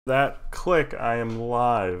That click, I am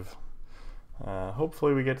live.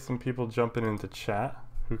 Hopefully we get some people jumping into chat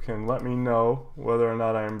who can let me know whether or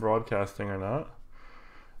not I am broadcasting or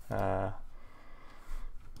not.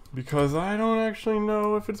 Because I don't actually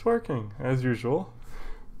know if it's working, as usual.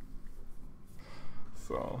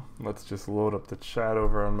 So let's just load up the chat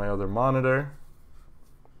over on my other monitor.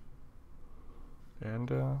 And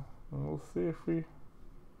we'll see if we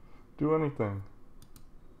do anything.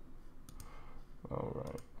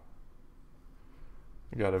 Alright.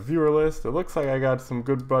 We got a viewer list. It looks like I got some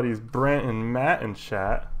good buddies Brent and Matt in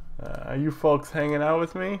chat. Are you folks hanging out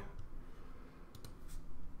with me?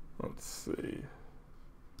 Let's see.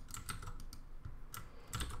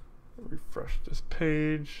 Refresh this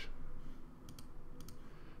page.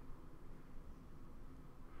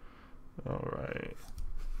 Alright.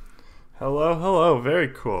 Hello, hello. Very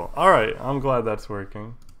cool. Alright, I'm glad that's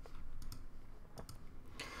working.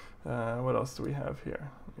 What else do we have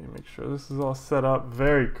here? Let me make sure this is all set up.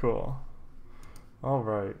 Very cool.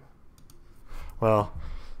 Alright. Well,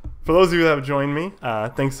 for those of you that have joined me,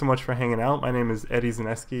 thanks so much for hanging out. My name is Eddie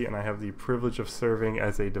Zaneski, and I have the privilege of serving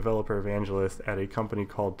as a developer evangelist at a company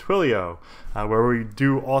called Twilio, where we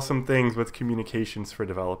do awesome things with communications for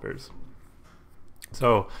developers.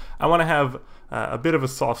 So I want to have a bit of a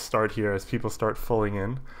soft start here as people start filling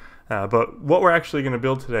in. But what we're actually going to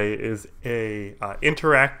build today is a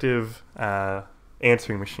interactive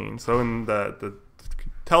answering machine. So in the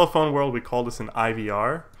telephone world, we call this an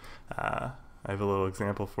IVR. I have a little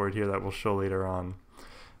example for it here that we'll show later on.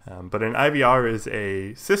 But an IVR is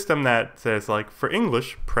a system that says, like, for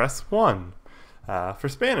English, press 1. For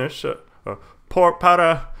Spanish,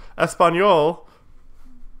 para español,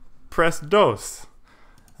 press dos.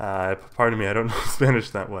 Pardon me, I don't know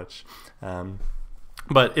Spanish that much.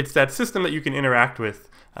 But it's that system that you can interact with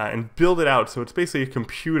and build it out. So it's basically a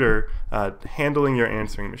computer handling your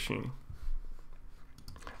answering machine.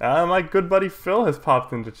 My good buddy Phil has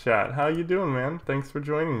popped into chat. How you doing, man? Thanks for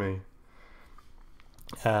joining me.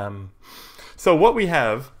 So what we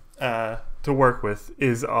have to work with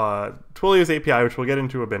is Twilio's API, which we'll get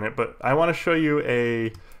into in a minute. But I want to show you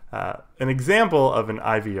an example of an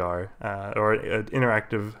IVR, or an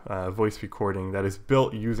interactive voice recording that is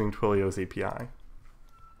built using Twilio's API.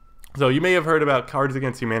 So you may have heard about Cards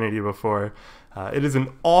Against Humanity before. It is an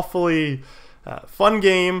awfully fun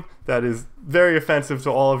game that is very offensive to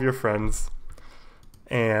all of your friends,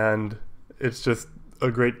 and it's just a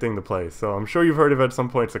great thing to play. So I'm sure you've heard of it at some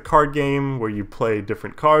point. It's a card game where you play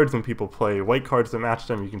different cards and people play white cards that match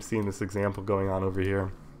them. You can see in this example going on over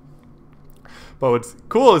here. But what's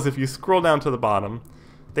cool is if you scroll down to the bottom,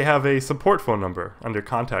 they have a support phone number under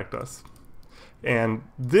Contact Us. And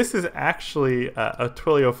this is actually a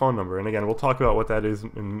Twilio phone number. And again, we'll talk about what that is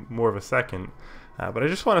in more of a second. But I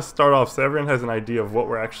just want to start off so everyone has an idea of what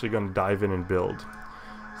we're actually going to dive in and build.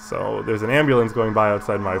 So there's an ambulance going by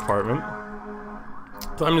outside my apartment.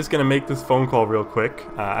 So I'm just going to make this phone call real quick.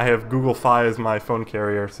 I have Google Fi as my phone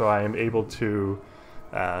carrier, so I am able to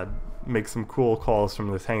make some cool calls from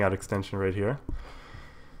this Hangout extension right here.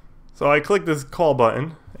 So I click this call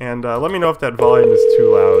button, and let me know if that volume is too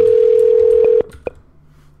loud.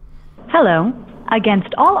 Hello.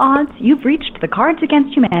 Against all odds, you've reached the Cards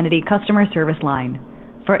Against Humanity customer service line.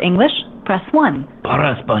 For English, press 1.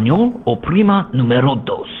 Para español, oprima número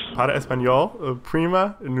dos. Para español,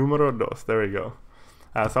 oprima número dos. There we go.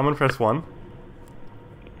 So I'm going to press 1.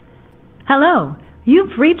 Hello.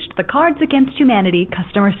 You've reached the Cards Against Humanity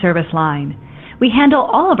customer service line. We handle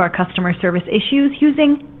all of our customer service issues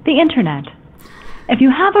using the internet. If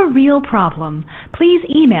you have a real problem, please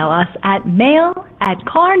email us at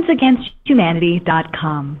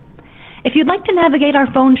mail@cardsagainsthumanity.com. If you'd like to navigate our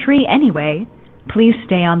phone tree anyway, please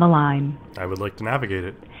stay on the line. I would like to navigate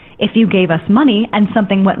it. If you gave us money and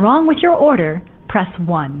something went wrong with your order, press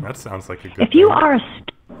 1. That sounds like a good If you thing. are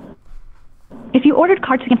If you ordered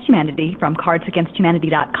Cards Against Humanity from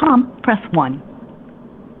cardsagainsthumanity.com, press 1.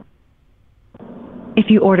 If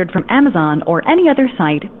you ordered from Amazon or any other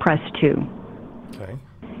site, press 2. Okay.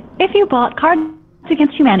 If you bought Cards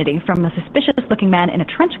Against Humanity from a suspicious-looking man in a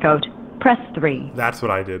trench coat, press 3. That's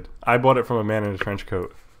what I did. I bought it from a man in a trench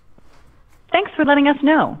coat. Thanks for letting us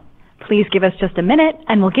know. Please give us just a minute,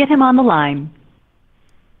 and we'll get him on the line.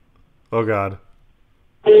 Oh, God.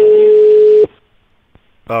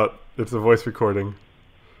 Oh, it's a voice recording.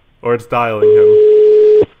 Or it's dialing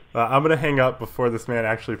him. I'm going to hang up before this man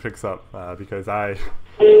actually picks up, because I'm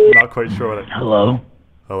not quite sure what Hello?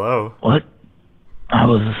 Hello? What? I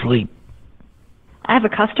was asleep. I have a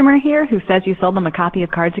customer here who says you sold them a copy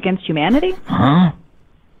of Cards Against Humanity. Huh?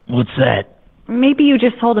 What's that? Maybe you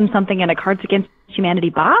just sold him something in a Cards Against Humanity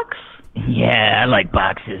box? Yeah, I like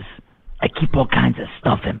boxes. I keep all kinds of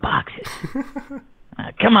stuff in boxes.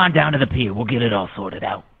 Come on down to the pier. We'll get it all sorted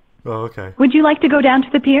out. Oh, okay. Would you like to go down to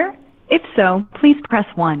the pier? If so, please press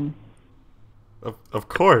 1. Of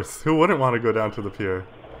course. Who wouldn't want to go down to the pier?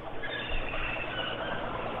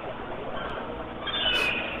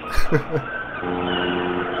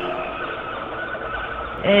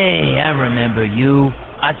 Hey, I remember you.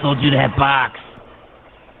 I sold you that box.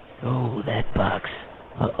 Oh, that box.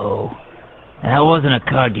 Uh-oh. That wasn't a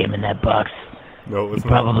card game in that box. No, it was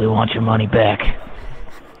You not. probably want your money back.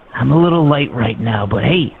 I'm a little late right now, but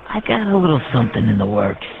hey, I got a little something in the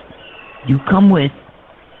works. You come with.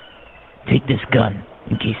 Take this gun,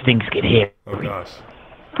 in case things get hairy. Oh gosh.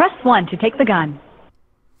 Press 1 to take the gun.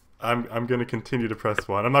 I'm going to continue to press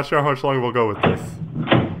 1. I'm not sure how much longer we'll go with this.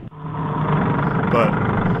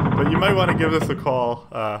 But you might want to give this a call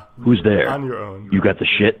Who's there? on your own. You got the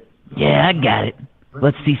shit? Yeah, I got it.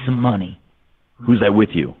 Let's see some money. Who's that with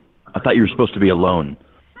you? I thought you were supposed to be alone.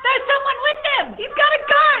 There's someone with him! He's got a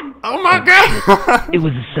gun! Oh my god! It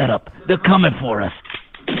was a setup. They're coming for us.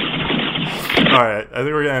 Alright, I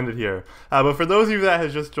think we're going to end it here. But for those of you that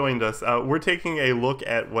has just joined us, we're taking a look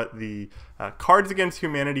at what the Cards Against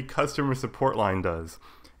Humanity customer support line does.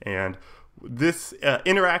 And this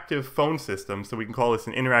interactive phone system, so we can call this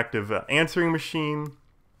an interactive answering machine,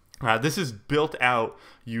 this is built out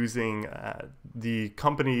using the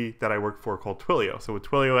company that I work for called Twilio. So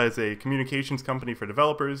Twilio is a communications company for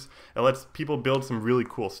developers. It lets people build some really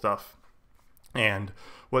cool stuff. And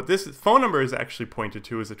what this phone number is actually pointed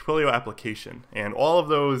to is a Twilio application. And all of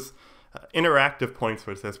those interactive points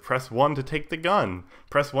where it says press 1 to take the gun,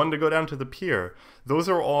 press 1 to go down to the pier, those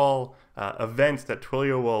are all events that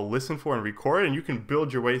Twilio will listen for and record, and you can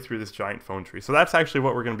build your way through this giant phone tree. So that's actually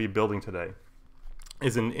what we're going to be building today,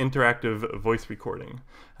 is an interactive voice recording,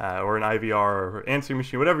 or an IVR, or answering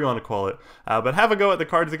machine, whatever you want to call it. But have a go at the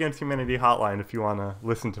Cards Against Humanity hotline if you want to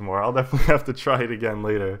listen to more. I'll definitely have to try it again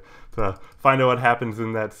later to find out what happens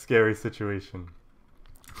in that scary situation.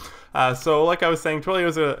 So like I was saying, Twilio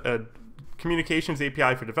is a communications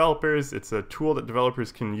API for developers. It's a tool that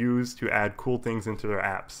developers can use to add cool things into their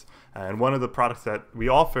apps. And one of the products that we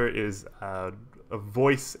offer is a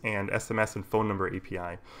voice and SMS and phone number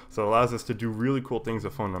API. So it allows us to do really cool things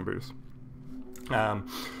with phone numbers.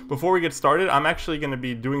 Before we get started, I'm actually going to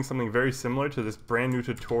be doing something very similar to this brand new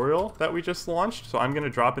tutorial that we just launched. So I'm going to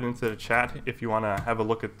drop it into the chat if you want to have a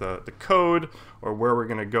look at the code or where we're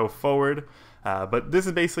going to go forward. But this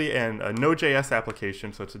is basically a Node.js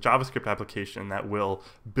application, so it's a JavaScript application that will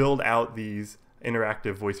build out these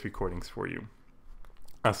interactive voice recordings for you.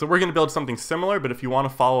 So we're going to build something similar, but if you want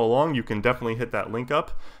to follow along, you can definitely hit that link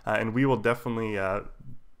up, and we will definitely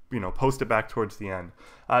post it back towards the end.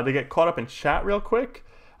 To get caught up in chat real quick,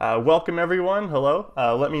 welcome everyone, hello.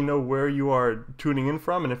 Let me know where you are tuning in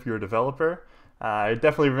from and if you're a developer. I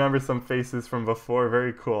definitely remember some faces from before,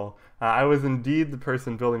 very cool. I was indeed the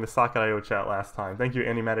person building the Socket.io chat last time. Thank you,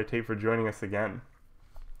 Animeditate, for joining us again.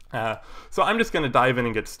 So I'm just going to dive in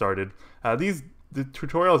and get started. The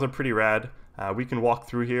tutorials are pretty rad. We can walk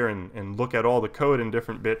through here and look at all the code in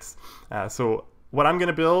different bits. So what I'm going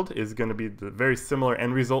to build is going to be the very similar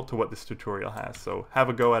end result to what this tutorial has. So have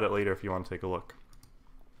a go at it later if you want to take a look.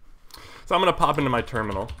 So I'm going to pop into my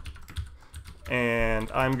terminal,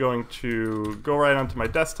 and I'm going to go right onto my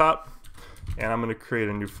desktop, and I'm going to create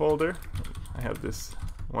a new folder. I have this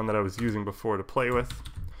one that I was using before to play with.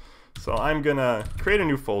 So I'm going to create a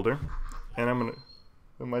new folder, and I'm going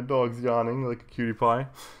to, my dog's yawning like a cutie pie.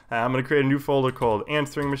 I'm going to create a new folder called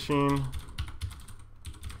Answering Machine,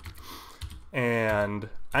 and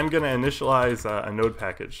I'm going to initialize a node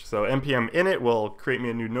package. So npm init will create me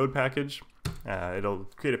a new node package. It'll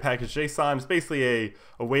create a package JSON. It's basically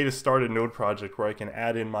a way to start a node project where I can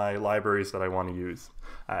add in my libraries that I want to use.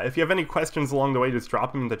 If you have any questions along the way, just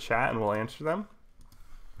drop them in the chat and we'll answer them.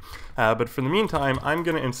 But for the meantime, I'm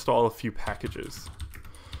going to install a few packages.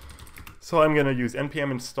 So I'm going to use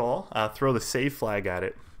npm install, throw the save flag at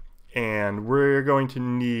it, and we're going to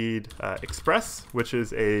need Express, which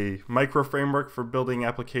is a micro framework for building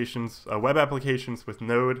applications, web applications with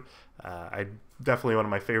Node. Definitely one of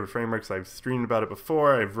my favorite frameworks. I've streamed about it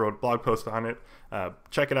before. I've wrote a blog post on it.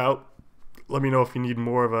 Check it out. Let me know if you need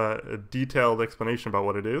more of a detailed explanation about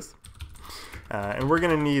what it is. And we're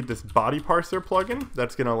going to need this body parser plugin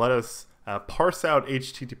that's going to let us parse out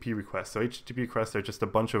HTTP requests. So HTTP requests are just a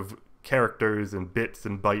bunch of characters and bits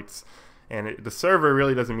and bytes, and the server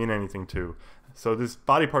really doesn't mean anything to. So this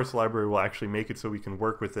body parser library will actually make it so we can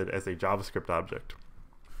work with it as a JavaScript object.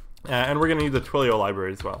 And we're going to need the Twilio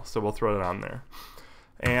library as well, so we'll throw it on there.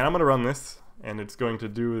 And I'm going to run this, and it's going to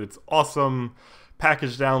do its awesome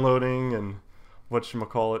package downloading and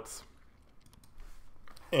whatchamacallits.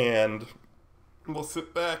 And we'll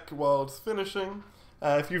sit back while it's finishing.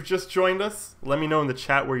 If you've just joined us, let me know in the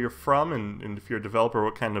chat where you're from, and if you're a developer,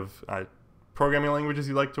 what kind of programming languages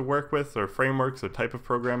you like to work with, or frameworks, or type of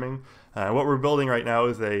programming. What we're building right now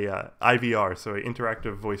is a IVR, so an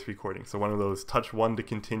interactive voice recording. So one of those touch 1 to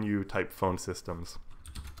continue type phone systems.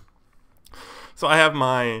 So I have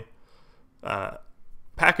my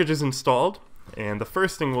packages installed, and the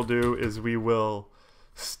first thing we'll do is we will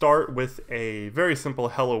start with a very simple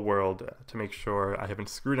hello world to make sure I haven't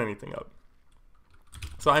screwed anything up.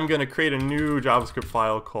 So I'm going to create a new JavaScript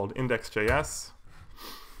file called index.js,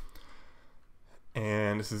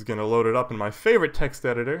 and this is going to load it up in my favorite text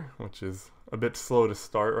editor, which is a bit slow to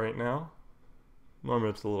start right now.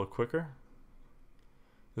 Normally it's a little quicker.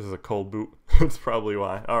 This is a cold boot. That's probably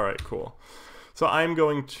why. Alright, cool. So I'm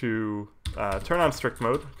going to turn on strict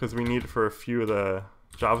mode, because we need it for a few of the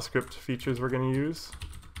JavaScript features we're going to use.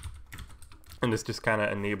 And this just kind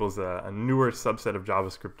of enables a newer subset of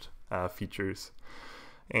JavaScript features.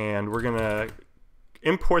 And we're going to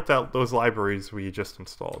import those libraries we just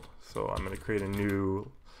installed. So I'm going to create a new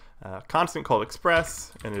constant called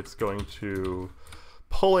express, and it's going to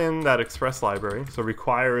pull in that express library. So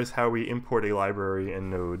require is how we import a library in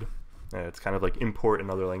Node. It's kind of like import in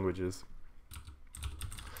other languages.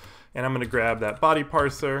 And I'm going to grab that body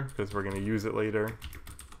parser, because we're going to use it later.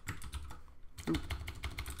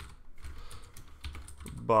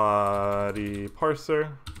 Body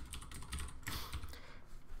parser.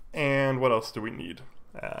 And what else do we need?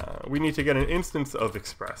 We need to get an instance of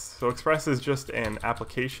Express. So Express is just an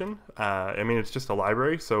application. I mean, it's just a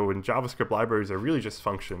library. So in JavaScript, libraries are really just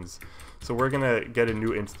functions. So we're going to get a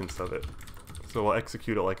new instance of it. So we'll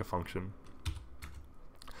execute it like a function.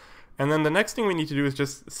 And then the next thing we need to do is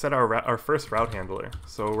just set our first route handler.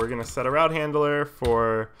 So we're going to set a route handler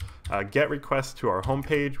for get request to our home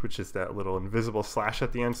page, which is that little invisible slash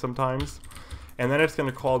at the end sometimes. And then it's going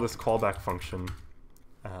to call this callback function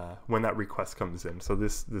when that request comes in. So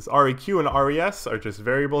this REQ and RES are just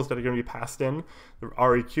variables that are going to be passed in. The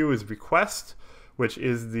REQ is request, which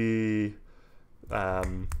is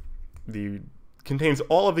contains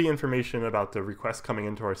all of the information about the request coming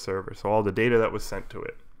into our server, so all the data that was sent to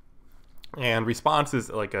it. And response is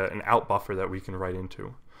like an out buffer that we can write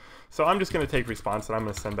into. So I'm just going to take response and I'm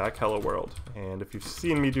going to send back hello world. And if you've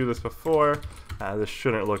seen me do this before, this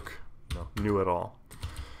shouldn't look new at all.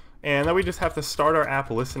 And then we just have to start our app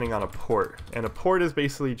listening on a port. And a port is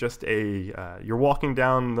basically just you're walking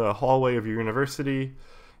down the hallway of your university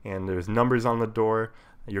and there's numbers on the door.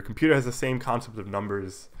 Your computer has the same concept of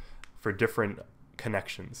numbers for different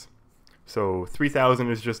connections. So 3000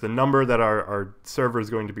 is just the number that our server is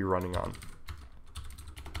going to be running on.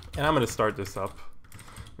 And I'm going to start this up.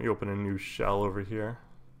 Let me open a new shell over here.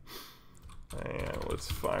 And let's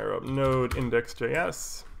fire up node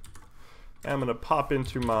index.js. I'm going to pop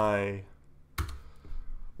into my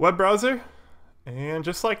web browser, and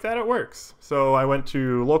just like that it works. So I went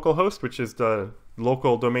to localhost, which is the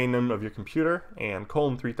local domain name of your computer, and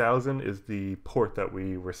 :3000 is the port that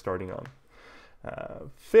we were starting on.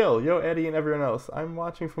 Phil, yo, Eddie, and everyone else, I'm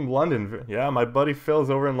watching from London. Yeah, my buddy Phil's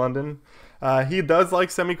over in London. He does like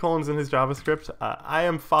semicolons in his JavaScript. I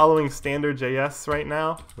am following standard.js right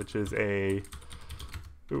now, which is a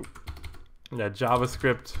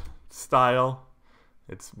JavaScript style.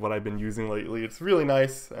 It's what I've been using lately. It's really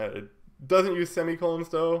nice. It doesn't use semicolons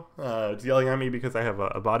though. It's yelling at me because I have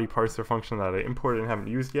a body parser function that I imported and haven't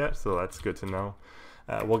used yet, so that's good to know.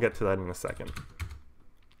 We'll get to that in a second.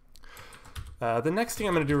 The next thing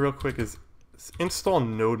I'm going to do real quick is install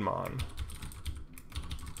NodeMon.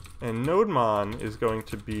 And NodeMon is going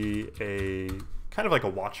to be a kind of like a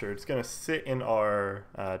watcher. It's going to sit in our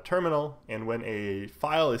terminal, and when a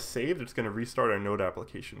file is saved, it's going to restart our Node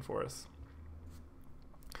application for us.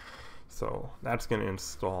 So that's going to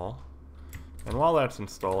install. And while that's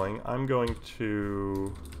installing, I'm going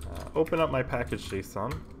to open up my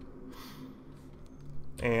package.json,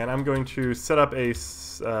 and I'm going to set up a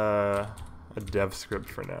dev script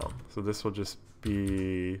for now. So this will just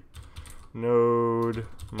be node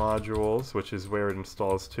modules, which is where it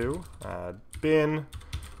installs to, bin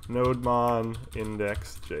nodemon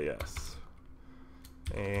index.js,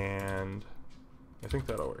 and I think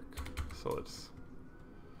that'll work. So let's,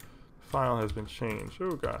 file has been changed.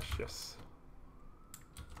 Oh gosh, yes.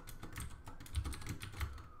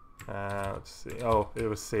 Let's see. Oh, it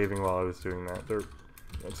was saving while I was doing that.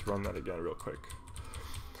 Let's run that again real quick.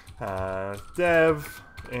 Dev,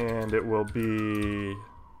 and it will be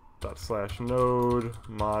 /node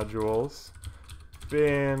modules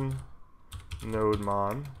bin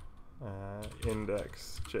nodemon,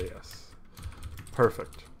 index.js.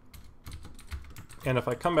 Perfect. And if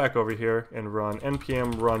I come back over here and run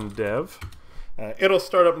npm run dev, it'll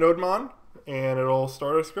start up NodeMon and it'll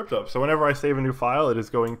start a script up. So whenever I save a new file, it is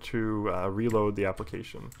going to reload the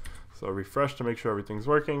application. So refresh to make sure everything's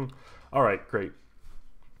working. All right, great.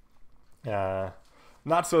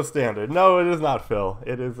 Not so standard. No, it is not, Phil.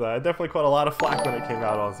 It is definitely caught a lot of flack when it came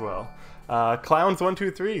out as well.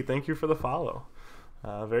 Clowns123, thank you for the follow.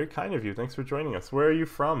 Very kind of you. Thanks for joining us. Where are you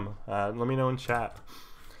from? Let me know in chat.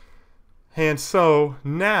 And so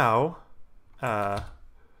now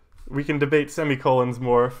we can debate semicolons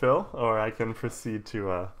more, Phil, or I can proceed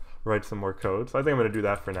to write some more code. So I think I'm going to do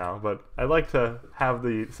that for now, but I'd like to have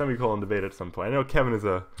the semicolon debate at some point. I know Kevin is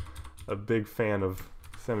a big fan of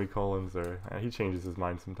semicolons, or he changes his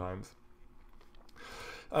mind sometimes.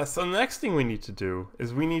 So the next thing we need to do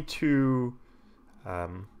is we need to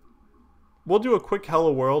we'll do a quick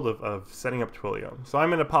hello world of setting up Twilio. So I'm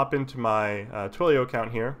going to pop into my Twilio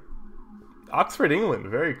account here. Oxford, England,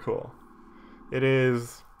 very cool. It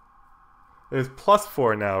is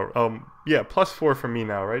 +4 now. Yeah, +4 for me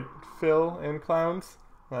now, right? Phil and Clowns.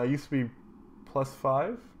 Used to be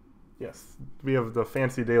 +5. Yes, we have the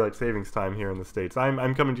fancy daylight savings time here in the States.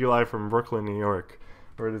 I'm coming to you live from Brooklyn, New York,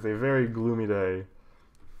 where it is a very gloomy day.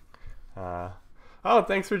 Oh,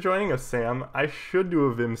 thanks for joining us, Sam. I should do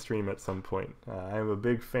a Vim stream at some point. I'm a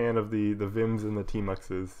big fan of the Vims and the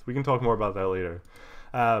Tmuxes. We can talk more about that later.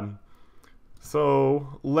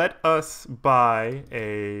 So let us buy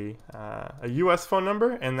a U.S. phone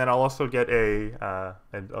number, and then I'll also get a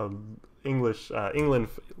English England.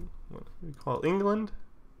 What do we call it? England.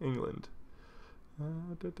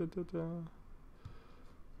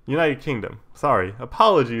 United Kingdom. Sorry,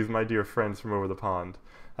 apologies, my dear friends from over the pond.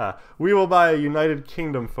 We will buy a United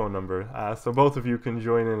Kingdom phone number, so both of you can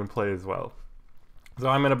join in and play as well. So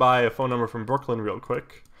I'm going to buy a phone number from Brooklyn real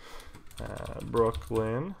quick.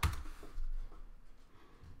 Brooklyn.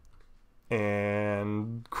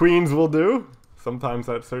 And Queens will do. Sometimes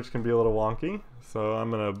that search can be a little wonky. So I'm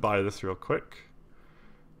going to buy this real quick.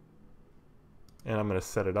 And I'm going to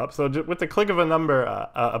set it up. So with the click of a number,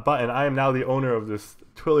 a button, I am now the owner of this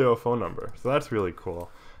Twilio phone number. So that's really cool.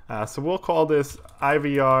 So we'll call this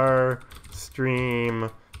IVR stream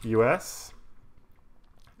US.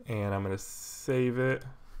 And I'm going to save it.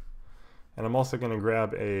 And I'm also going to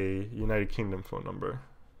grab a United Kingdom phone number.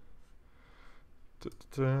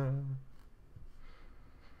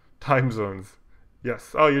 Time zones.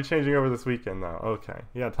 Yes. Oh, you're changing over this weekend now. Okay.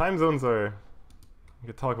 Yeah, time zones are... We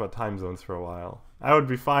could talk about time zones for a while. I would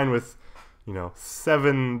be fine with,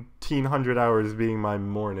 1,700 hours being my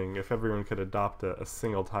morning if everyone could adopt a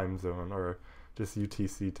single time zone or just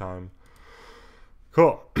UTC time.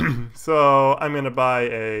 Cool. So I'm going to buy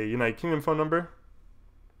a United Kingdom phone number.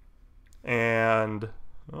 And,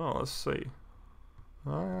 let's see.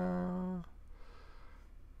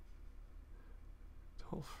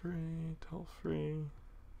 Toll free.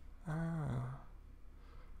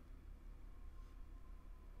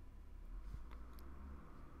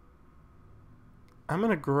 I'm going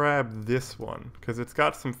to grab this one because it's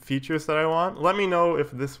got some features that I want. Let me know if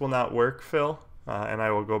this will not work, Phil, and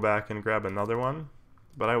I will go back and grab another one.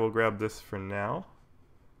 But I will grab this for now.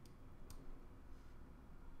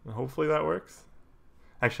 And hopefully that works.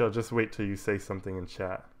 Actually, I'll just wait till you say something in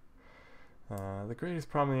chat. The greatest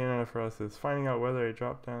problem in the internet for us is finding out whether a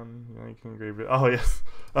drop down, you can engrave it. Oh, yes.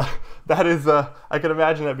 That is, I can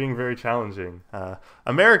imagine that being very challenging.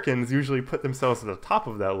 Americans usually put themselves at the top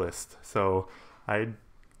of that list. So I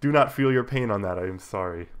do not feel your pain on that. I am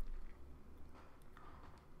sorry.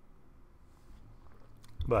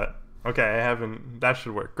 But, okay, that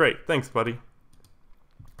should work. Great. Thanks, buddy.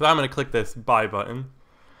 So I'm going to click this buy button.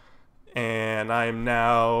 And I am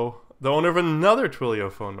now the owner of another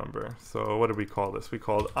Twilio phone number. So what did we call this? We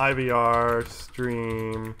called IVR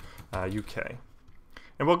Stream UK.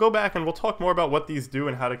 And we'll go back and we'll talk more about what these do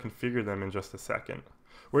and how to configure them in just a second.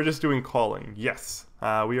 We're just doing calling. Yes,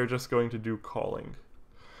 we are just going to do calling.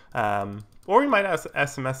 Or we might ask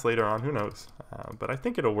SMS later on, who knows. But I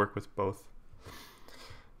think it'll work with both.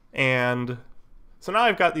 And so now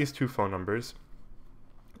I've got these two phone numbers.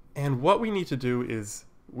 And what we need to do is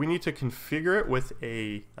we need to configure it with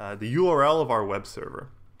the URL of our web server.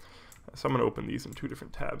 So I'm going to open these in two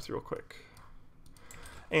different tabs real quick.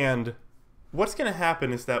 And what's going to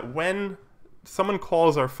happen is that when someone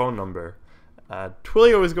calls our phone number,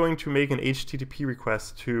 Twilio is going to make an HTTP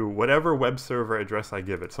request to whatever web server address I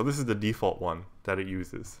give it. So this is the default one that it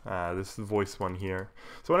uses. This is the voice one here.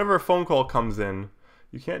 So whenever a phone call comes in,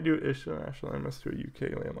 you can't do international MS to a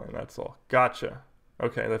UK landline. That's all. Gotcha.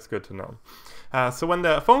 Okay, that's good to know. So when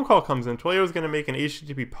the phone call comes in, Twilio is going to make an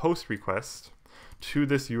HTTP post request to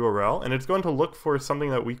this URL, and it's going to look for something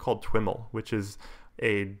that we call TWIML, which is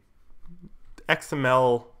a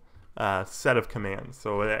XML set of commands.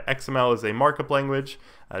 So XML is a markup language.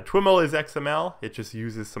 TWIML is XML. It just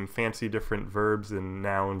uses some fancy different verbs and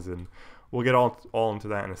nouns, and we'll get all into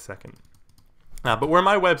that in a second. But where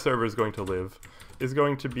my web server is going to live is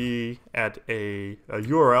going to be at a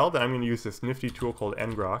URL that I'm going to use this nifty tool called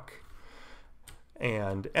ngrok.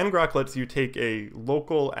 And ngrok lets you take a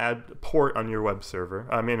local port on your web server,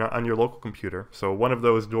 on your local computer. So one of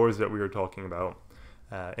those doors that we were talking about.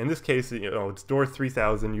 In this case, it's door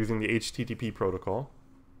 3000 using the HTTP protocol.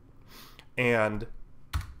 And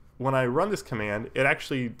when I run this command, it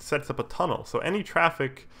actually sets up a tunnel. So any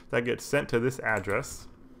traffic that gets sent to this address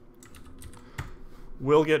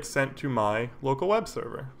will get sent to my local web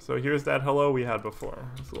server. So here's that hello we had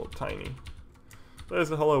before. It's a little tiny. There's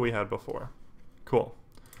the hello we had before. Cool.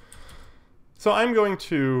 So I'm going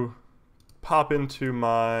to pop into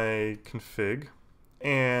my config,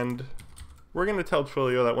 and we're going to tell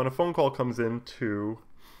Twilio that when a phone call comes in to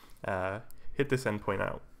hit this endpoint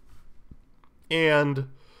out. And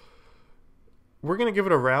we're going to give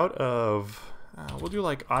it a route of, we'll do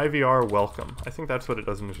like IVR welcome. I think that's what it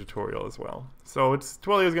does in the tutorial as well. So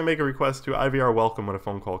Twilio is going to make a request to IVR welcome when a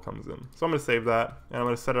phone call comes in. So I'm going to save that, and I'm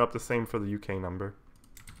going to set it up the same for the UK number.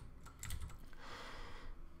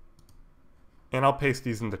 And I'll paste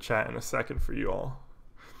these in the chat in a second for you all.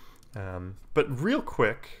 But real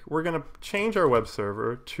quick, we're going to change our web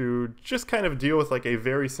server to just kind of deal with like a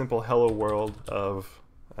very simple hello world of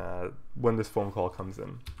when this phone call comes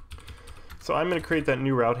in. So I'm going to create that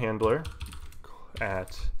new route handler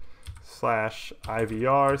at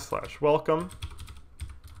 /IVR/welcome.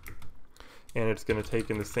 And it's going to take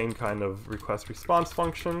in the same kind of request response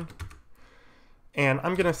function. And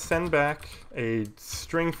I'm going to send back a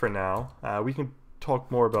string for now. We can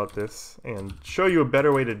talk more about this and show you a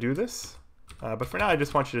better way to do this. But for now, I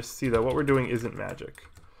just want you to see that what we're doing isn't magic.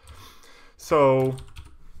 So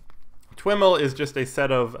TWIML is just a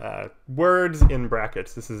set of words in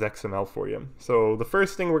brackets. This is XML for you. So the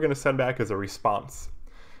first thing we're going to send back is a response.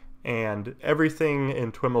 And everything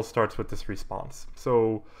in TWIML starts with this response.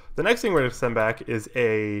 So the next thing we're going to send back is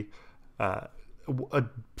a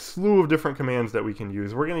slew of different commands that we can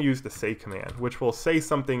use. We're going to use the say command, which will say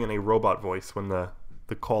something in a robot voice when the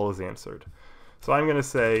call is answered. So I'm going to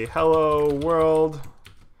say, hello world,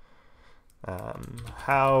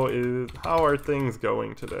 how are things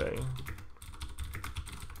going today?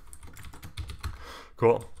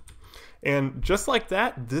 Cool. And just like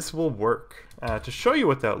that, this will work. To show you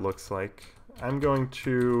what that looks like, I'm going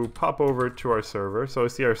to pop over to our server. So I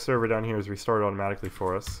see our server down here is restarted automatically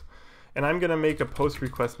for us. And I'm going to make a post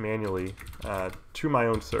request manually to my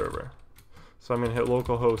own server. So I'm going to hit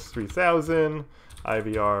localhost 3000,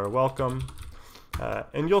 IVR welcome,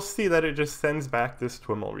 and you'll see that it just sends back this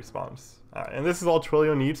TWIML response. And this is all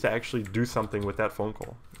Twilio needs to actually do something with that phone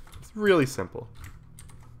call. It's really simple.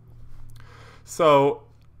 So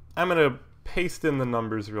I'm going to paste in the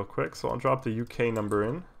numbers real quick. So I'll drop the UK number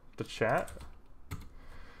in the chat.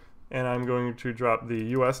 And I'm going to drop the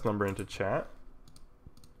US number into chat.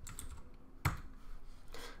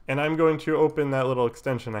 And I'm going to open that little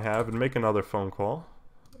extension I have and make another phone call.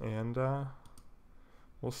 And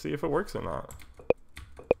we'll see if it works or not.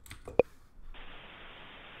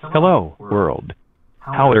 Hello, world.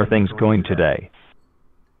 How are things going today?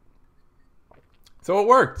 So it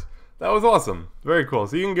worked. That was awesome. Very cool.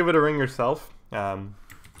 So you can give it a ring yourself.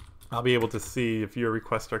 I'll be able to see if your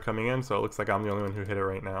requests are coming in, so it looks like I'm the only one who hit it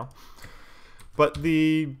right now. But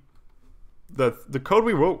the code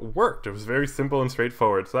we wrote worked. It was very simple and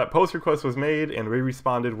straightforward. So that post request was made, and we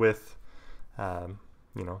responded with,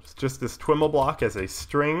 just this TWIML block as a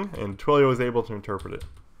string, and Twilio was able to interpret it.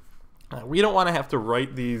 We don't want to have to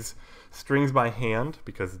write these strings by hand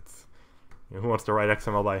because it's, who wants to write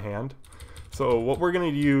XML by hand? So what we're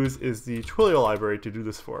going to use is the Twilio library to do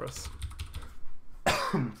this for us.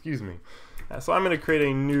 Excuse me. So I'm going to create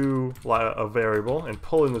a new variable and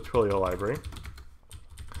pull in the Twilio library.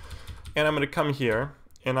 And I'm going to come here,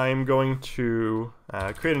 and I'm going to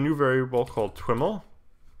create a new variable called TWIML.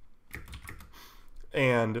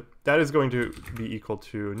 And that is going to be equal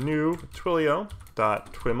to new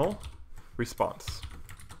twilio.twiml response.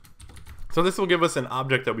 So this will give us an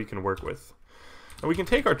object that we can work with. And we can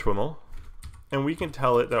take our TWIML, and we can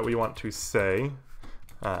tell it that we want to say,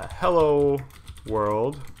 hello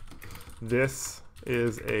world, this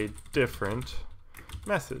is a different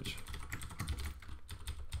message.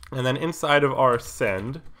 And then inside of our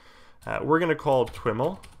send, we're going to call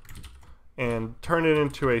TWIML and turn it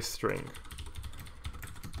into a string.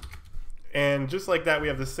 And just like that, we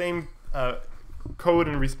have the same code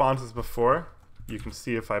and response as before. You can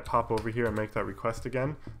see if I pop over here and make that request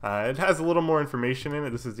again. It has a little more information in it.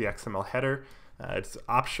 This is the XML header. It's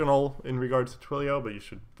optional in regards to Twilio, but you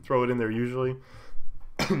should throw it in there usually.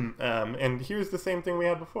 And here's the same thing we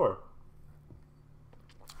had before.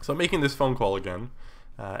 So making this phone call again,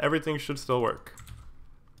 everything should still work.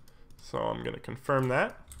 So I'm going to confirm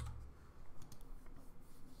that.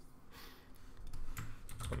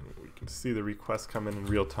 And we can see the request come in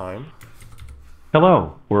real time.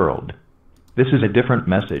 Hello, world. This is a different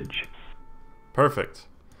message. Perfect.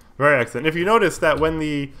 Very excellent. If you notice that when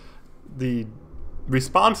the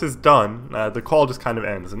response is done, the call just kind of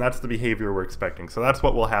ends, and that's the behavior we're expecting. So that's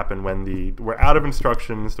what will happen when we're out of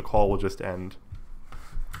instructions, the call will just end.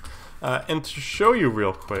 And to show you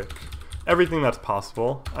real quick everything that's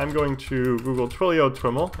possible, I'm going to Google Twilio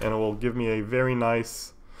Twiml, and it will give me a very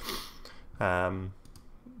nice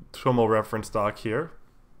Twiml reference doc here.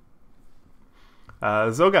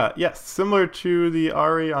 Zoga, yes, similar to the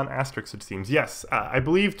ARI on Asterisk, it seems. Yes, I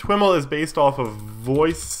believe Twiml is based off of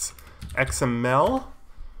voice XML,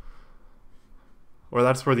 or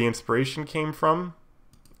that's where the inspiration came from,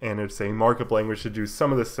 and it's a markup language to do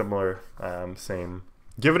some of the similar same.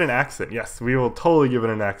 Give it an accent. Yes, we will totally give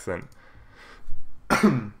it an accent.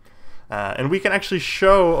 And we can actually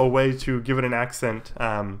show a way to give it an accent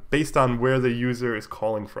based on where the user is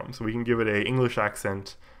calling from. So we can give it an English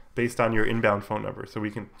accent based on your inbound phone number. So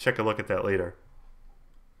we can check a look at that later.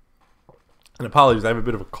 And apologies, I have a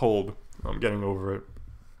bit of a cold. I'm getting over it.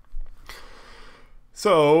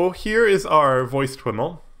 So here is our voice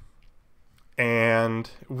Twiml.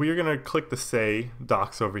 And we're going to click the say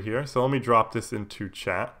docs over here. So let me drop this into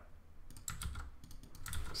chat.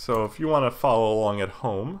 So if you want to follow along at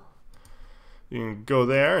home, you can go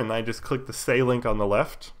there, and I just click the say link on the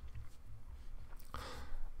left.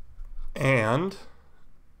 And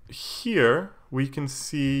here we can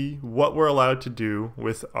see what we're allowed to do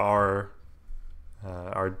with our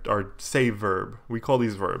say verb. We call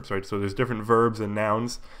these verbs, right? So there's different verbs and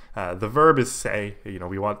nouns. The verb is say. You know,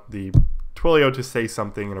 we want the Twilio to say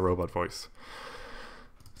something in a robot voice.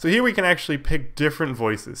 So here we can actually pick different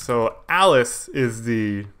voices. So Alice is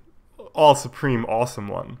the all supreme awesome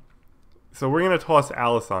one. So we're going to toss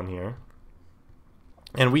Alice on here.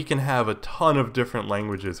 And we can have a ton of different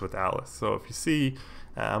languages with Alice. So if you see,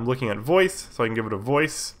 I'm looking at voice, so I can give it a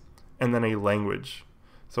voice and then a language.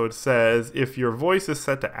 So it says if your voice is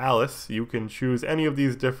set to Alice, you can choose any of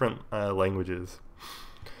these different languages.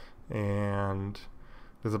 And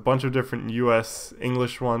there's a bunch of different US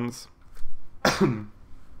English ones.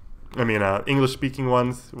 I mean, English speaking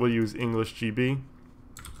ones. We'll use English GB.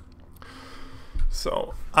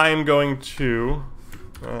 So I'm going to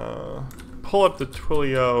pull up the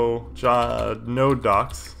Twilio node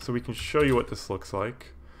docs so we can show you what this looks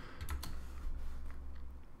like.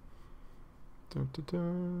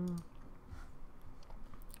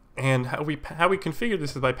 And how we configure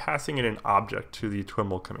this is by passing in an object to the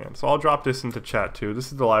Twiml command. So I'll drop this into chat too.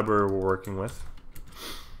 This is the library we're working with.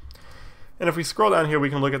 And if we scroll down here, we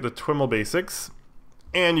can look at the Twiml basics,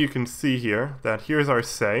 and you can see here that here's our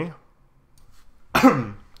say,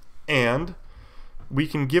 and we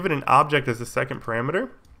can give it an object as the second parameter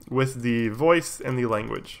with the voice and the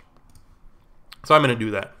language. So I'm going to do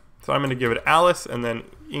that. So I'm going to give it Alice and then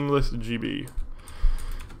English GB.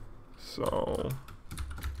 So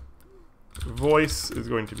voice is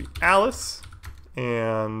going to be Alice,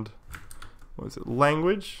 and what is it?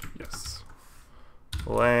 Language? Yes.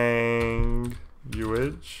 Language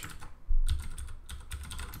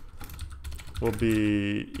will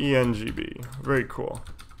be ENGB. Very cool.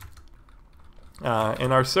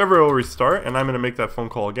 And our server will restart, and I'm going to make that phone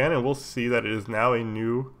call again, and we'll see that it is now a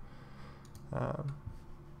new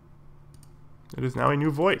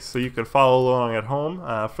voice. So you can follow along at home.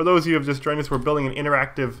 For those of you who have just joined us, we're building an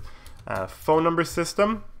interactive phone number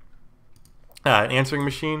system, an answering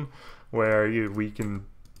machine, where we can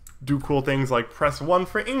do cool things like press 1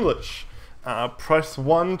 for English, press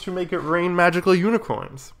 1 to make it rain magical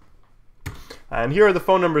unicorns. And here are the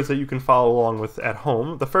phone numbers that you can follow along with at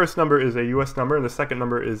home. The first number is a US number, and the second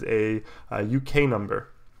number is a UK number.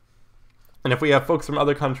 And if we have folks from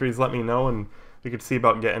other countries, let me know, and we could see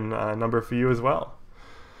about getting a number for you as well.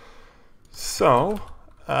 So,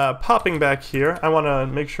 popping back here, I want to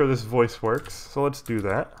make sure this voice works. So let's do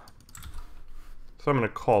that. So I'm going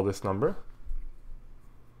to call this number.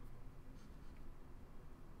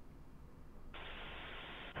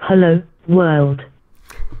 Hello, world.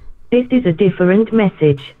 This is a different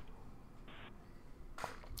message.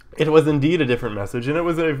 it was indeed a different message, and it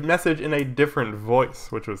was a message in a different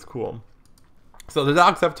voice, which was cool. So the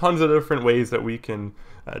docs have tons of different ways that we can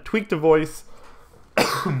tweak the voice,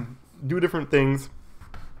 do different things,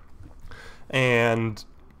 and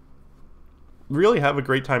really have a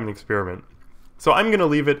great time and experiment. So I'm going to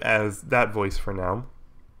leave it as that voice for now.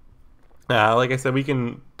 Like I said, we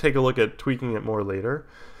can take a look at tweaking it more later.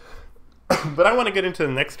 But I want to get into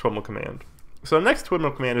the next TWIML command. So the next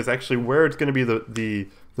TWIML command is actually where it's going to be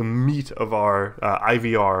the meat of our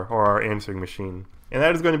IVR, or our answering machine. And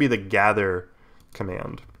that is going to be the gather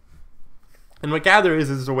command. And what gather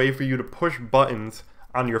is a way for you to push buttons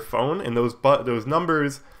on your phone, and those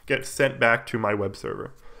numbers get sent back to my web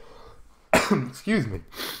server. Excuse me.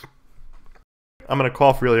 I'm going to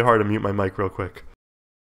cough really hard and mute my mic real quick.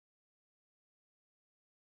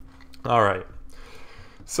 All right.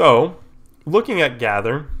 So, looking at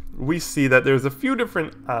gather, we see that there's a few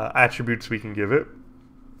different attributes we can give it.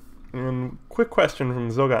 And quick question from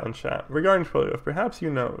Zogat in chat. Regarding Twilio, if perhaps you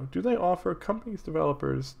know, do they offer companies,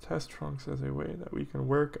 developers, test trunks as a way that we can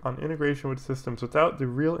work on integration with systems without the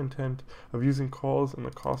real intent of using calls and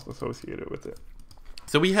the cost associated with it?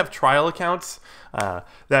 So we have trial accounts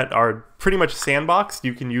that are pretty much sandboxed.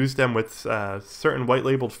 You can use them with certain white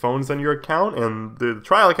labeled phones on your account, and the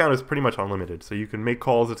trial account is pretty much unlimited. So you can make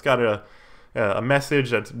calls. It's got a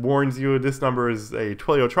message that warns you this number is a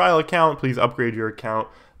Twilio trial account. Please upgrade your account.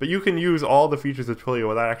 But you can use all the features of Twilio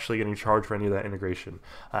without actually getting charged for any of that integration.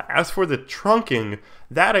 As for the trunking,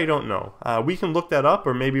 that I don't know. We can look that up,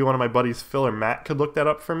 or maybe one of my buddies, Phil or Matt, could look that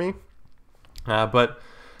up for me. But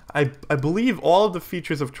I believe all of the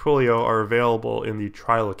features of Twilio are available in the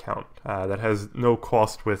trial account that has no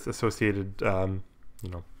cost with associated,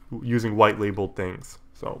 using white labeled things.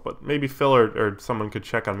 So, but maybe Phil or someone could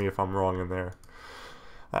check on me if I'm wrong in there.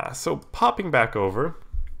 So popping back over,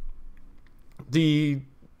 the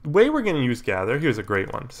way we're going to use gather, here's a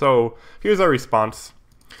great one. So here's our response,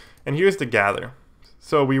 and here's the gather.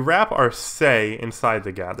 So we wrap our say inside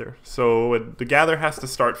the gather. So the gather has to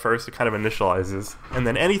start first. It kind of initializes, and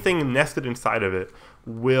then anything nested inside of it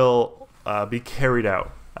will be carried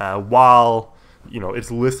out while it's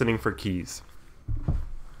listening for keys.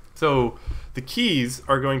 So the keys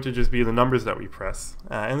are going to just be the numbers that we press,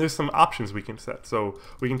 and there's some options we can set. So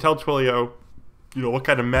we can tell Twilio, what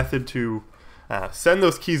kind of method to send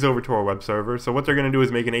those keys over to our web server. So what they're going to do is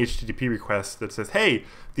make an HTTP request that says, hey,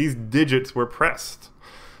 these digits were pressed.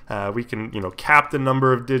 We can, cap the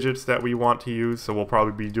number of digits that we want to use. So we'll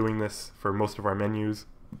probably be doing this for most of our menus.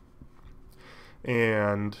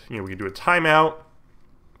 And, we can do a timeout.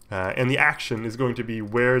 And the action is going to be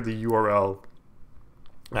where the URL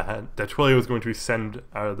that Twilio is going to send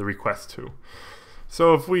the request to.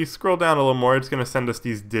 So if we scroll down a little more, it's going to send us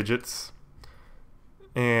these digits.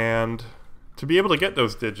 And to be able to get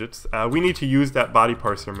those digits, we need to use that body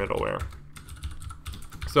parser middleware.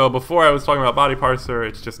 So before I was talking about body parser,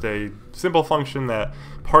 it's just a simple function that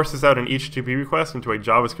parses out an HTTP request into a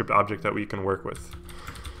JavaScript object that we can work with.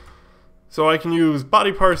 So I can use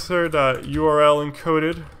body parser.url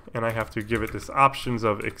encoded, and I have to give it this options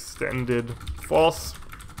of extended false.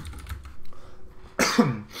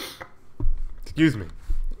 Excuse me.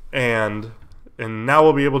 And now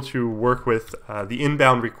we'll be able to work with the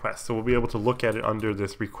inbound request. So we'll be able to look at it under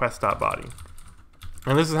this request.body.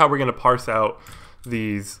 And this is how we're going to parse out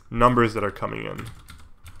these numbers that are coming in.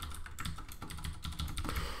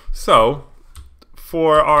 So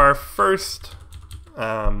for our first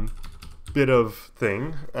bit of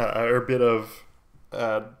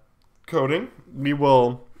coding, we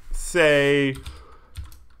will say,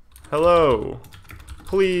 hello,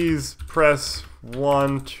 please press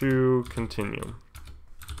 1 to continue.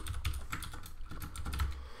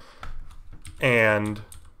 And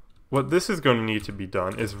what this is going to need to be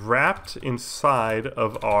done is wrapped inside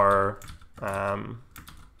of our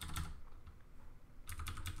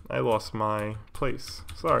I lost my place,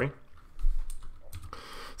 sorry.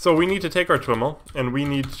 So we need to take our TWIML and we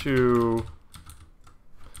need to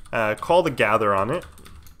call the gather on it.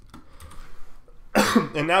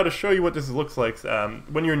 And now to show you what this looks like,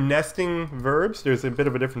 when you're nesting verbs, there's a bit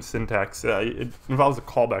of a different syntax. It involves a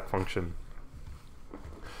callback function.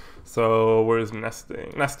 So where's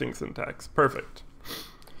nesting? Nesting syntax. Perfect.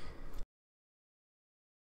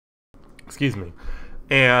 Excuse me.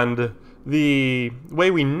 And the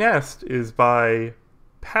way we nest is by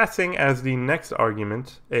passing as the next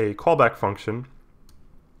argument a callback function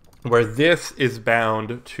where this is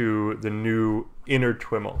bound to the new inner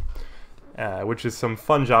TWIML, which is some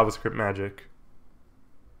fun JavaScript magic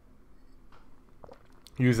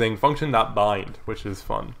using function.bind, which is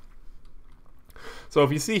fun. So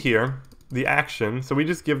if you see here, the action, so we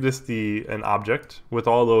just give this an object with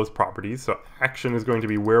all those properties. So action is going to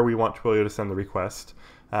be where we want Twilio to send the request.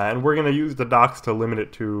 And we're going to use the docs to limit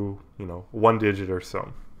it to, 1 digit or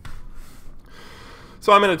so.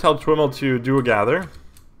 So I'm going to tell Twiml to do a gather.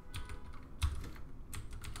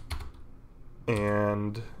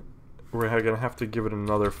 And we're going to have to give it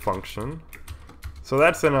another function. So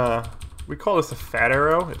that's we call this a fat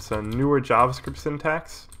arrow. It's a newer JavaScript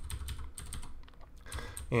syntax.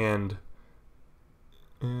 And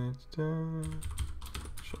change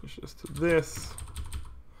this to this.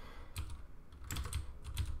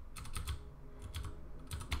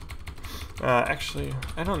 Actually,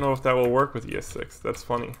 I don't know if that will work with ES6. That's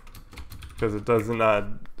funny, because it doesn't.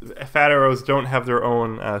 Fat arrows don't have their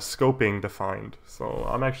own scoping defined, so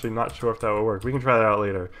I'm actually not sure if that will work. We can try that out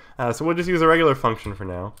later. So we'll just use a regular function for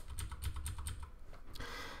now.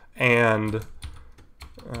 And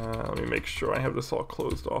let me make sure I have this all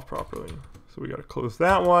closed off properly. So we got to close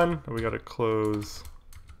that one, and we got to close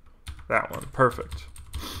that one. Perfect.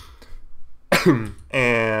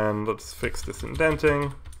 And let's fix this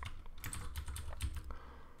indenting.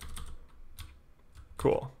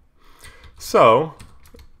 Cool. So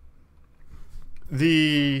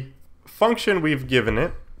the function we've given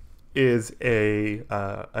it is a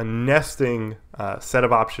nesting set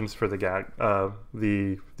of options for the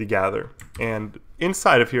gather, and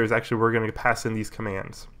inside of here is actually we're going to pass in these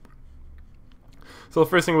commands. So the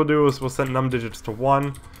first thing we'll do is we'll set num digits to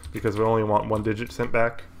 1 because we only want 1 digit sent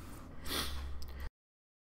back.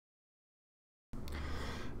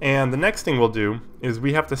 And the next thing we'll do is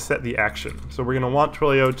we have to set the action. So we're going to want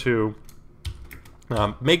Twilio to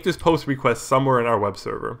make this post request somewhere in our web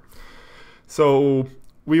server. So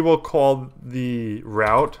we will call the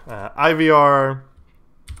route IVR,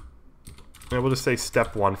 and we'll just say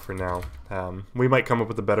step 1 for now. We might come up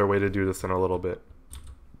with a better way to do this in a little bit,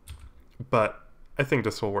 but I think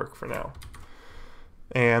this will work for now.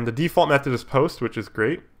 And the default method is post, which is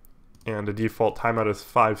great, and the default timeout is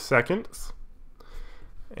 5 seconds.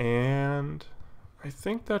 And I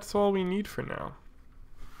think that's all we need for now.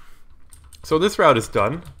 So this route is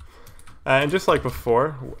done. And just like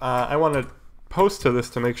before, I want to post to this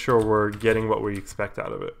to make sure we're getting what we expect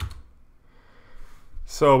out of it.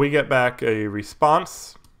 So we get back a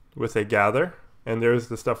response with a gather. And there's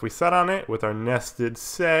the stuff we set on it with our nested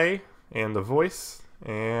say and the voice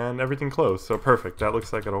and everything closed. So perfect. That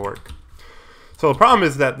looks like it'll work. So the problem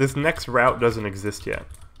is that this next route doesn't exist yet.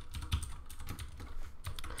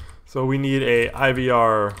 So we need a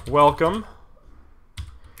IVR welcome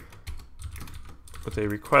with a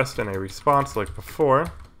request and a response like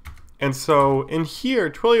before. And so in here,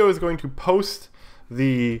 Twilio is going to post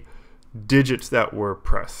the digits that were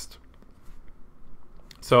pressed.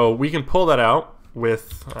 So we can pull that out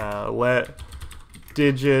with let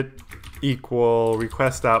digit equal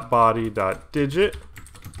request.body.digit,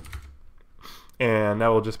 and that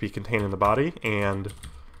will just be contained in the body. And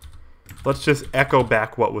let's just echo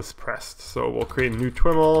back what was pressed. So we'll create a new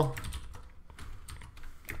Twiml,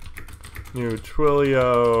 new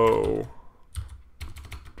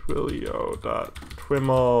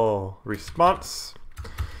Twilio.twiml response,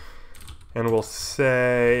 and we'll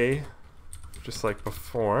say, just like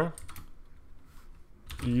before,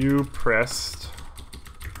 you pressed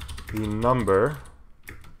the number,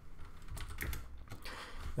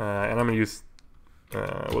 and I'm going to use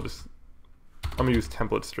I'm going to use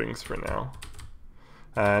template strings for now.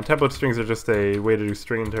 And template strings are just a way to do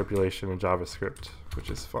string interpolation in JavaScript, which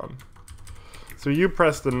is fun. So you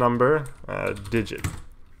press the number digit.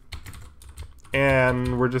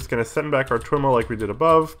 And we're just going to send back our Twiml like we did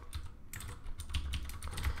above.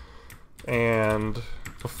 And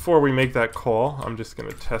before we make that call, I'm just going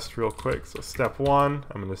to test real quick. So step 1,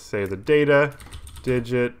 I'm going to say the data,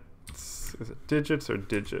 digits, is it digits or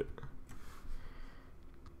digit?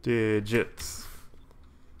 Digits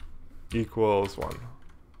equals 1.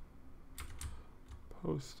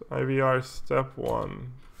 Post IVR step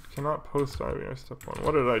 1. Cannot post IVR step 1.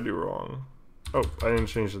 What did I do wrong? Oh, I didn't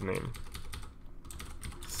change the name.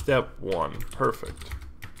 Step 1. Perfect.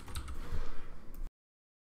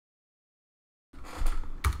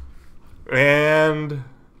 And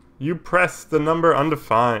you press the number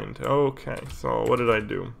undefined. Okay, so what did I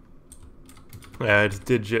do? It's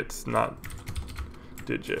digits, not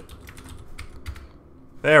digit.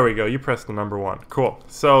 There we go. You pressed the number 1. Cool.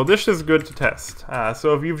 So this is good to test.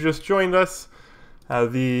 So if you've just joined us,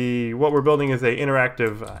 what we're building is an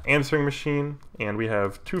interactive answering machine, and we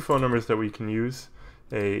have 2 phone numbers that we can use: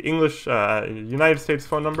 a English United States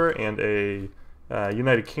phone number and a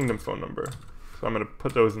United Kingdom phone number. So I'm going to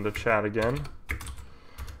put those into chat again.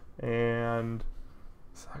 And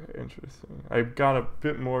Interesting. I got a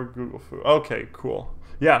bit more Google food. Okay, cool.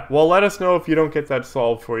 Yeah, well, let us know if you don't get that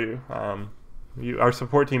solved for you. Our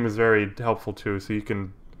support team is very helpful too, so you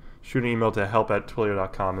can shoot an email to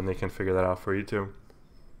help@twilio.com and they can figure that out for you too.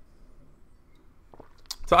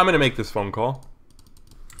 So I'm going to make this phone call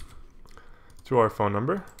to our phone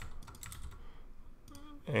number.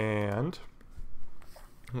 And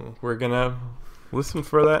we're going to listen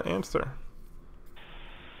for that answer.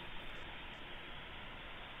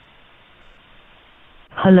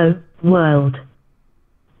 Hello, world.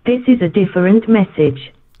 This is a different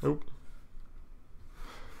message. Oh.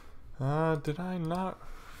 Did I not?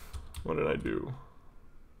 What did I do?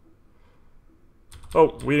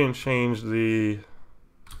 Oh, we didn't change the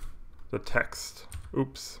text.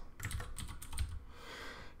 Oops.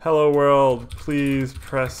 Hello world, please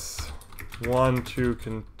press 1 to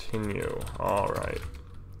continue. All right.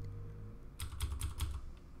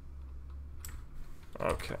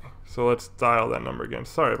 Okay, so let's dial that number again.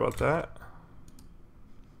 Sorry about that.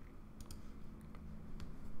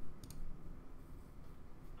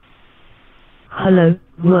 Hello,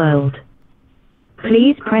 world.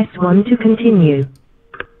 Please press 1 to continue.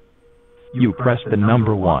 You pressed the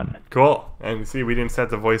number 1. Cool. And you see, we didn't set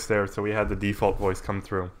the voice there, so we had the default voice come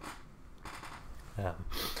through.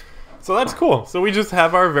 So that's cool. So we just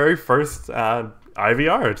have our very first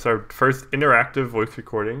IVR. It's our first interactive voice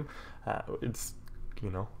recording. It's,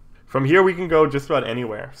 from here we can go just about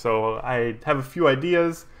anywhere. So I have a few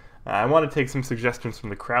ideas. I want to take some suggestions from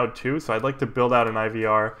the crowd too. So I'd like to build out an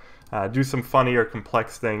IVR, do some funny or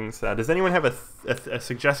complex things. Does anyone have a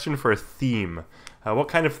suggestion for a theme? What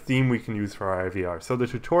kind of theme we can use for our IVR? So the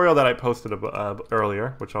tutorial that I posted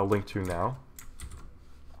earlier, which I'll link to now.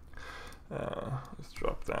 Let's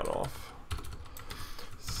drop that off.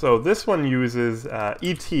 So this one uses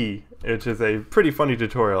ET, which is a pretty funny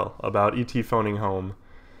tutorial about ET phoning home.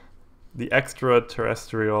 The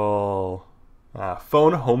extraterrestrial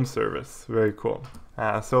phone home service. Very cool.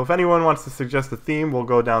 So if anyone wants to suggest a theme, we'll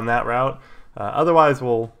go down that route. Otherwise,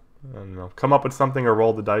 we'll come up with something or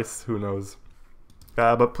roll the dice. Who knows?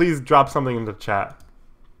 But please drop something in the chat.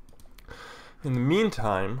 In the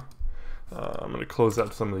meantime, I'm going to close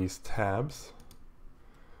out some of these tabs.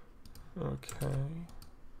 Okay.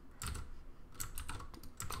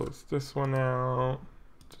 Close this one out.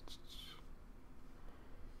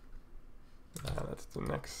 That's the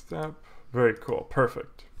next step. Very cool.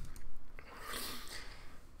 Perfect.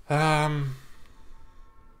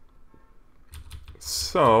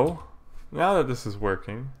 So, now that this is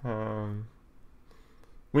working,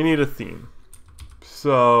 we need a theme.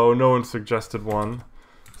 So, no one suggested one.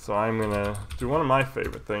 So I'm going to do one of my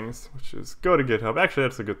favorite things, which is go to GitHub. Actually,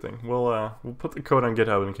 that's a good thing. We'll put the code on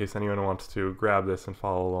GitHub in case anyone wants to grab this and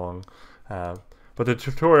follow along. But the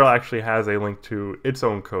tutorial actually has a link to its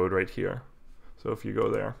own code right here. So if you go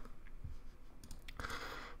there.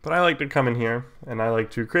 But I like to come in here, and I like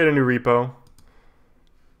to create a new repo.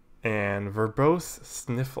 And verbose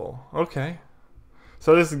sniffle. Okay.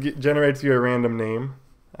 So this generates you a random name.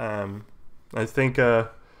 I think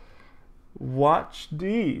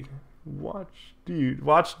WatchDN.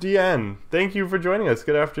 Thank you for joining us.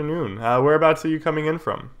 Good afternoon. Whereabouts are you coming in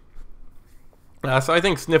from? So I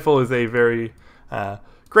think sniffle is a very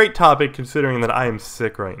great topic considering that I am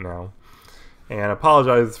sick right now. And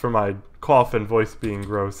apologize for my cough and voice being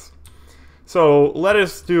gross. So let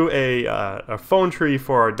us do a phone tree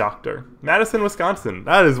for our doctor. Madison, Wisconsin.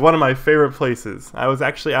 That is one of my favorite places. I was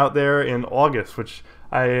actually out there in August, which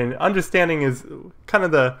I'm understanding is kind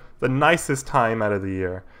of the nicest time out of the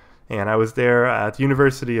year. And I was there at the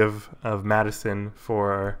University of Madison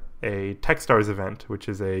for a Techstars event, which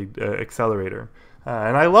is a accelerator.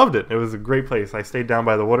 And I loved it. It was a great place. I stayed down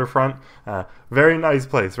by the waterfront. Very nice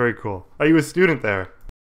place. Very cool. Are you a student there?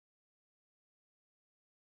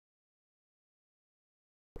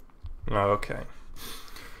 Okay.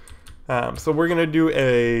 So we're going to do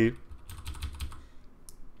a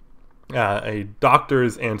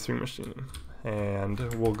doctor's answering machine. And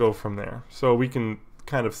we'll go from there. So we can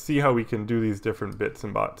kind of see how we can do these different bits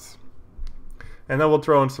and bots. And then we'll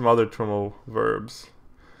throw in some other Trimble verbs.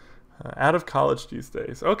 Out of college these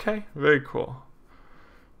days. Okay, very cool.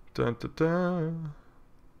 Dun, dun, dun.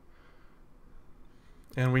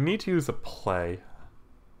 And we need to use a play.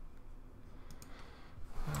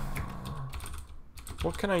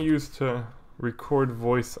 What can I use to record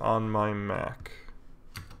voice on my Mac?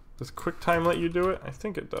 Does QuickTime let you do it? I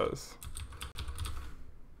think it does.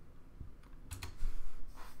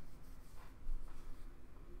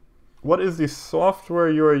 What is the software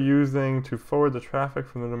you are using to forward the traffic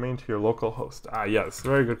from the domain to your local host? Ah, yes,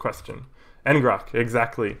 very good question. ngrok,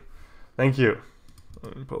 exactly. Thank you.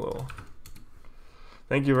 Put a little.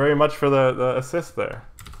 Thank you very much for the assist there.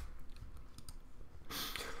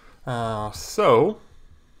 So,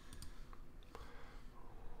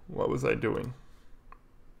 what was I doing?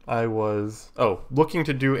 I was looking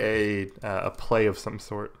to do a play of some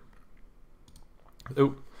sort.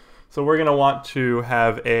 Oh, so we're gonna want to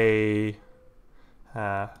have a.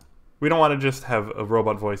 We don't want to just have a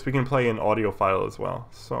robot voice. We can play an audio file as well.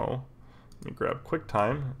 So let me grab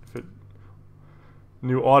QuickTime.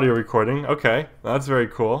 New audio recording. Okay, that's very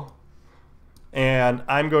cool. And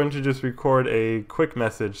I'm going to just record a quick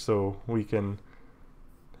message so we can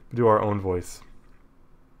do our own voice.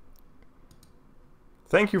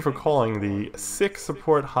 Thank you for calling the Sick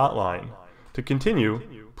Support Hotline. To continue,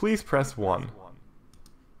 please press 1.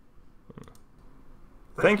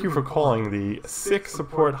 Thank you for calling the Sick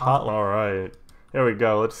Support Hotline. Alright, there we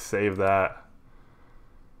go. Let's save that.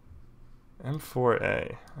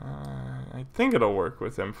 M4A. I think it'll work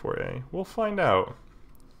with M4A. We'll find out.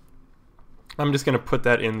 I'm just going to put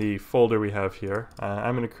that in the folder we have here.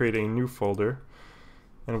 I'm going to create a new folder,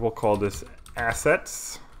 and we'll call this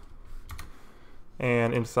Assets.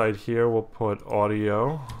 And inside here, we'll put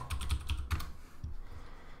Audio.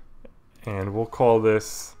 And we'll call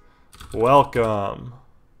this Welcome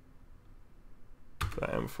to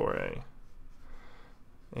M4A.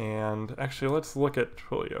 And actually, let's look at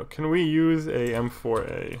Twilio. Can we use a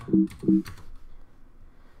M4A?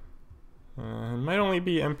 It might only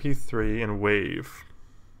be MP3 and Wave.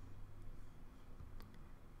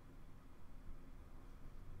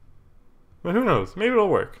 But who knows? Maybe it'll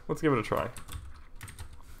work. Let's give it a try.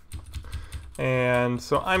 And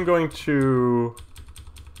so I'm going to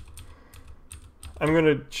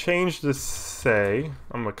change this say.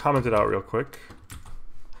 I'm going to comment it out real quick.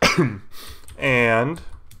 And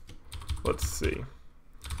let's see.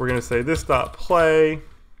 We're going to say this dot play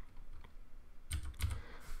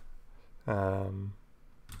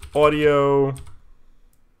audio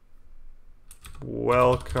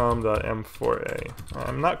welcome.m4a.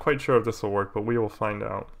 I'm not quite sure if this will work, but we will find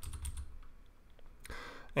out.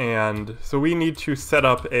 And so we need to set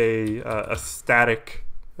up a static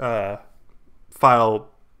file,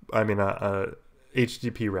 a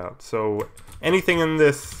HTTP route. So anything in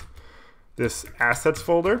this assets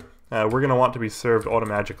folder, we're going to want to be served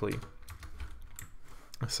automatically.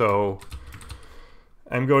 So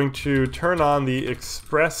I'm going to turn on the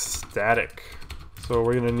express static. So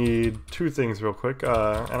we're going to need two things real quick.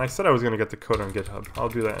 And I said I was going to get the code on GitHub. I'll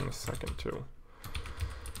do that in a second too.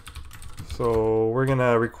 So we're going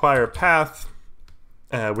to require path,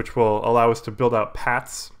 which will allow us to build out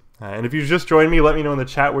paths. And if you just joined me, let me know in the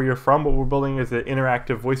chat where you're from. What we're building is an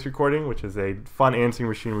interactive voice recording, which is a fun answering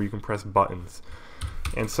machine where you can press buttons.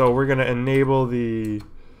 And so we're going to enable the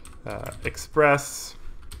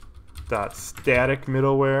express.static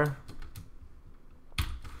middleware.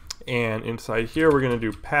 And inside here, we're going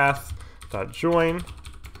to do path.join.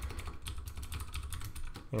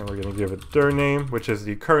 And we're going to give it dir name, which is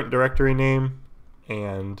the current directory name,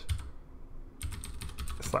 and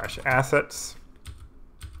 /assets.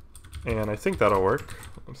 And I think that'll work.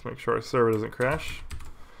 Let's make sure our server doesn't crash.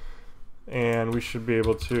 And we should be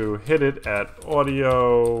able to hit it at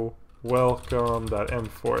audio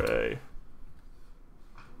welcome.m4a.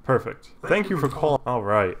 Perfect. Thank you for calling. All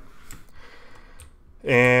right.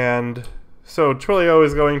 And so Twilio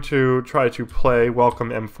is going to try to play welcome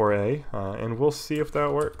M4A, and we'll see if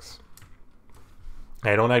that works.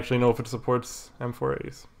 I don't actually know if it supports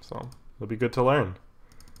M4As, so it'll be good to learn.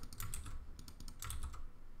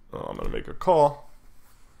 Oh, I'm going to make a call.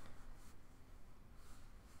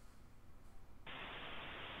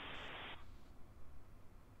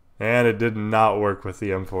 And it did not work with the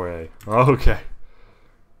M4A. Okay.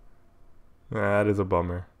 That is a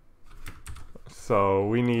bummer. So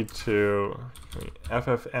we need to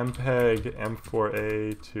ffmpeg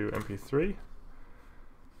m4a to mp3.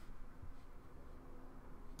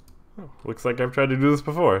 Oh, looks like I've tried to do this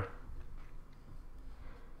before.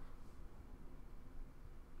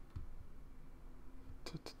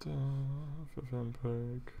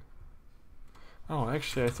 ffmpeg. Oh,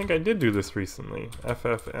 actually, I think I did do this recently.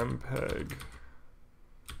 ffmpeg.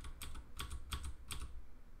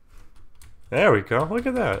 There we go. Look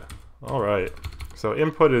at that. All right. So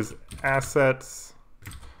input is assets.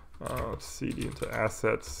 CD into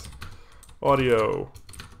assets. Audio.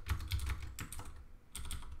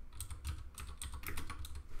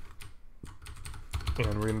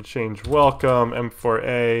 And we're going to change welcome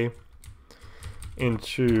M4A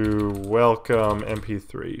into welcome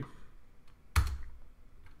MP3.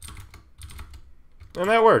 And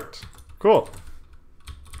that worked. Cool.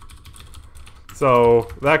 So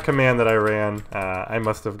that command that I ran, I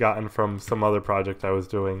must have gotten from some other project I was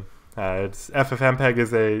doing. FFmpeg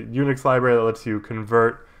is a Unix library that lets you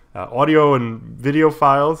convert audio and video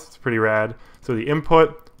files. It's pretty rad. So the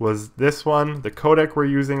input was this one. The codec we're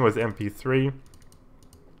using was MP3.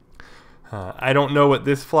 I don't know what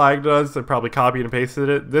this flag does. I probably copied and pasted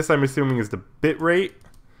it. This, I'm assuming, is the bit rate.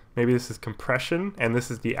 Maybe this is compression, and this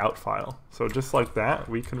is the out file. So just like that,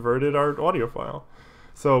 we converted our audio file.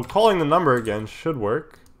 So calling the number again should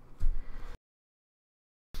work.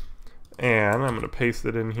 And I'm going to paste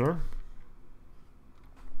it in here.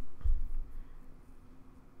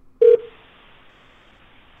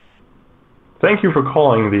 Thank you for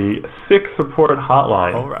calling the SICK support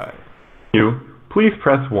hotline. All right. Please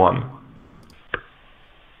press 1.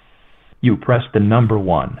 You pressed the number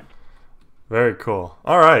 1. Very cool.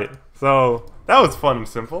 All right. So that was fun and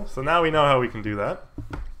simple. So now we know how we can do that.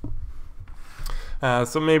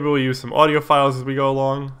 So maybe we'll use some audio files as we go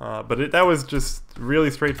along. But that was just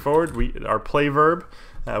really straightforward. Our play verb,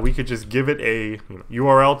 we could just give it a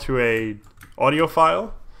URL to a audio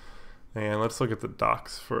file. And let's look at the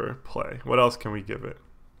docs for play. What else can we give it?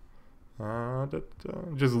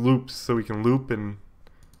 Just loops, so we can loop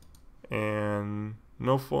and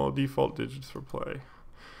no full default digits for play.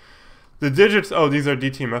 The digits, oh, these are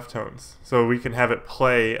DTMF tones. So we can have it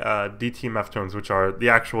play DTMF tones, which are the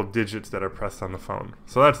actual digits that are pressed on the phone.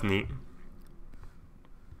 So that's neat.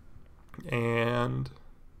 And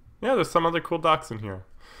yeah, there's some other cool docs in here.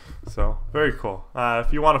 So very cool.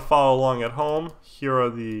 If you want to follow along at home, here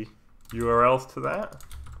are the URLs to that.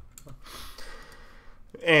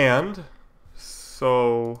 And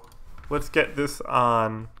so let's get this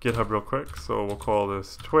on GitHub real quick. So we'll call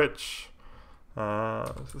this Twitch.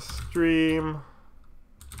 Stream.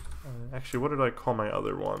 Actually, what did I call my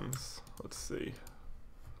other ones? Let's see.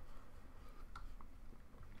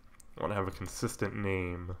 I want to have a consistent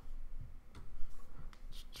name.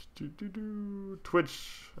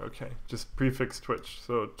 Twitch. Okay, just prefix Twitch.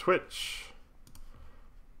 So Twitch.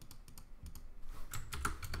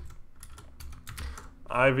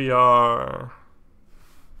 IVR.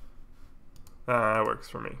 That works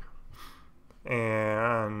for me.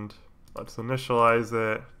 And let's initialize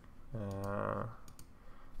it.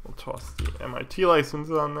 We'll toss the MIT license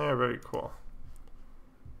on there. Very cool.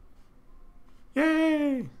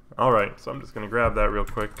 Yay! Alright, so I'm just going to grab that real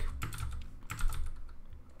quick.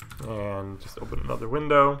 And just open another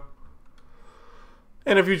window.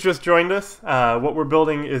 And if you just joined us, what we're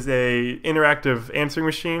building is a interactive answering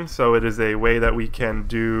machine. So it is a way that we can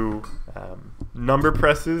do number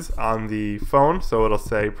presses on the phone. So it'll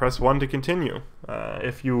say press 1 to continue.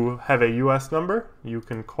 If you have a US number, you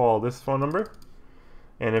can call this phone number.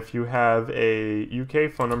 And if you have a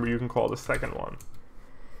UK phone number, you can call the second one.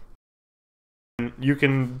 And you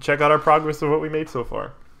can check out our progress of what we made so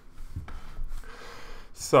far.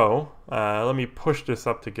 So let me push this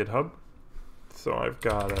up to GitHub. So I've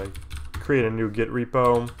got to create a new Git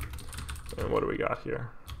repo. And what do we got here?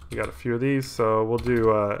 We got a few of these. So we'll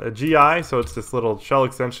do a GI. So it's this little shell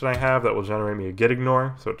extension I have that will generate me a git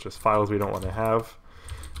ignore. So it's just files we don't want to have.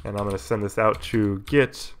 And I'm going to send this out to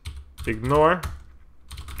git ignore.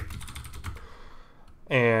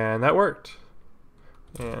 And that worked.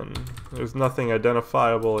 And there's nothing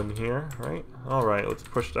identifiable in here, right? All right, let's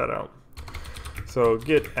push that out. So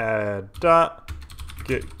git add dot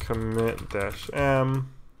git commit -m.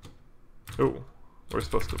 Oh, we're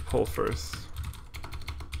supposed to pull first.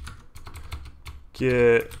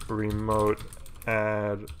 Git remote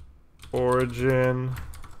add origin.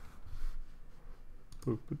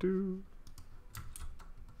 Boop-a-doo.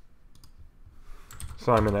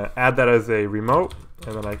 So I'm going to add that as a remote,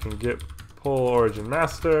 and then I can git pull origin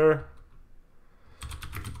master.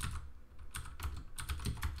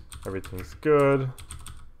 Everything's good.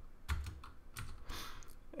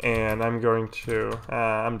 And I'm going to,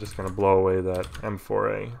 I'm just going to blow away that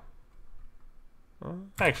M4A.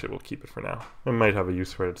 Actually, we'll keep it for now. I might have a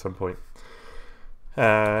use for it at some point.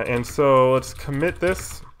 And so let's commit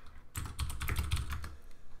this.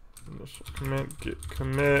 Initial commit, git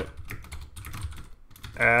commit,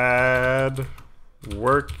 add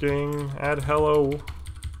working, add hello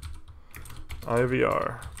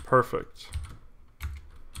IVR. Perfect.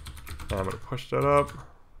 And I'm going to push that up.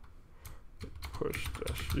 Push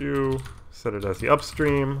 -u, set it as the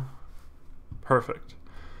upstream. Perfect.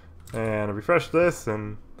 And I refresh this,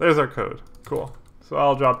 and there's our code. Cool. So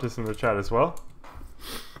I'll drop this in the chat as well.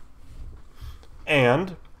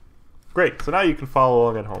 And great. So now you can follow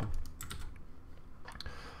along at home.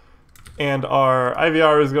 And our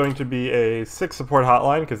IVR is going to be a SICK support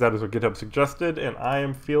hotline, because that is what GitHub suggested, and I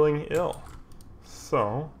am feeling ill.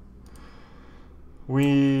 So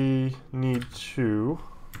we need to,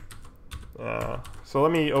 so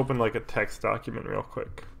let me open like a text document real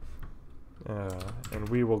quick. And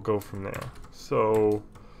we will go from there. So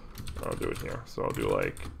I'll do it here. So I'll do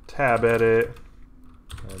like tab edit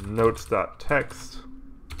and notes.text.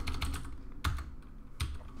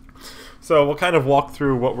 So we'll kind of walk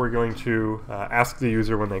through what we're going to ask the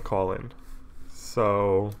user when they call in.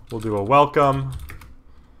 So we'll do a welcome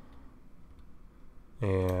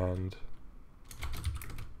and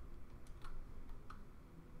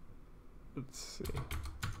let's see.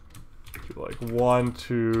 Do like 1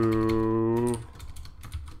 to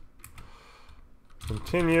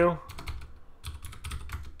continue.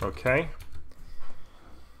 Okay.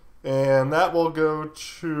 And that will go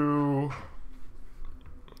to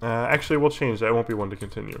actually we'll change that. It won't be 1 to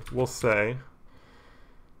continue. We'll say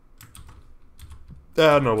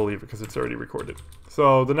no, we'll leave it because it's already recorded.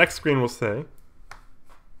 So the next screen will say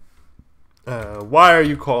why are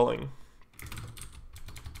you calling?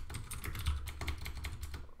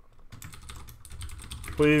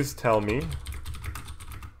 Please tell me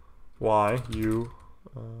why you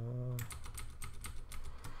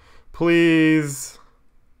please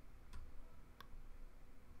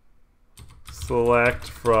select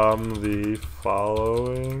from the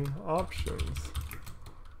following options.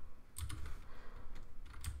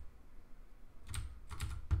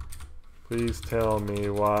 Please tell me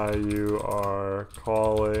why you are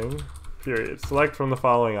calling, period. Select from the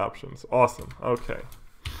following options. Awesome. Okay.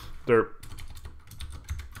 Derp.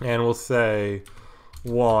 And we'll say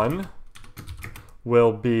 1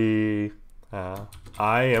 will be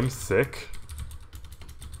I am sick.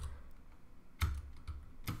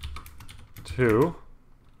 2.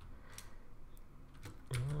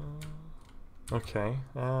 Okay.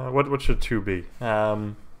 What should 2 be?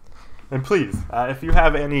 And please, if you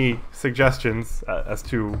have any suggestions as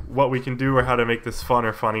to what we can do or how to make this fun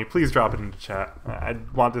or funny, please drop it in the chat. I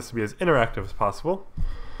want this to be as interactive as possible.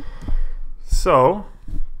 So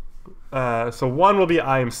 1 will be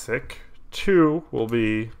I am sick. 2 will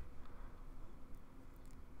be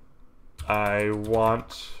I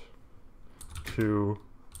want to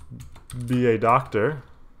be a doctor.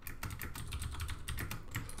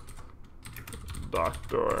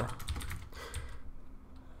 Doctor.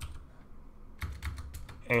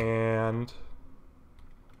 And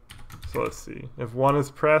so let's see. If 1 is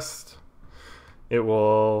pressed, it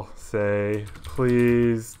will say,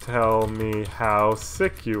 please tell me how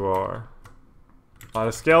sick you are. On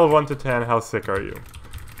a scale of 1 to 10, how sick are you?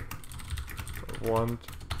 1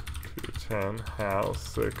 to 10, how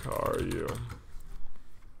sick are you?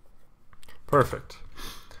 Perfect.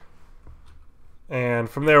 And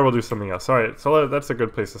from there, we'll do something else. All right, so that's a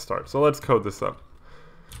good place to start. So let's code this up.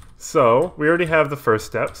 So we already have the first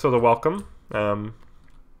step, so the welcome.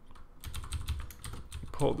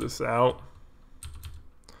 Pull this out.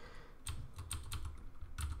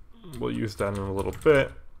 We'll use that in a little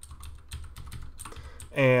bit.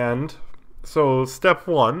 And so step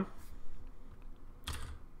 1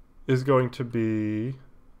 is going to be,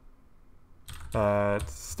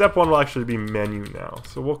 step 1 will actually be menu now.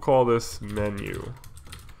 So we'll call this menu.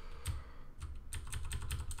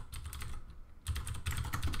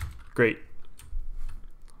 Great.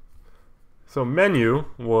 So menu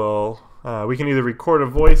will, we can either record a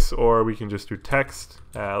voice or we can just do text.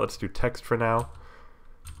 Let's do text for now.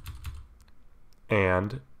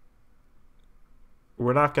 And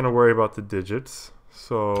we're not going to worry about the digits,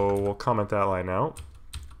 so we'll comment that line out.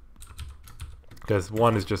 Because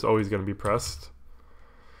 1 is just always going to be pressed.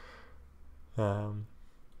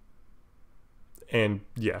 And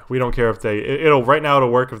yeah, we don't care if they, right now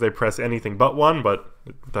it'll work if they press anything but 1, but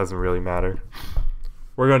it doesn't really matter.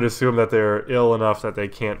 We're going to assume that they're ill enough that they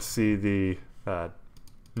can't see the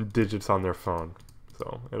digits on their phone.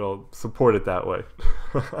 So it'll support it that way.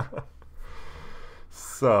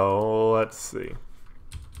 So let's see.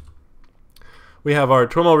 We have our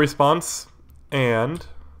terminal response, and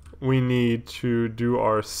we need to do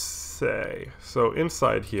our say. So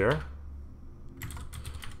inside here,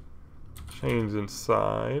 change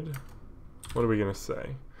inside. What are we going to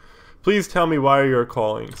say? Please tell me why you're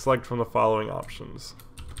calling. Select from the following options.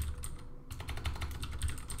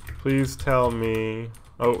 Please tell me.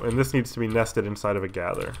 Oh, and this needs to be nested inside of a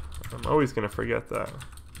gather. I'm always going to forget that.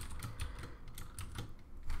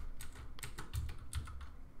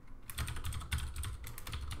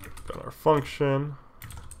 Got our function.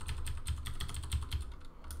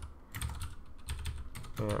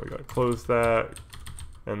 And we got to close that.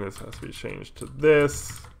 And this has to be changed to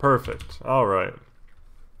this. Perfect. All right.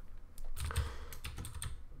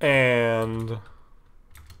 And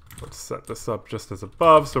let's set this up just as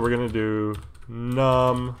above. So we're going to do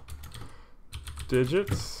num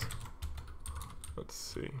digits. Let's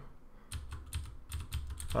see.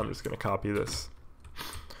 I'm just going to copy this.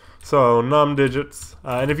 So num digits.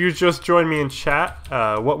 And if you just joined me in chat,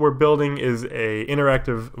 what we're building is a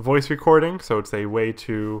interactive voice recording. So it's a way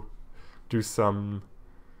to do some...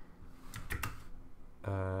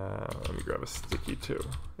 let me grab a sticky too.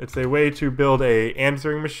 It's a way to build a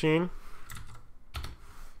answering machine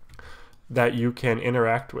that you can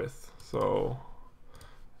interact with. So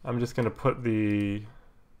I'm just going to put the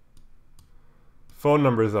phone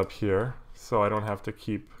numbers up here so I don't have to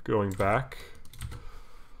keep going back.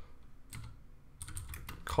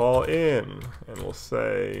 Call in, and we'll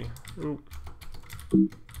say, oop.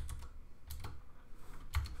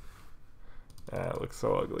 It looks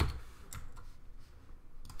so ugly.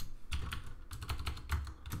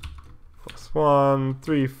 +1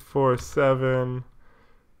 347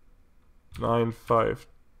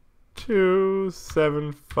 952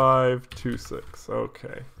 7526.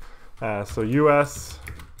 Okay. So US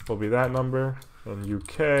will be that number, and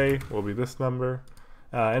UK will be this number.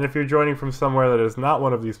 And if you're joining from somewhere that is not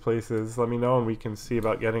one of these places, let me know and we can see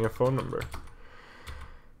about getting a phone number.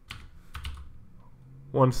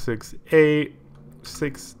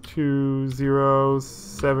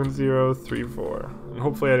 168-620-7034. And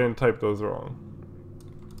hopefully I didn't type those wrong.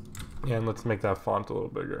 And let's make that font a little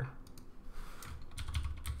bigger.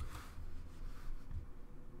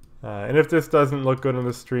 And if this doesn't look good in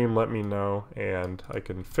the stream, let me know and I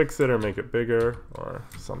can fix it or make it bigger or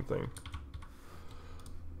something.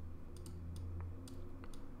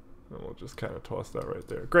 And we'll just kind of toss that right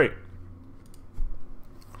there. Great.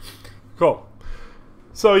 Cool.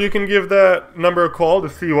 So you can give that number a call to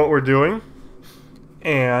see what we're doing.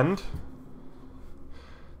 And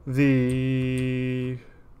the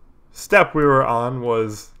step we were on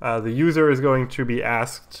was the user is going to be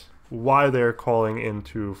asked why they're calling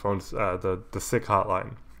into phones, the sick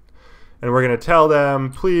hotline. And we're going to tell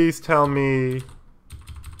them, please tell me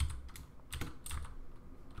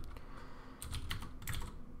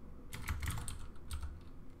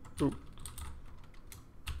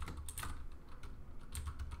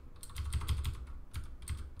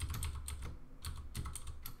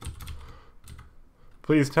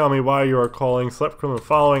please tell me why you are calling. Select from the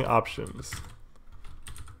following options.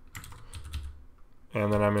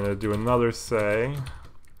 And then I'm going to do another say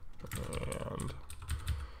and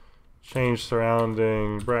change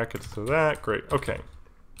surrounding brackets to that. Great. Okay.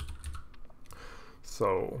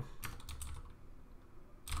 So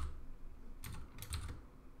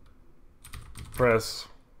press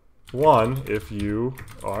 1 if you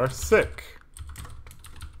are sick.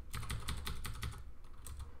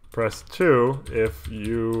 Press 2 if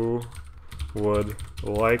you would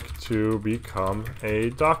like to become a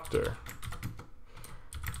doctor.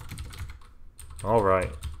 All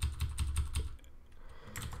right.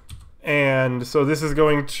 And so this is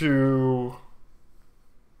going to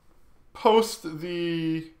post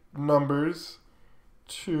the numbers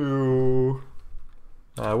to,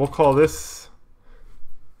 we'll call this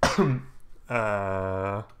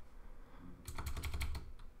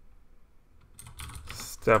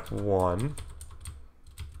step 1.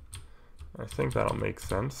 I think that'll make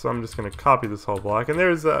sense. So I'm just going to copy this whole block. And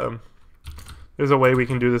there's a way we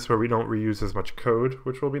can do this where we don't reuse as much code,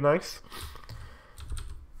 which will be nice.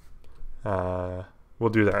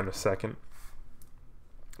 We'll do that in a second.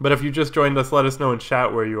 But if you just joined us, let us know in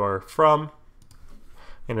chat where you are from.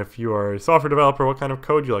 And if you are a software developer, what kind of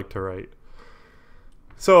code you like to write.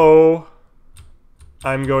 So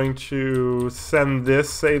I'm going to send this,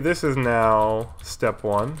 say this is now step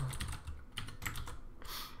 1.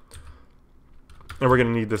 And we're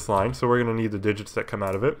going to need this line, so we're going to need the digits that come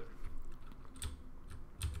out of it.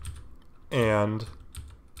 And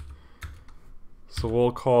so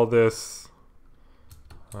we'll call this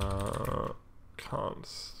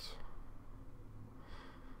const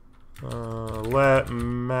let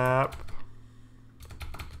map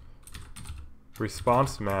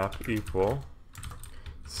response map equal.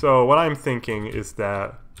 So what I'm thinking is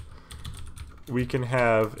that we can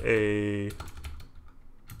have a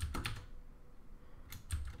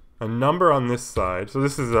number on this side. So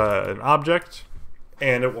this is an object,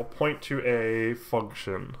 and it will point to a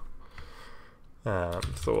function. So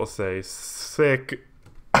we'll say sick,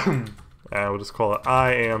 and we'll just call it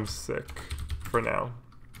I am sick for now.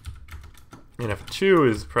 And if 2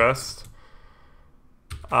 is pressed,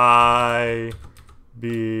 I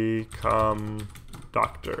become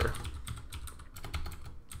doctor.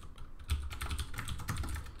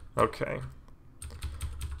 Okay.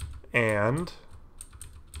 And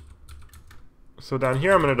So down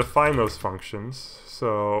here I'm going to define those functions.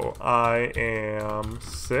 So I am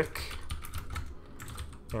sick,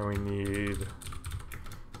 and we need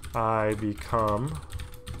I become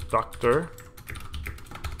doctor.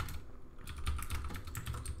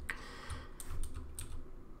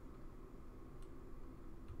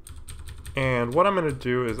 And what I'm going to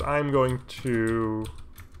do is I'm going to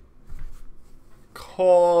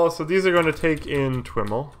call, so these are going to take in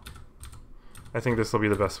Twiml. I think this will be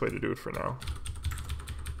the best way to do it for now.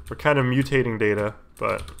 We're kind of mutating data,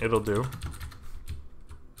 but it'll do.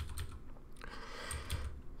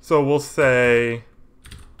 So we'll say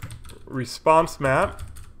response map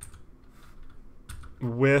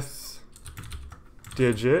with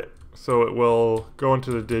digit. So it will go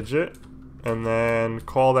into the digit and then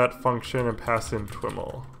call that function and pass in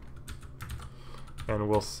Twiml. And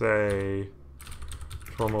we'll say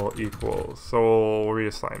Twiml equals. So we'll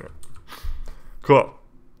reassign it. Cool.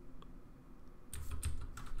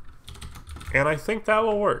 And I think that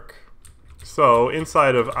will work. So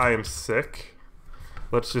inside of I am sick,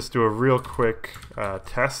 let's just do a real quick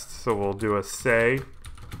test. So we'll do a say,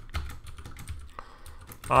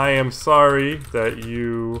 I am sorry that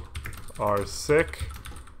you are sick.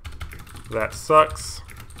 That sucks.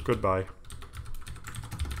 Goodbye.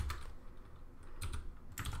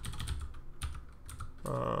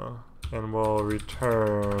 And we'll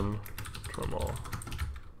return Twiml.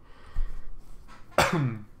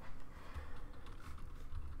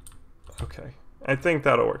 Okay, I think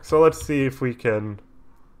that'll work. So let's see if we can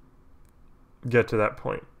get to that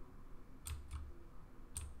point.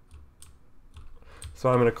 So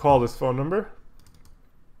I'm going to call this phone number.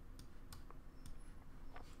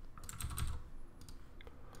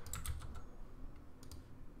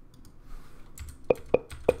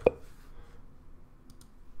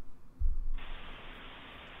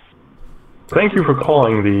 Thank you for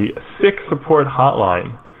calling the Sick Support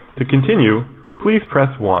Hotline. To continue, please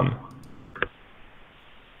press 1.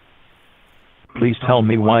 Please tell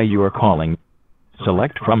me why you are calling.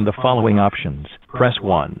 Select from the following options. Press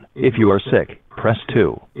 1 if you are sick. Press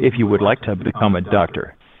 2 if you would like to become a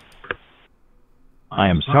doctor. I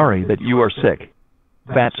am sorry that you are sick.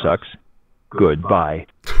 That sucks. Goodbye.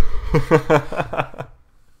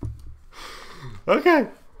 Okay,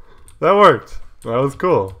 that worked. That was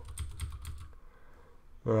cool.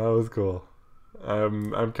 That was cool.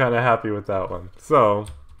 I'm kind of happy with that one. So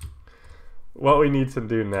what we need to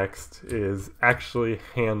do next is actually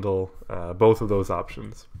handle both of those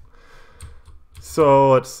options.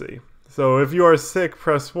 So let's see. So if you are sick,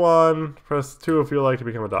 press 1. Press 2 if you'd like to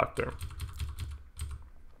become a doctor.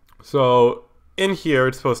 So in here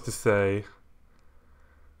it's supposed to say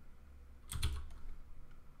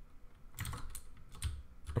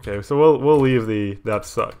okay, so we'll leave the that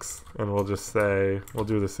sucks, and we'll just say, we'll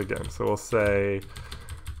do this again. So we'll say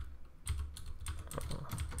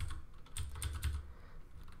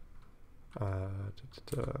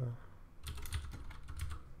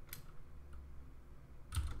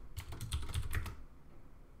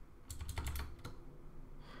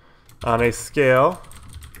on a scale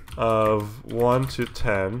of 1 to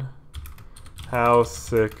 10, how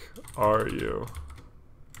sick are you?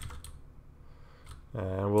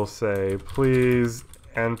 And we'll say, please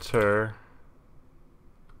enter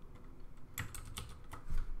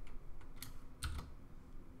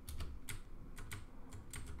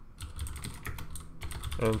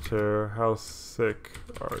how sick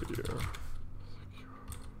are you?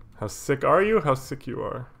 How sick are you? How sick you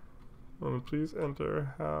are. Please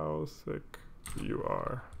enter how sick you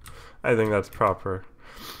are. I think that's proper.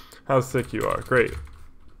 How sick you are. Great.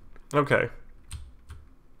 Okay.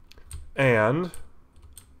 And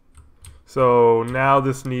so now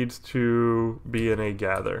this needs to be in a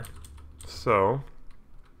gather. So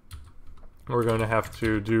we're going to have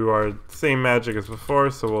to do our same magic as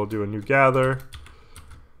before. So we'll do a new gather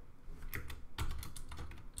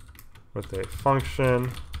with a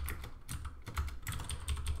function.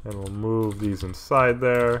 And we'll move these inside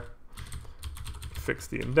there. Fix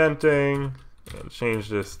the indenting. And change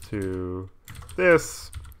this to this.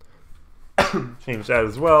 Change that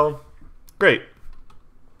as well. Great.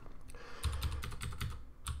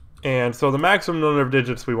 And so the maximum number of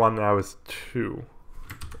digits we want now is 2.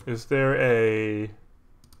 Is there a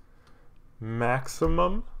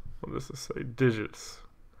maximum? What does this say? Digits.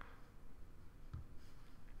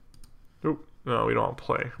 Oop. No, we don't want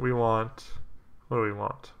play. We want, what do we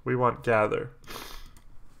want? We want gather.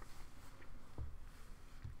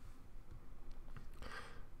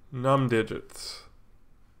 Num digits.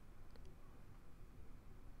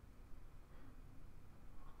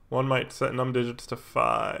 One might set num digits to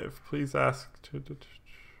 5. Please ask to...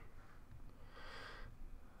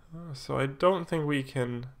 So I don't think we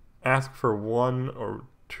can ask for 1 or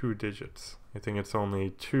 2 digits. I think it's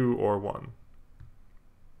only 2 or 1.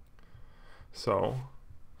 So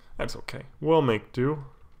that's okay. We'll make do.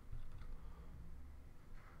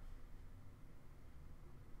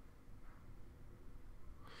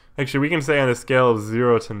 Actually, we can say on a scale of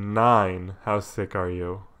 0 to 9, how sick are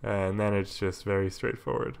you? And then it's just very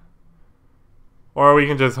straightforward. Or we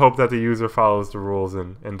can just hope that the user follows the rules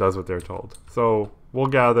and does what they're told. So we'll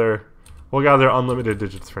gather unlimited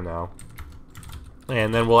digits for now.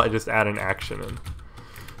 And then we'll just add an action in.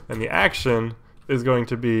 And the action is going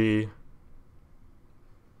to be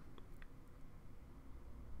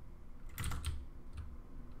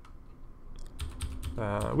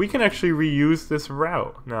we can actually reuse this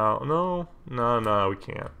route. No, we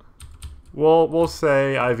can't. We'll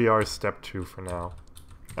say IVR step 2 for now.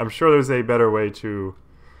 I'm sure there's a better way to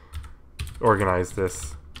organize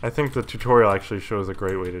this. I think the tutorial actually shows a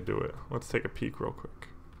great way to do it. Let's take a peek real quick.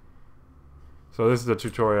 So this is the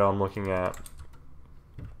tutorial I'm looking at.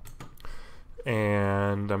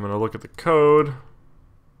 And I'm going to look at the code.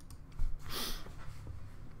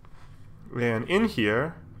 And in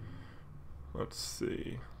here, let's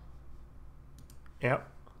see. App.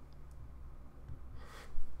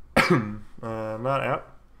 Not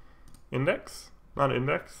app. Index. Not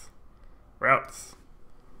index. Routes.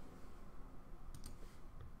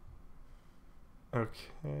 Okay.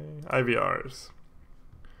 IVRs.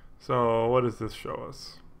 So what does this show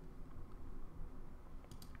us?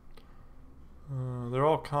 They're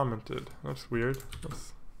all commented. That's weird.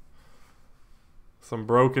 That's some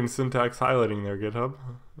broken syntax highlighting there, GitHub.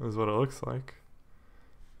 Is what it looks like.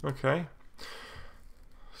 Okay.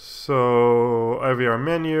 So IVR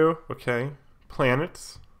menu. Okay.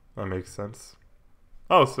 Planets. That makes sense.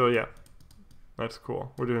 Oh, so yeah. That's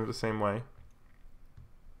cool. We're doing it the same way.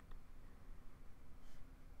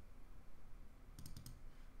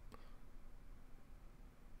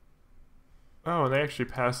 Oh, and they actually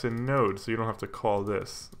pass in nodes, so you don't have to call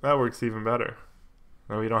this. That works even better.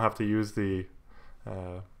 Now we don't have to use the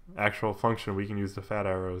actual function. We can use the fat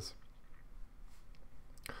arrows.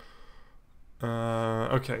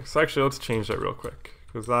 Okay, so actually let's change that real quick,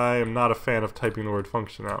 because I am not a fan of typing the word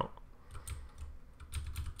function out.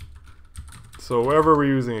 So wherever we're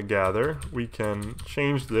using a gather, we can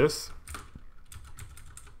change this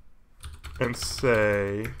and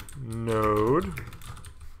say node.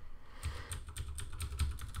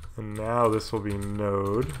 And now this will be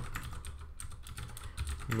node,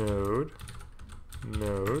 node,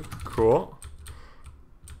 node. Cool.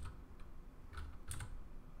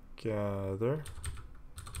 Gather.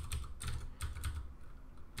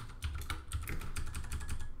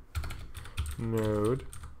 Node.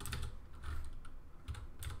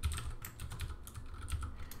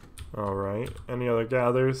 All right. Any other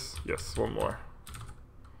gathers? Yes, one more.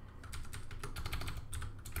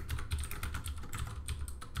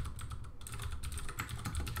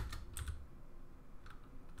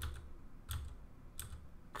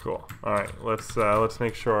 Cool. All right. Let's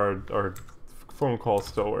make sure our phone call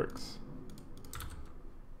still works.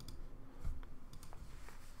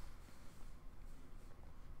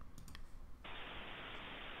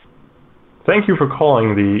 Thank you for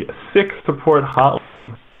calling the sick support hotline.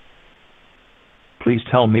 Please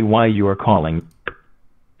tell me why you are calling.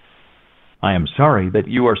 I am sorry that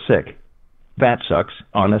you are sick. That sucks.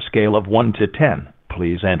 On a scale of 1 to 10,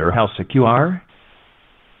 please enter how sick you are.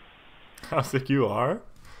 How sick you are?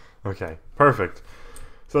 Okay, perfect.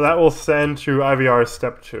 So that will send to IVR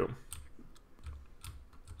step 2.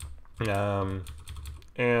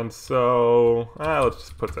 And so let's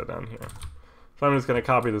just put that down here. So I'm just going to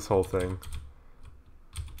copy this whole thing.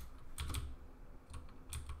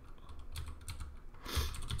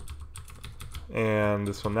 And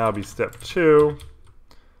this will now be step 2.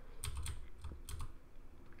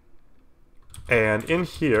 And in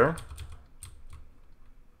here,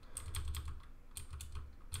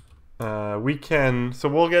 we can, so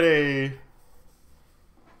we'll get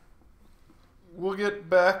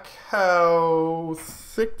back how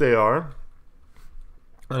sick they are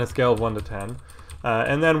on a scale of 1 to 10.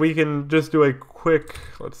 And then we can just do a quick,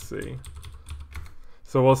 let's see.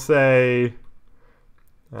 So we'll say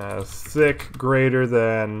sick greater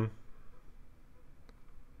than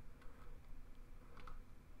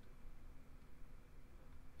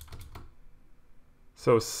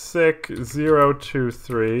so sick 0 to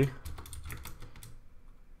 3.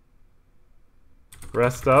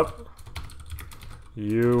 Rest up.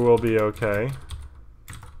 You will be okay.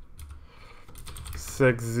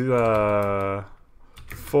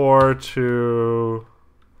 4 to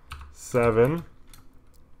 7.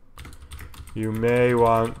 you may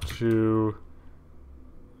want to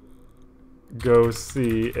go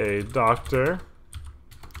see a doctor.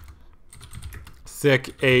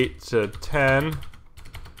 Sick 8 to 10.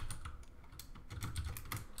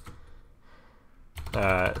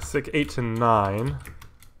 Sick 8 to 9.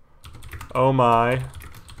 Oh my.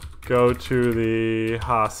 Go to the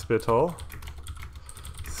hospital.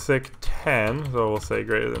 Sick 10, so we'll say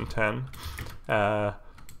greater than 10.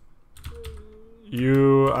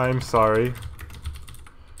 I'm sorry,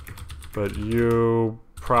 but you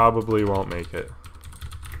probably won't make it.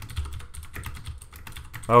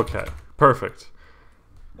 Okay, perfect.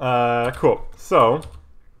 Cool. So,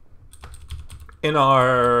 in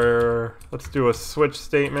our, let's do a switch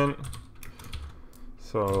statement.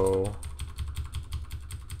 So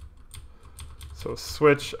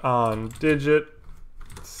switch on digit.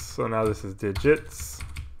 So now this is digits.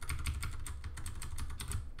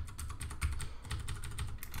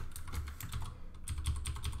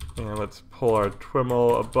 And let's pull our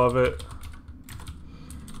TWIML above it.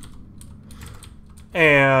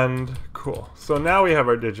 And cool. So now we have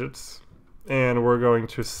our digits. And we're going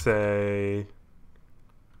to say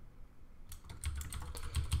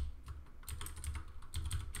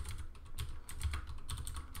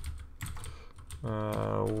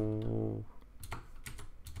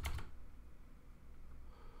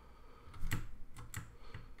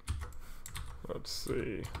let's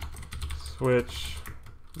see, switch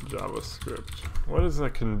JavaScript. What does a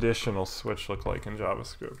conditional switch look like in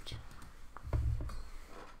JavaScript?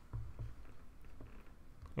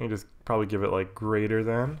 You just probably give it like greater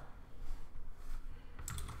than.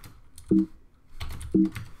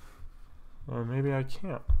 Or maybe I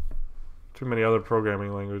can't. Too many other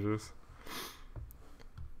programming languages.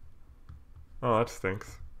 Oh, that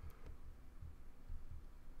stinks.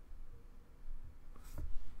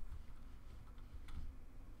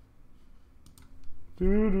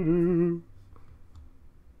 Doo-doo-doo.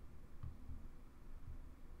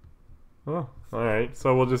 Oh, alright.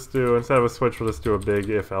 So we'll just do, instead of a switch, we'll just do a big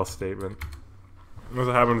if-else statement. That's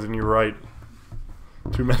what happens when you write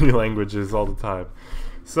too many languages all the time.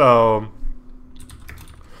 So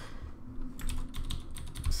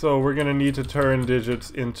we're going to need to turn digits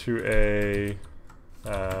into a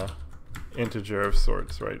integer of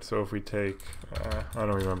sorts, right? So if we take, I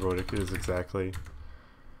don't remember what it is exactly.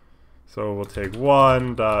 So we'll take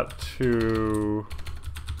 1.2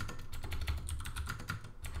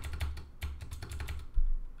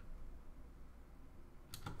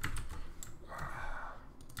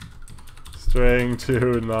 string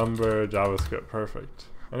to number JavaScript. Perfect.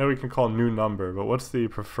 I know we can call new number, but what's the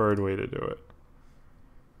preferred way to do it?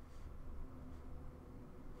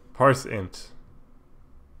 Parse int.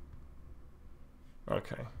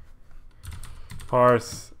 Okay.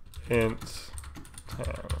 Parse int 10.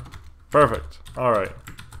 Perfect. All right.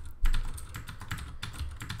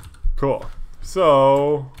 Cool.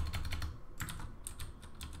 So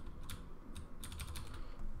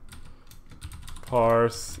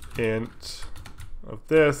parse int of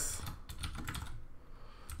this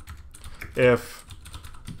if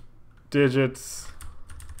digits,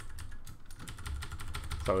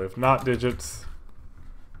 so if not digits,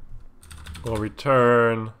 we'll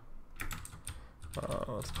return,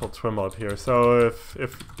 let's pull TWIML up here. So if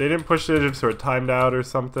they didn't push digits or it timed out or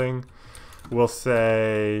something, we'll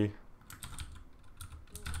say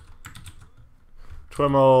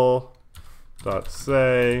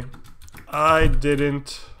TWIML.say I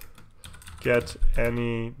didn't get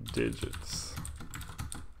any digits.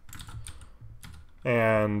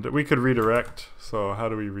 And we could redirect. So how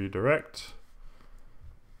do we redirect?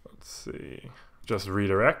 Let's see. Just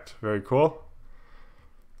redirect. Very cool.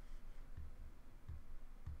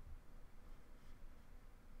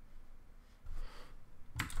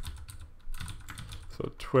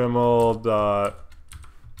 So TWIML dot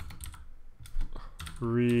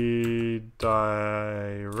redirect,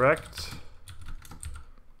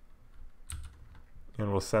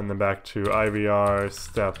 and we'll send them back to IVR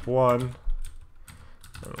step 1, and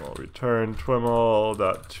we'll return TWIML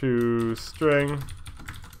dot toString.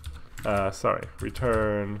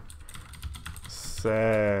 Return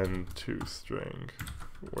send toString.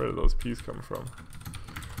 Where do those P's come from?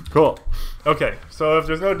 Cool. Okay, so if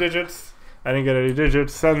there's no digits, I didn't get any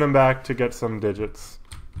digits, send them back to get some digits.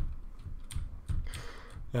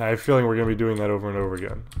 Yeah, I have a feeling we're going to be doing that over and over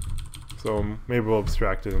again. So maybe we'll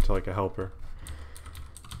abstract it into like a helper.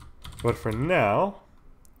 But for now,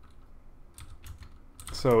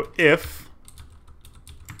 so if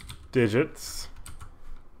digits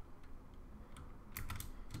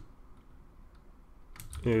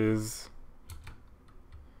is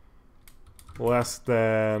less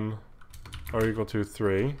than or equal to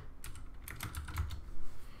 3.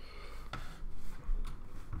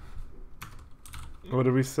 What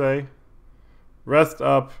did we say? Rest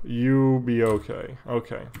up, you be okay.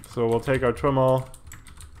 Okay, so we'll take our twiml.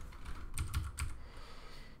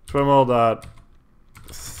 Twiml dot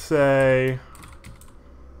say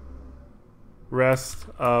rest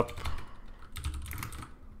up,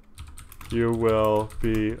 you will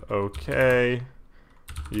be okay,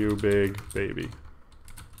 you big baby.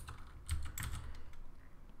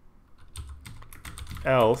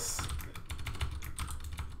 Else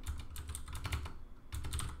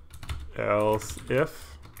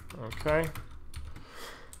if, okay,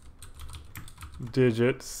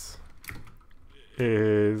 digits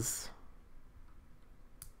is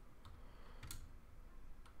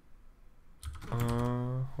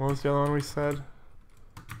what was the other one we said?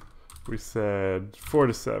 We said 4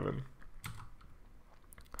 to 7.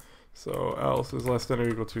 So else is less than or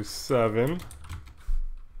equal to 7.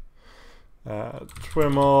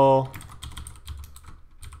 Twiml.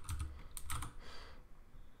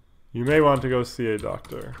 You may want to go see a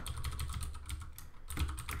doctor.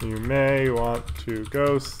 You may want to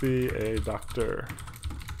go see a doctor.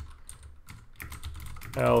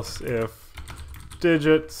 Else if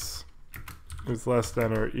digits is less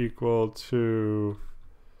than or equal to,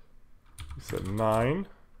 you said 9.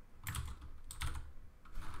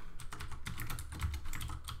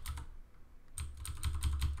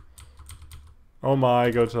 Oh my,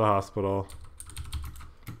 go to the hospital.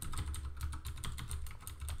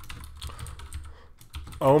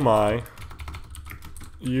 Oh my,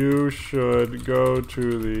 you should go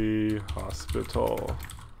to the hospital.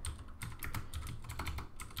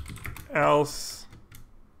 Else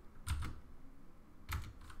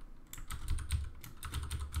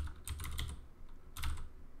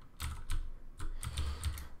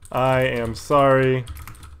I am sorry.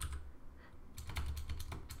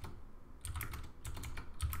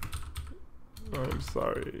 I'm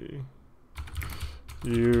sorry.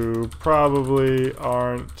 You probably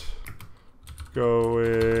aren't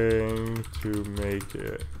going to make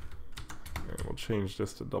it. And we'll change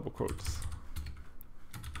this to double quotes.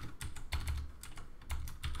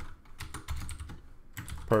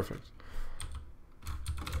 Perfect.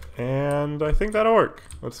 And I think that'll work.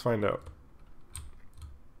 Let's find out.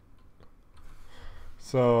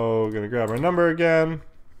 So I'm gonna grab my number again,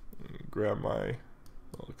 grab my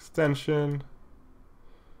little extension.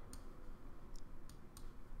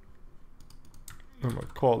 I'm gonna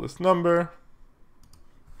call this number,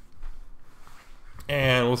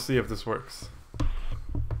 and we'll see if this works.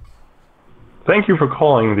 Thank you for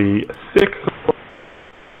calling the 6.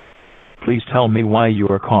 Please tell me why you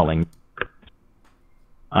are calling.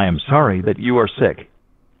 I am sorry that you are sick.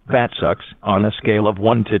 That sucks. On a scale of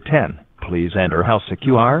 1 to 10, please enter how sick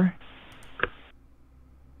you are.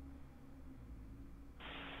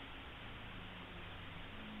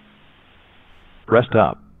 Rest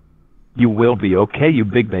up. You will be okay, you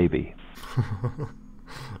big baby.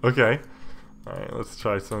 Okay. Alright, let's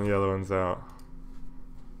try some of the other ones out.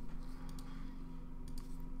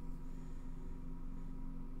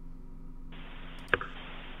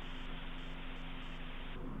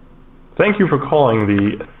 Thank you for calling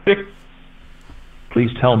the 6.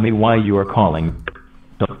 Please tell me why you are calling.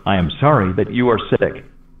 I am sorry that you are sick.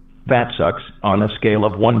 That sucks. On a scale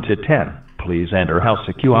of 1 to 10, please enter how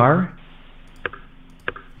sick you are.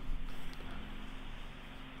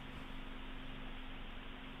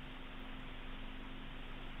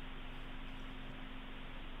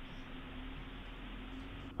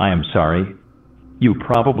 I am sorry. You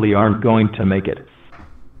probably aren't going to make it.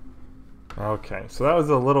 Okay, so that was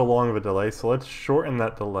a little long of a delay, so let's shorten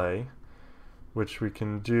that delay, which we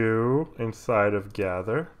can do inside of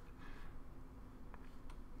gather.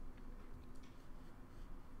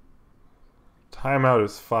 Timeout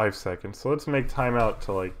is 5 seconds, so let's make timeout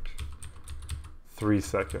to like 3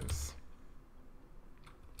 seconds.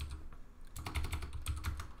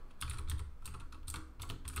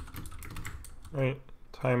 Right,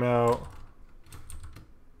 timeout.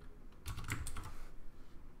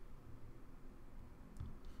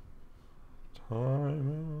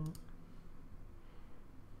 Timeout.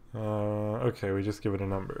 Okay, we just give it a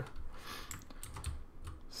number.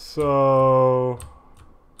 So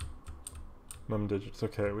num digits.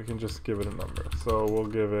 Okay, we can just give it a number. So we'll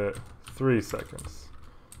give it 3 seconds.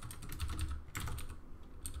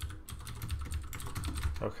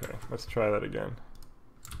 Okay, let's try that again.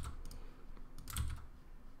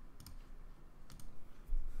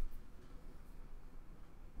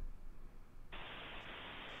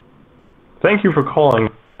 Thank you for calling.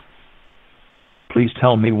 Please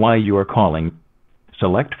tell me why you are calling.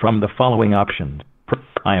 Select from the following options.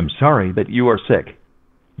 I am sorry that you are sick.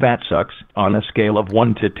 That sucks. On a scale of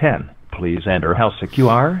 1 to 10, please enter how sick you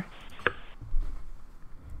are.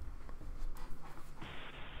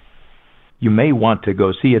 You may want to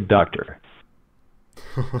go see a doctor.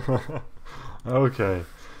 Okay.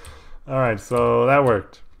 All right, so that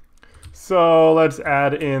worked. So let's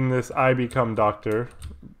add in this I become doctor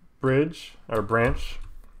bridge or branch.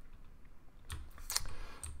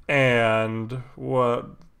 And what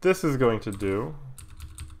this is going to do,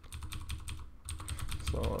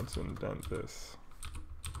 so let's indent this.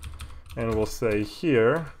 And we'll say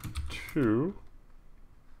here to.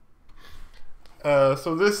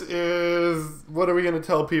 So this is, what are we going to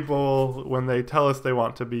tell people when they tell us they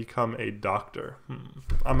want to become a doctor?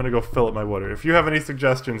 I'm going to go fill up my water. If you have any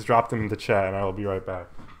suggestions, drop them in the chat and I will be right back.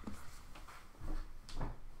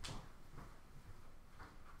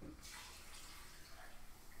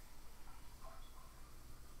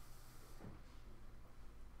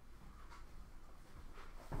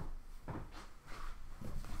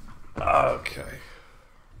 Okay.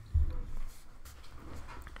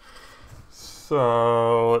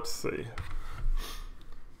 So let's see.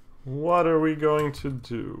 What are we going to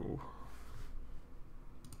do?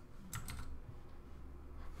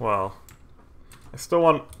 Well, I still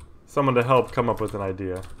want someone to help come up with an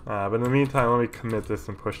idea. But in the meantime, let me commit this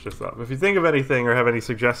and push this up. If you think of anything or have any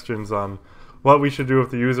suggestions on what we should do if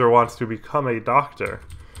the user wants to become a doctor,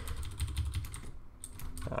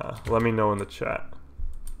 let me know in the chat.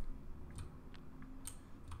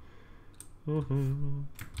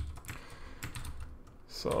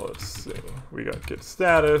 So let's see, we got get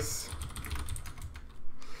status,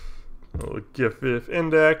 a little GIF if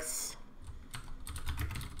index,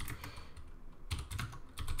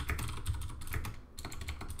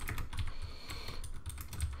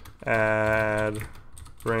 add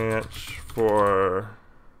branch for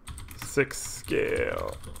 6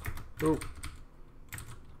 scale. Oh,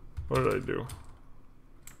 what did I do?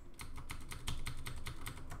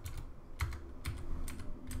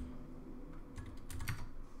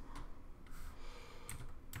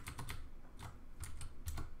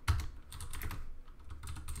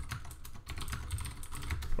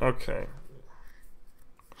 Okay.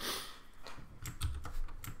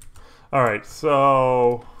 All right,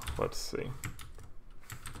 so let's see.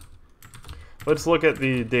 Let's look at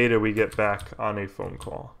the data we get back on a phone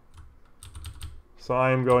call. So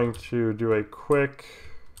I'm going to do a quick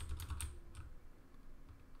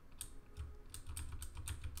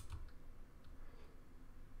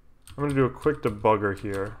debugger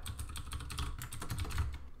here.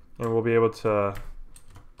 And we'll be able to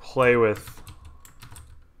play with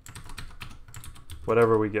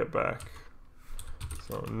whatever we get back.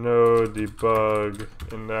 So no debug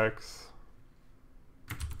index.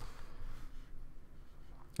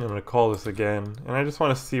 I'm going to call this again, and I just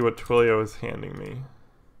want to see what Twilio is handing me.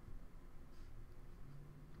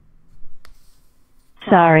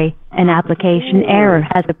 Sorry, an application error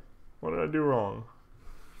has a... What did I do wrong?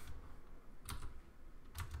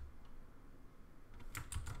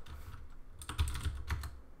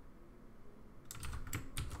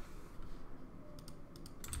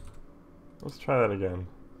 Let's try that again.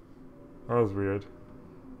 That was weird.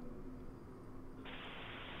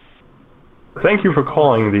 Thank you for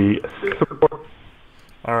calling the support.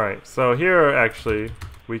 Alright, so here actually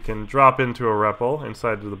we can drop into a REPL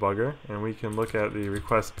inside the debugger, and we can look at the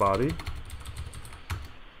request body.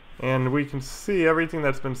 And we can see everything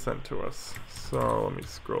that's been sent to us. So let me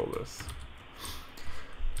scroll this.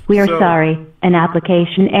 We are sorry, an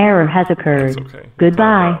application error has occurred. That's okay.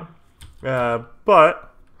 Goodbye. But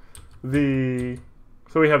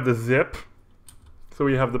so we have the zip. So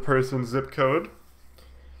we have the person's zip code.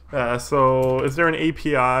 So is there an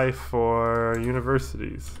API for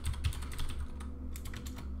universities?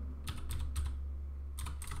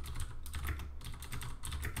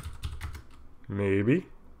 Maybe.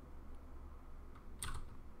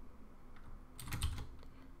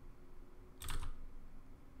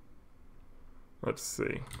 Let's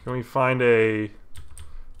see. Can we find a...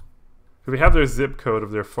 We have their zip code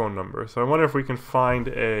of their phone number. So I wonder if we can find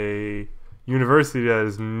a university that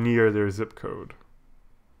is near their zip code.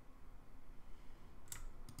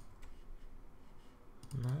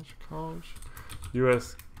 Match college?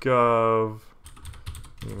 US Gov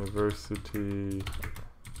University.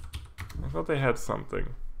 I thought they had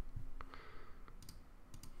something.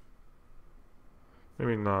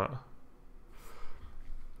 Maybe not.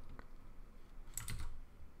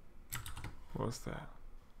 What was that?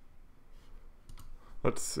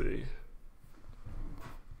 Let's see.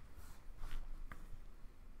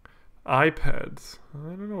 iPads. I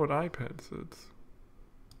don't know what iPads is.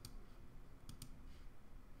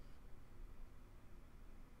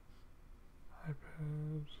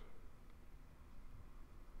 iPad.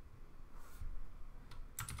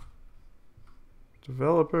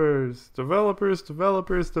 Developers, developers,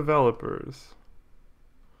 developers, developers.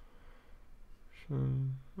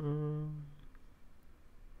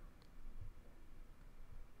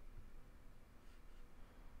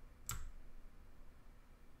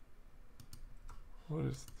 What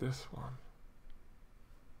is this one?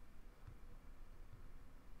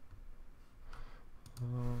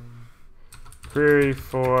 Query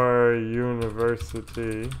for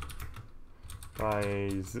university by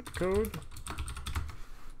zip code.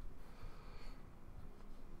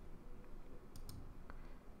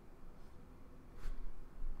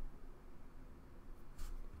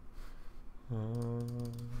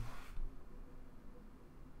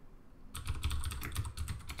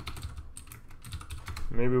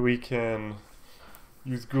 Maybe we can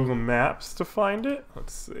use Google Maps to find it.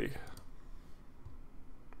 Let's see.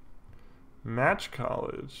 Match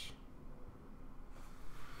college.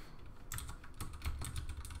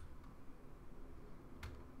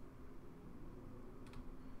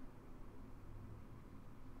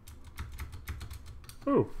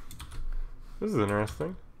 Ooh, this is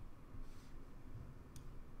interesting.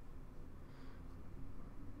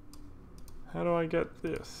 How do I get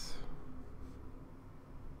this?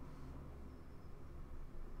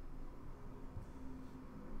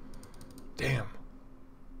 Damn.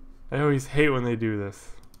 I always hate when they do this.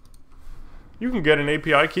 You can get an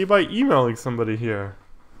API key by emailing somebody here.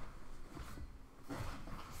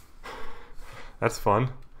 That's fun.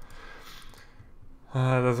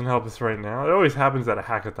 That doesn't help us right now. It always happens at a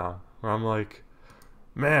hackathon where I'm like,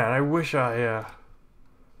 man, I wish I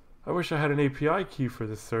had an API key for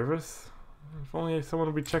this service. If only someone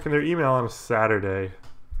would be checking their email on a Saturday.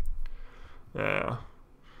 Yeah.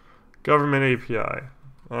 Government API.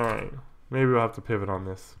 Alright. Maybe we'll have to pivot on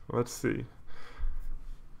this. Let's see.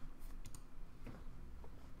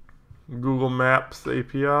 Google Maps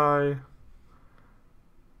API.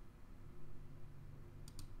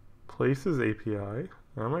 Places API.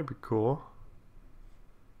 That might be cool.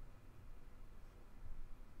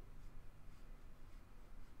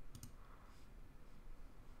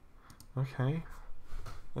 Okay.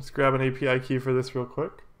 Let's grab an API key for this real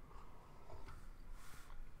quick.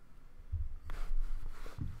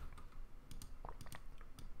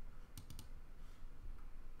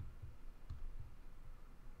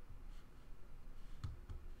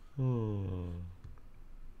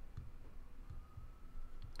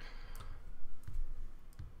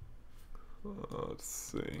 Let's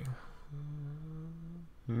see.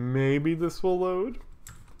 Maybe this will load.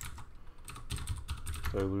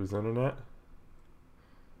 Did I lose internet?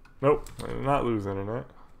 Nope, I did not lose internet.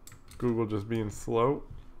 Google just being slow.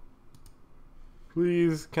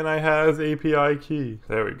 Please, can I have API key?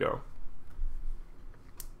 There we go.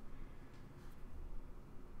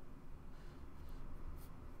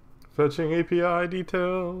 Fetching API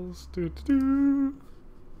details.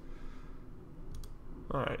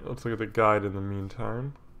 Alright, let's look at the guide in the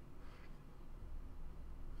meantime.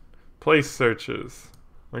 Place searches.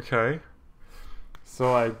 Okay.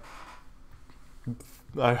 So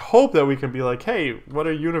I hope that we can be like, hey, what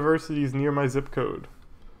are universities near my zip code?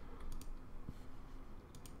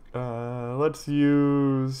 Let's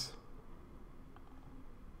use...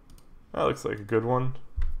 That looks like a good one.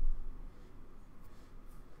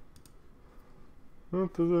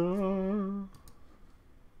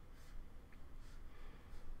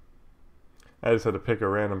 I just had to pick a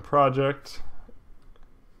random project.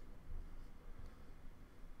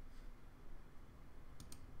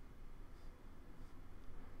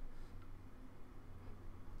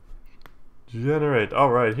 Generate.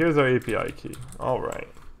 Alright, here's our API key. Alright.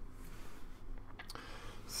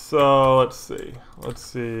 So, let's see. Let's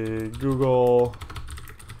see. Google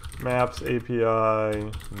Maps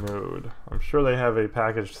API node. I'm sure they have a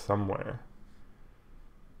package somewhere.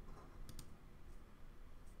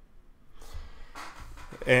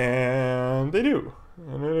 And they do.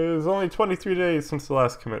 And it is only 23 days since the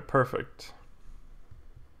last commit. Perfect.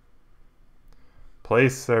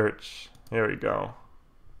 Place search. Here we go.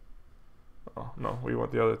 Oh, no, we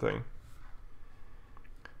want the other thing.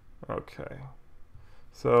 Okay.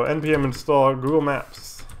 So, npm install Google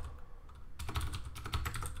Maps.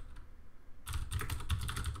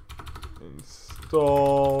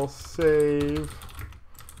 Install, save,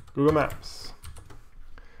 Google Maps.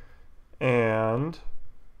 And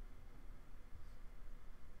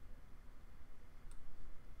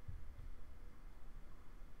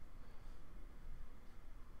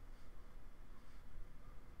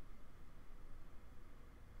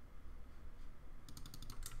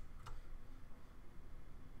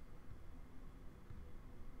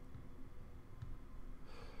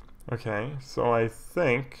Okay, so I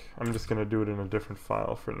think I'm just going to do it in a different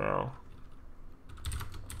file for now.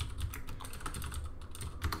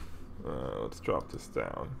 Let's drop this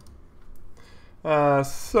down.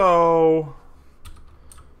 So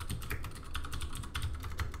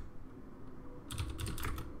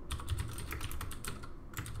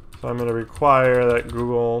I'm going to require that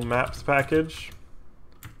Google Maps package,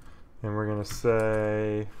 and we're going to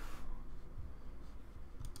say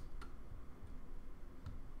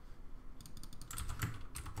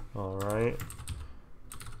all right.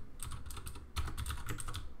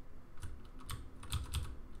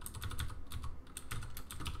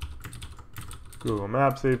 Google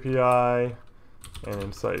Maps API, and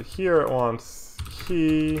inside here it wants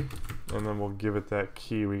key, and then we'll give it that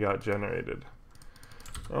key we got generated.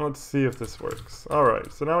 Now let's see if this works.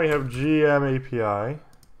 Alright, so now we have GM API,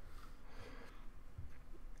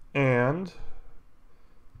 and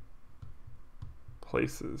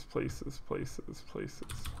places.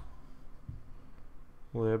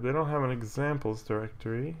 Lib, they don't have an examples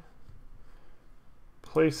directory.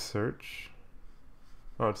 Place search.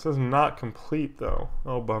 Oh, it says not complete though.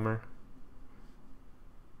 Oh, bummer.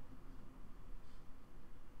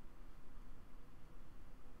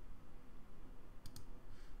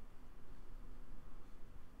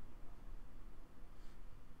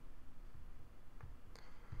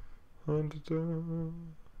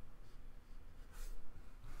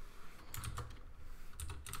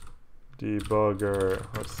 Debugger.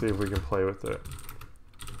 Let's see if we can play with it.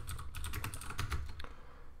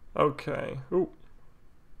 Okay. Ooh.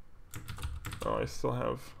 Oh, I still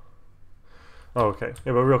have... Oh, okay.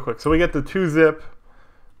 Yeah, but real quick. So we get the 2-zip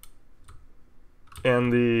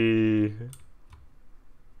and the...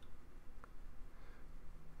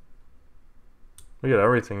 We get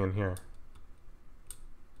everything in here.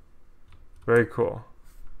 Very cool.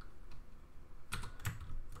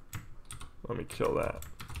 Let me kill that.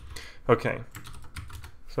 Okay.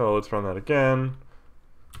 So let's run that again.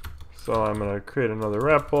 So I'm going to create another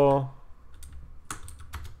REPL.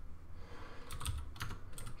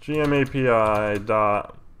 GM API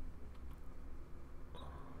dot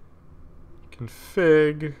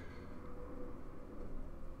config.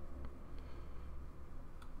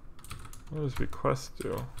 What does request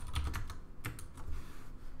do?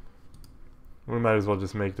 We might as well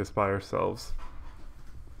just make this by ourselves.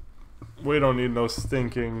 We don't need no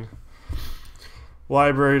stinking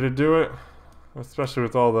library to do it, especially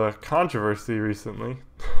with all the controversy recently.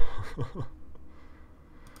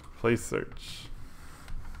 Place search.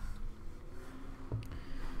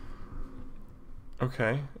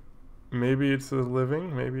 Okay, maybe it's a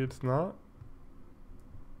living, maybe it's not.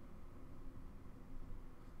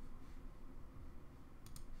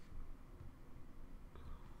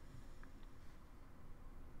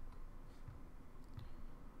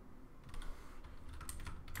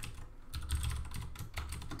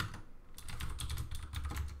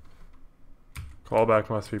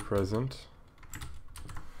 Callback must be present.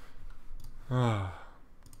 Alright,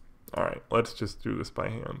 let's just do this by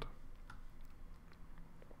hand.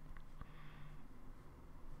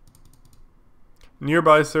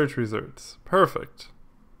 Nearby search results. Perfect.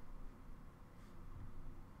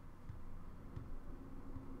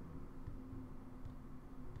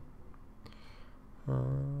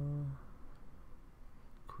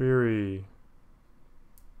 Query.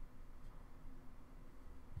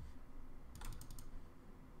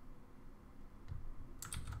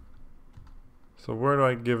 So where do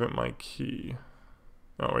I give it my key?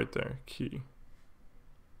 Oh, right there, key.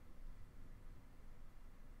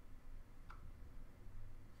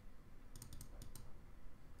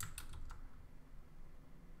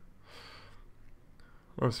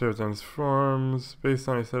 Web server transforms based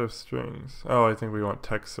on a set of strings. Oh, I think we want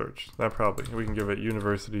text search. That probably, we can give it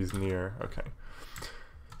universities near. Okay.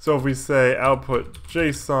 So if we say output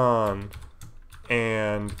JSON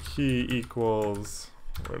and key equals,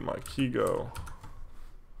 where'd my key go?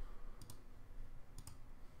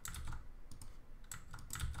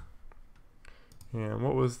 And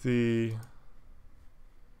what was the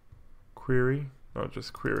query? Oh,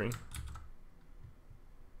 just query.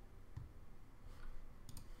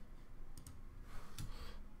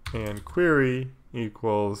 And query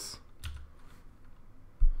equals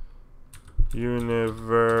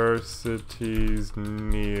universities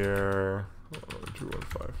near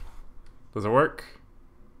 215. Does it work?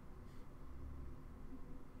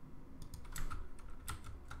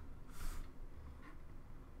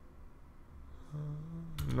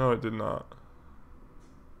 No, it did not.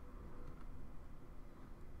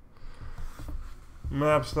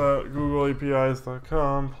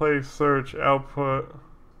 Maps.googleapis.com, place search output.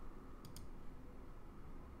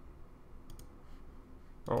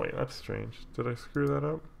 Oh wait, that's strange. Did I screw that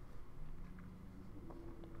up?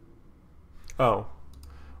 Oh,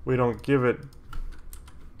 we don't give it.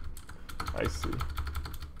 I see.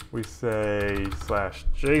 We say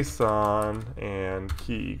 /JSON and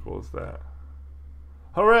key equals that.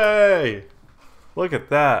 Hooray! Look at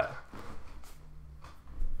that.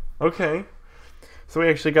 Okay. So we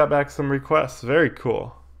actually got back some requests. Very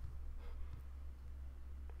cool.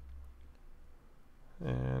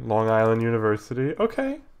 And Long Island University.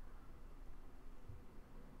 Okay.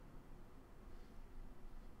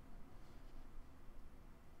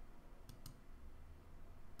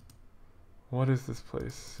 What is this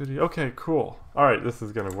place? City. Okay, cool. Alright, this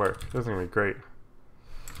is gonna work. This is gonna be great.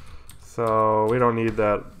 So we don't need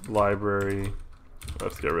that library.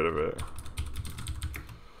 Let's get rid of it.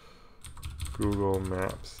 Google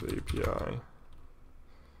Maps API.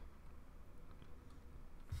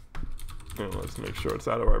 And let's make sure it's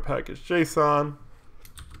out of our package JSON.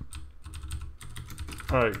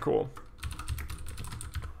 Alright, cool.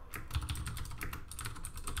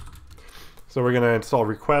 So we're going to install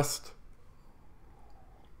request,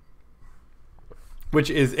 which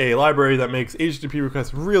is a library that makes HTTP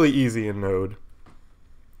requests really easy in Node.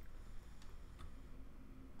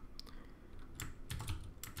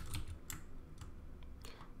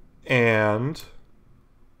 And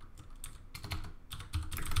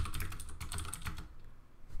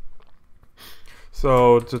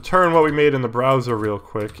so to turn what we made in the browser real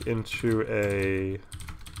quick into a,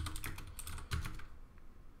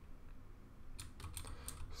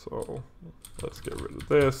 so let's get rid of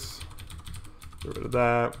this, get rid of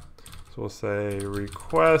that. So we'll say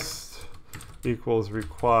request equals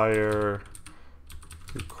require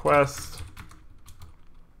request,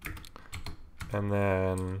 and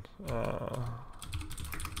then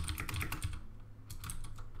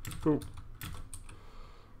ooh.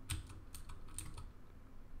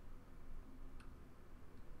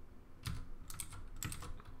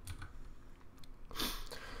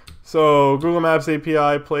 So Google Maps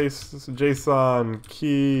API place JSON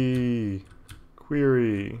key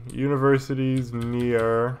query universities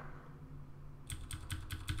near,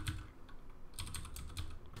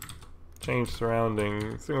 change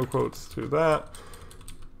surrounding single quotes to that,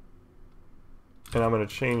 and I'm going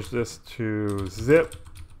to change this to zip,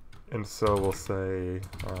 and so we'll say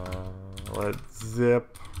let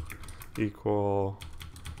zip equal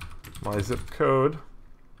my zip code,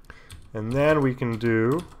 and then we can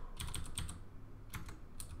do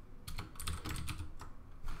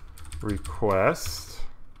request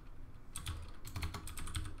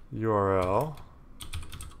URL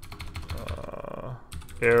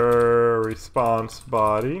error response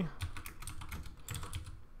body.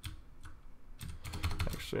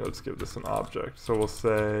 Actually, let's give this an object. So we'll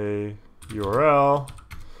say URL,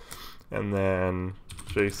 and then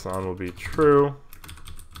JSON will be true.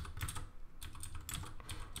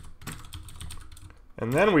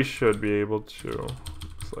 And then we should be able to,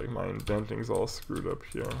 looks like my indenting's all screwed up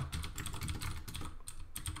here.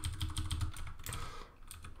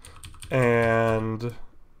 And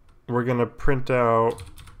we're gonna print out,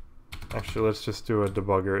 actually let's just do a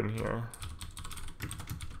debugger in here.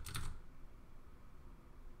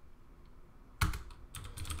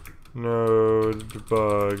 Node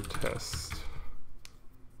debug test.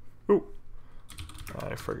 Ooh,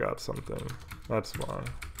 I forgot something. That's why.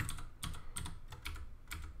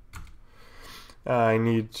 I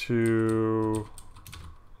need to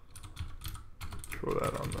throw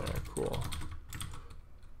that on there. Cool.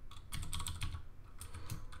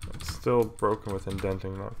 It's still broken with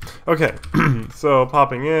indenting though. Okay, so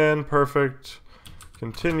popping in, perfect.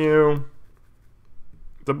 Continue.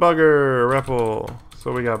 Debugger, REPL.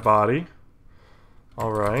 So we got body.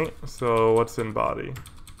 Alright, so what's in body?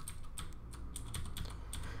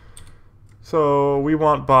 So we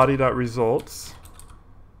want body.results.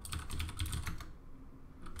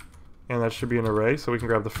 And that should be an array, so we can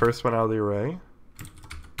grab the first one out of the array.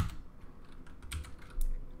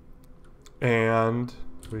 And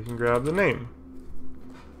we can grab the name.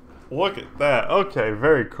 Look at that. Okay,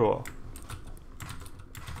 very cool.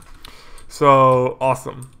 So,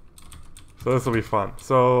 awesome. So this will be fun.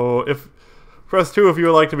 So, press 2 if you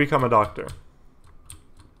would like to become a doctor.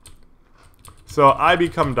 So, I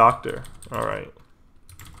become doctor. Alright.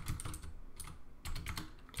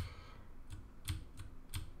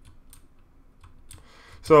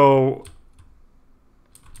 So,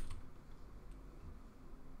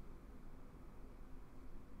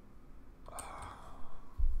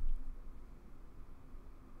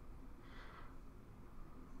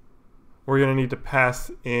 we're going to need to pass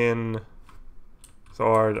in, so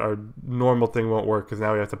our normal thing won't work because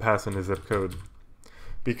now we have to pass in the zip code.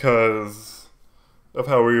 because of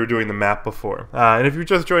how we were doing the map before. And if you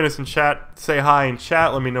just joined us in chat, say hi in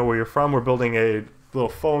chat. Let me know where you're from. We're building a little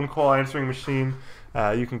phone call answering machine.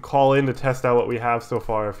 You can call in to test out what we have so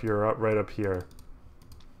far if you're right up here.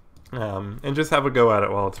 And just have a go at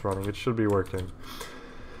it while it's running. It should be working.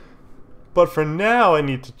 But for now, I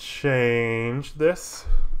need to change this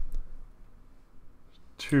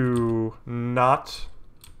to not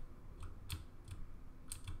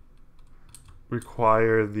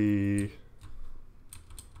require the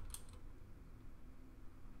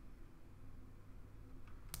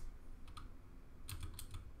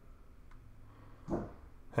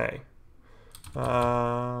hey.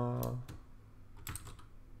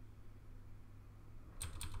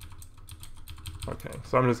 Okay,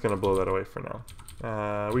 so I'm just going to blow that away for now.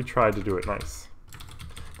 We tried to do it nice.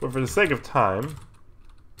 But for the sake of time,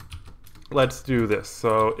 let's do this.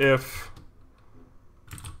 So if...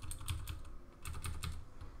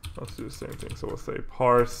 let's do the same thing. So we'll say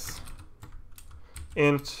parse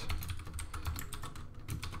int,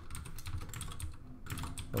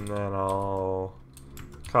 and then I'll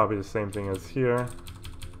copy the same thing as here.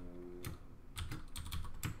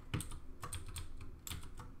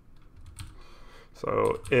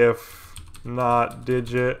 So if not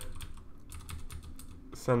digit,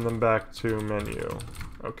 send them back to menu.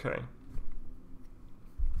 Okay.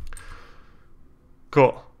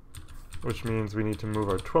 Cool. Which means we need to move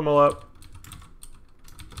our TWIML up.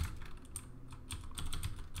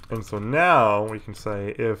 And so now we can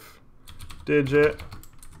say if digit.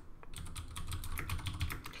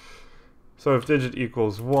 So if digit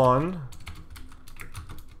equals 1,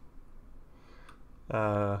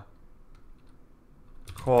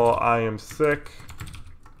 call I am sick.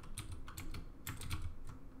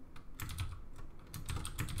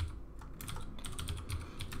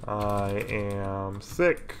 I am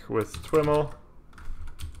sick with TWIML.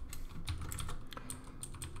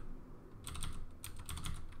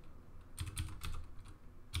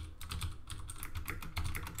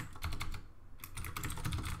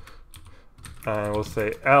 And we'll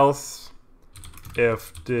say else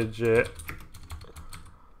if digit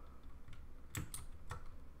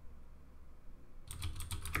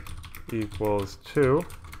equals 2.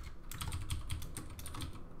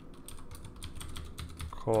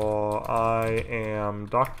 Call I am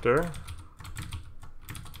doctor.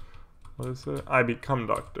 What is it? I become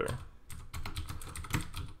doctor.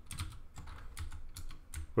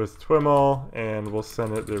 With TWIML, and we'll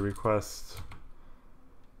send it the request.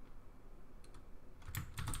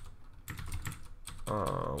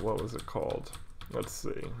 What was it called? Let's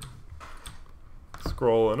see.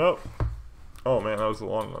 Scrolling up. Oh man, that was a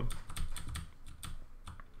long one.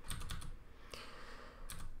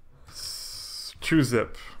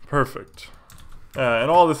 Zip, perfect.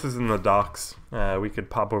 And all this is in the docs. We could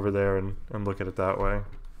pop over there and look at it that way.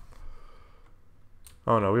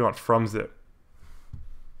 Oh no, we want from zip.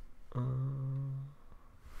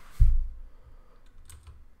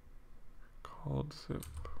 Called zip.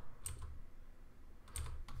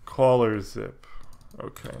 Caller zip.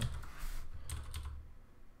 Okay.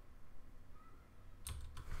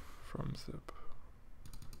 From zip.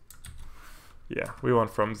 Yeah, we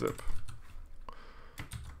want from zip.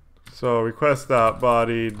 So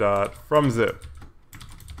request.body.fromZip.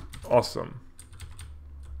 Awesome.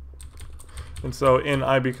 And so in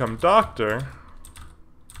I become doctor,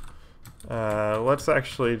 let's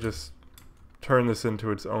actually just turn this into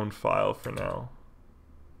its own file for now.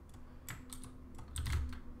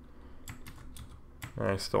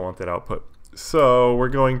 I still want that output. So we're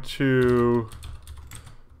going to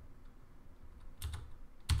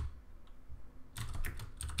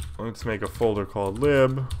let's make a folder called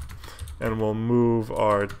lib. And we'll move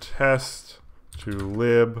our test to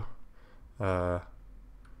lib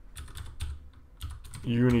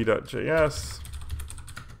uni.js.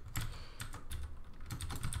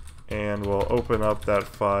 And we'll open up that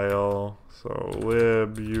file. So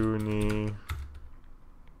lib uni.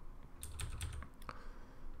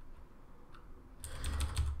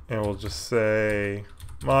 And we'll just say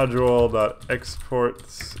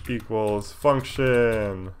module.exports equals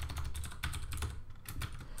function.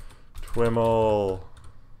 TWIML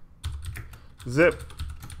zip.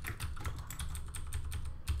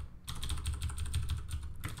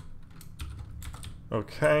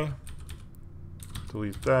 Okay.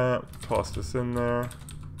 Delete that. Toss this in there.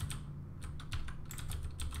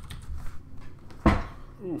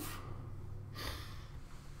 Oof.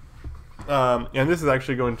 And this is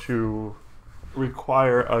actually going to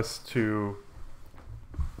require us to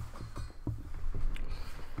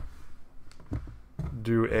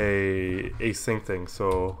do a async thing.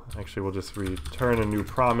 So actually we'll just return a new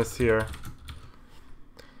promise here.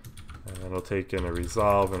 And it'll take in a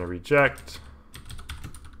resolve and a reject.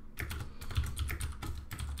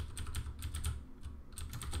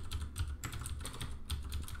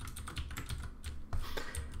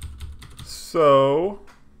 So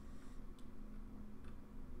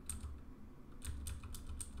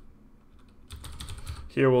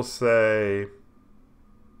here we'll say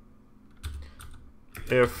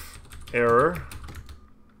if error,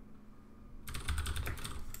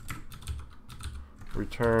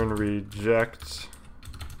 return reject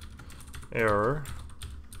error.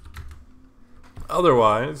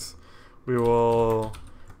 Otherwise, we will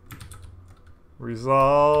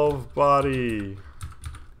resolve body.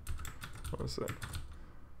 What is it?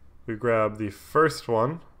 We grab the first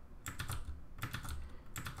one,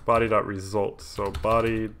 body.results. So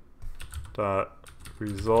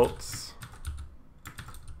body.results.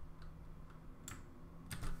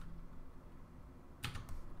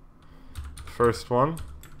 First one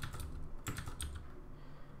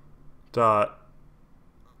dot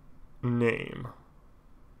name.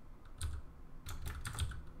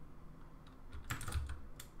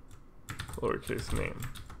 Lowercase name.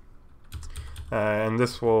 And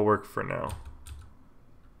this will work for now.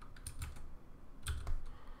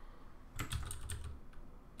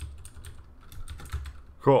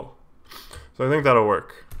 Cool. So I think that'll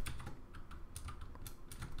work.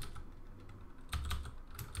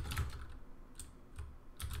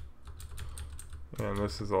 And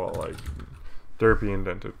this is all like derpy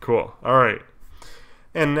indented. Cool. All right.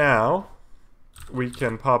 And now we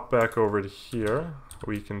can pop back over to here.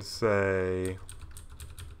 We can say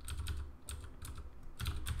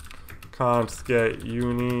const get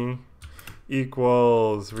uni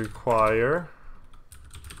equals require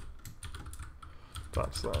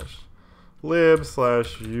dot slash lib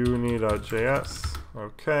slash uni.js.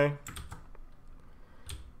 Okay.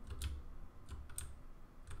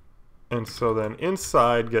 And so then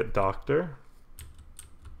inside get doctor.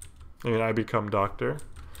 I become doctor.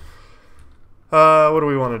 What do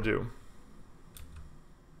we want to do?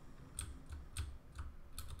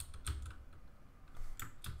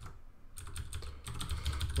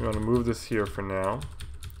 We want to move this here for now.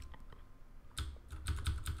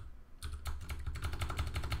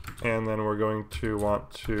 And then we're going to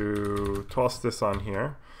want to toss this on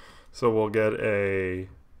here. So we'll get a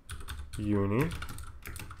uni.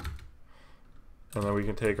 And then we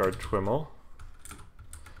can take our twiml.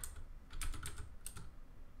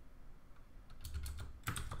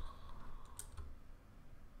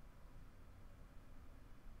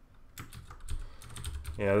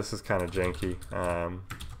 Yeah, this is kind of janky.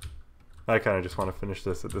 I kind of just want to finish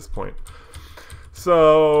this at this point.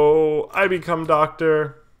 So I become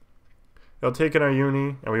doctor. It'll take in our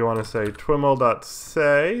uni, and we want to say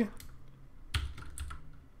twiml.say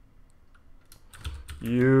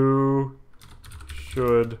you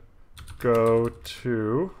should go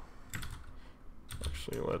to,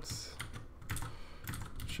 actually let's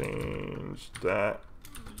change that.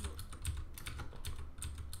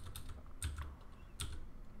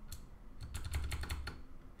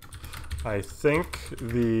 I think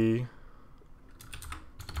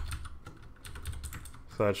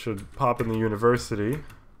so that should pop in the university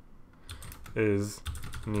is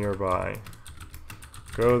nearby.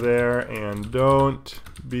 Go there and don't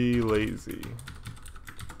be lazy.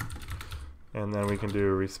 And then we can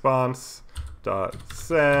do response dot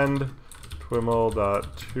send twiml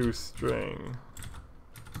dot toString.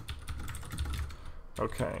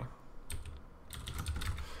 Okay.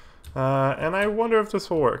 And I wonder if this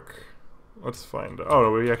will work. Let's find out.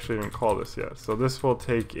 Oh, we actually didn't call this yet. So this will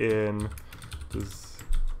take in this.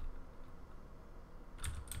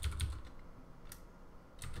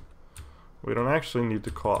 We don't actually need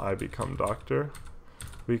to call I become doctor.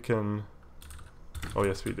 We can, oh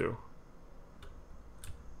yes we do.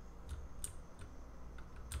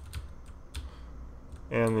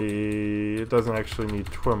 And it doesn't actually need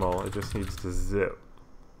twiml, it just needs to zip.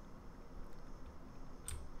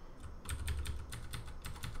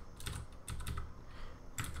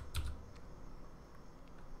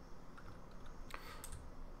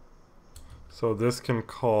 So this can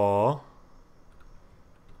call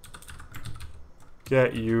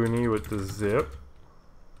get uni with the zip.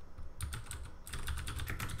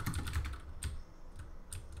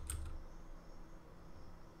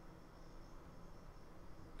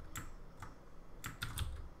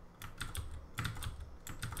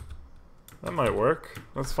 That might work.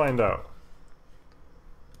 Let's find out.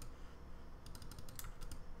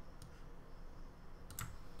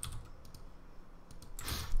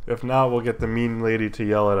 If not, we'll get the mean lady to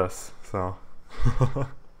yell at us. So.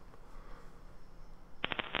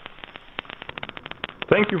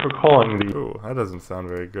 Thank you for calling the... Ooh, that doesn't sound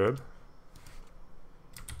very good.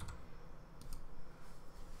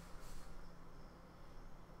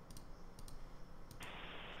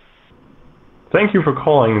 Thank you for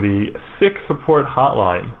calling the Sick Support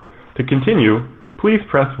Hotline. To continue, please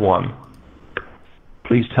press 1.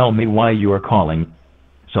 Please tell me why you are calling.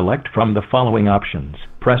 Select from the following options.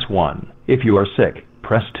 Press 1 if you are sick.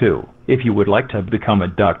 Press 2 if you would like to become a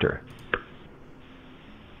doctor.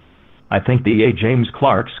 I think the A. James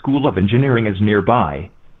Clark School of Engineering is nearby.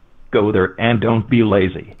 Go there and don't be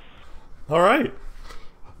lazy. All right.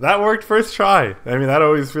 That worked first try. I mean, that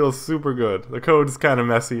always feels super good. The code's kind of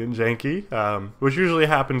messy and janky, which usually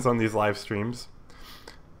happens on these live streams.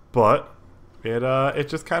 But it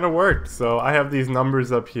just kind of worked. So I have these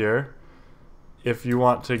numbers up here if you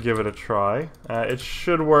want to give it a try. It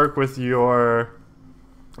should work with your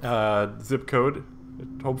zip code,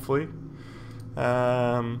 hopefully.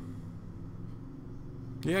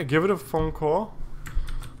 Yeah, give it a phone call.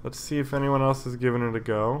 Let's see if anyone else has given it a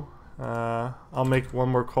go. I'll make one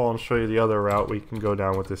more call and show you the other route we can go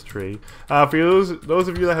down with this tree. For those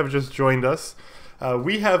of you that have just joined us,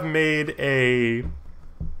 we have made an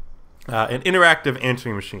interactive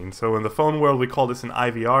answering machine. So in the phone world, we call this an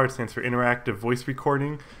IVR. It stands for interactive voice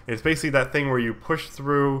recording. It's basically that thing where you push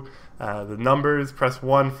through the numbers, press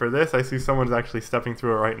 1 for this. I see someone's actually stepping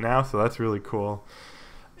through it right now, so that's really cool.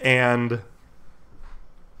 And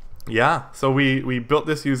yeah, so we built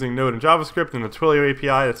this using Node and JavaScript and the Twilio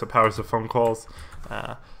API. That's what powers the phone calls.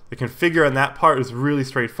 The configure on that part is really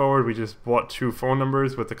straightforward. We just bought 2 phone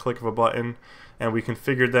numbers with the click of a button, and we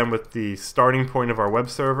configured them with the starting point of our web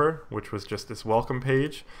server, which was just this welcome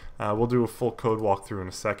page. We'll do a full code walkthrough in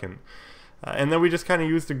a second. And then we just kind of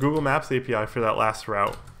used the Google Maps API for that last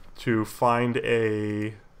route to find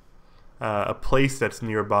a place that's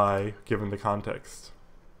nearby given the context.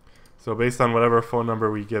 So based on whatever phone number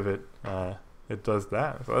we give it, it does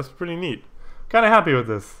that. So that's pretty neat. Kind of happy with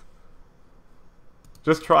this.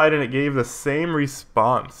 Just tried and it gave the same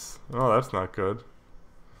response. Oh, that's not good.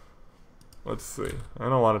 Let's see. I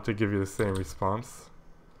don't want it to give you the same response.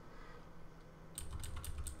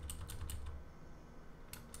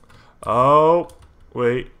 Oh,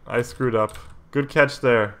 wait. I screwed up. Good catch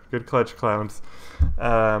there. Good clutch, clowns.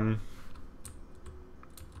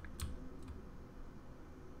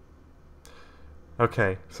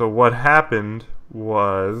 Okay, so what happened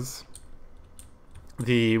was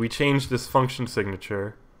we changed this function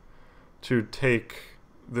signature to take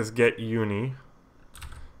this get uni,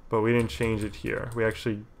 but we didn't change it here. We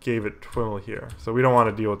actually gave it twiml here. So we don't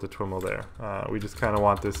want to deal with the twiml there. We just kind of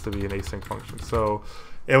want this to be an async function. So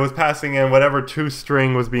it was passing in whatever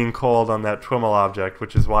toString was being called on that twiml object,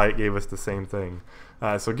 which is why it gave us the same thing.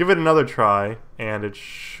 So give it another try, and it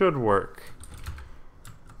should work.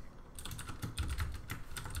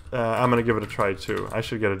 I'm going to give it a try too. I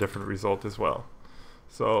should get a different result as well.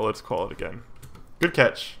 So let's call it again. Good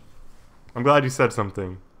catch. I'm glad you said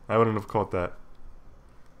something. I wouldn't have caught that.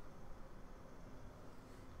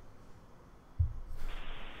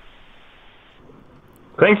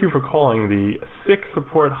 Thank you for calling the Sick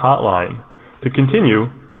Support Hotline. To continue,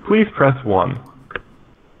 please press 1.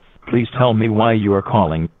 Please tell me why you are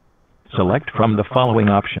calling. Select from the following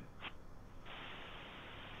option.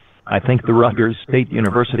 I think the Rutgers State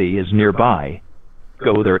University is nearby.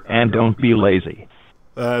 Go there and don't be lazy.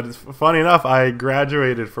 Funny enough, I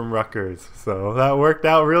graduated from Rutgers, so that worked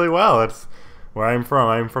out really well. That's where I'm from.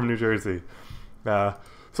 I'm from New Jersey. So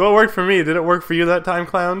it worked for me. Did it work for you that time,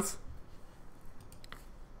 clowns?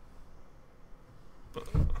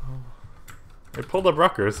 I pulled up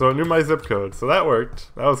Rutgers, so it knew my zip code, so that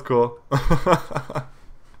worked. That was cool.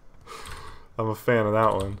 I'm a fan of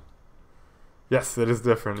that one. Yes, it is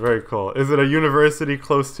different. Very cool. Is it a university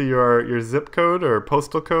close to your zip code or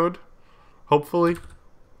postal code? Hopefully.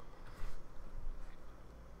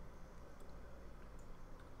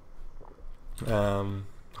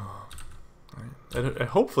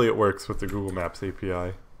 Hopefully it works with the Google Maps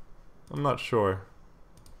API. I'm not sure.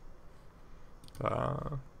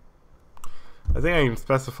 I think I can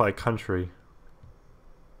specify country.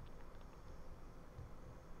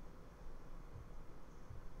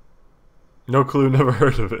 No clue, never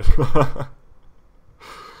heard of it.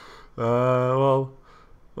 Well,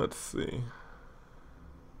 let's see.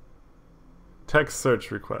 Text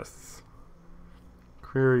search requests.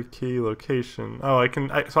 Query key location. Oh,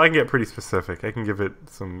 so I can get pretty specific. I can give it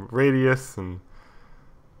some radius and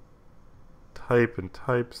type and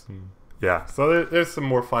types and yeah. So there's some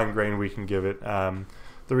more fine grain we can give it.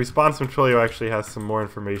 The the response from Twilio actually has some more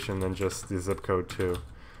information than just the zip code too.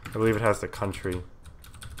 I believe it has the country.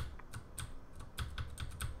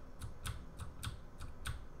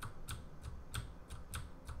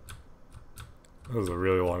 That was a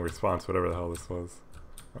really long response, whatever the hell this was.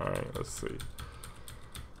 Alright, let's see.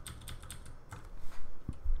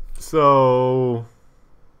 So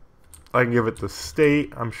I can give it the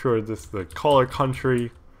state. I'm sure this the caller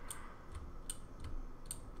country.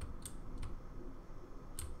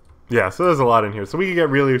 Yeah, so there's a lot in here. So we can get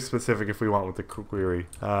really specific if we want with the query.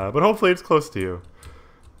 But hopefully it's close to you.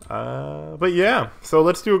 But yeah, so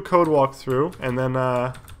let's do a code walkthrough, and then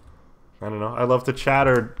I don't know. I'd love to chat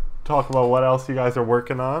or talk about what else you guys are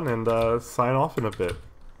working on, and sign off in a bit.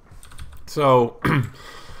 So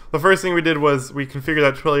the first thing we did was we configured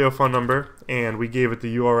that Twilio phone number, and we gave it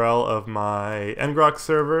the URL of my ngrok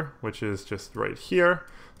server, which is just right here.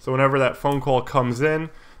 So whenever that phone call comes in,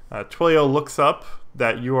 Twilio looks up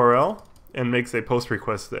that URL and makes a post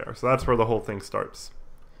request there. So that's where the whole thing starts.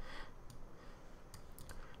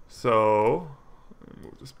 So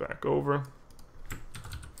move this back over.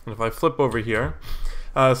 And if I flip over here,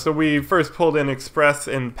 so we first pulled in Express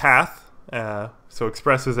and Path. So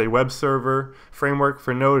Express is a web server framework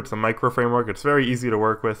for Node. It's a micro framework. It's very easy to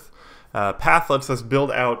work with. Path lets us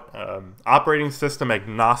build out operating system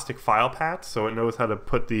agnostic file paths. So it knows how to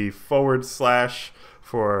put the /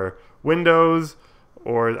 for Windows,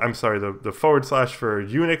 or I'm sorry, the / for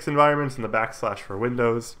Unix environments and the / for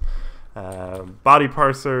Windows. Body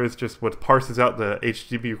parser is just what parses out the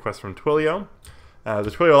HTTP request from Twilio. The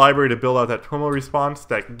Twilio library to build out that TWIML response,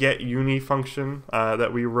 that get uni function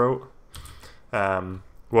that we wrote.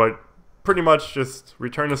 What pretty much just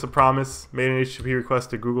returned us a promise, made an HTTP request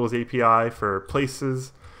to Google's API for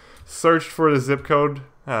places, searched for the zip code,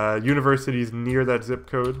 universities near that zip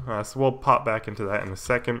code. So we'll pop back into that in a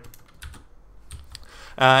second.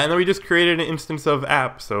 And then we just created an instance of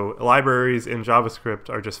app. So libraries in JavaScript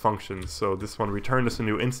are just functions. So this one returned us a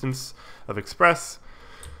new instance of Express.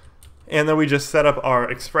 And then we just set up our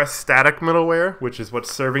Express static middleware, which is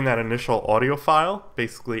what's serving that initial audio file.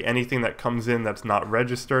 Basically, anything that comes in that's not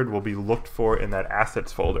registered will be looked for in that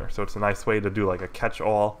assets folder. So it's a nice way to do like a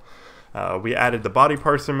catch-all. We added the body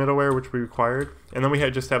parser middleware, which we required. And then we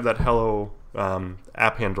just have that hello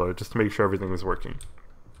app handler just to make sure everything is working.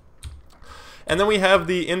 And then we have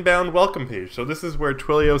the inbound welcome page. So this is where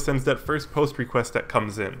Twilio sends that first post request that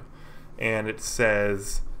comes in. And it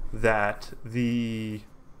says that it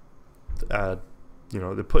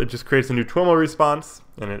just creates a new TWIML response,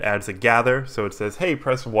 and it adds a gather. So it says, hey,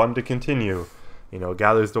 press 1 to continue.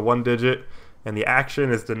 Gathers the 1 digit, and the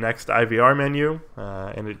action is the next IVR menu,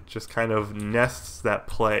 and it just kind of nests that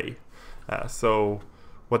play. So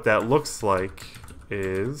what that looks like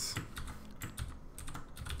is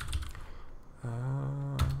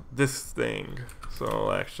this thing.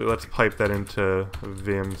 So actually, let's pipe that into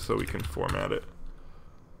Vim so we can format it.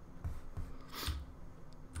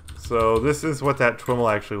 So this is what that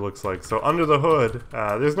TWIML actually looks like. So under the hood,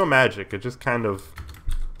 there's no magic. It just kind of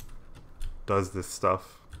does this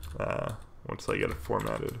stuff once I get it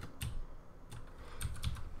formatted.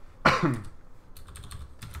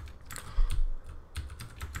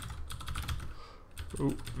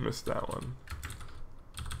 Ooh, missed that one.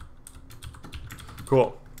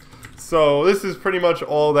 Cool. So this is pretty much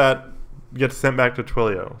all that gets sent back to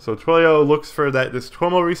Twilio. So Twilio looks for this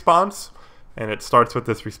TWIML response, and it starts with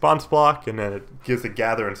this response block, and then it gives a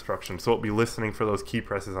gather instruction. So it'll be listening for those key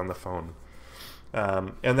presses on the phone.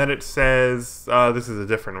 And then it says, this is a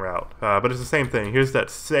different route, but it's the same thing. Here's that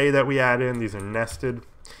say that we add in. These are nested.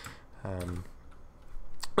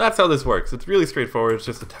 That's how this works. It's really straightforward. It's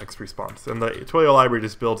just a text response. And the Twilio library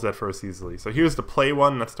just builds that for us easily. So here's the play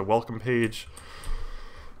one. That's the welcome page.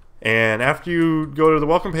 And after you go to the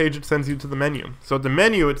welcome page, it sends you to the menu. So at the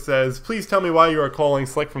menu, it says, please tell me why you are calling.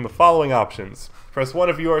 Select from the following options. Press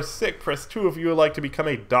 1 if you are sick. Press 2 if you would like to become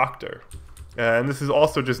a doctor. And this is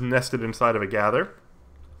also just nested inside of a gather.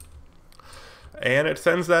 And it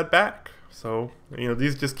sends that back. So,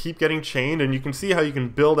 these just keep getting chained, and you can see how you can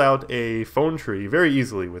build out a phone tree very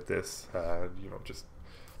easily with this. I'm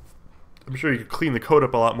sure you could clean the code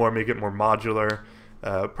up a lot more, make it more modular.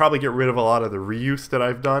 Probably get rid of a lot of the reuse that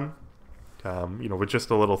I've done, with just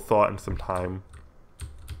a little thought and some time.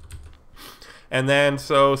 And then,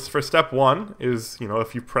 so for step 1 is,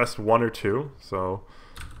 if you pressed 1 or 2, so,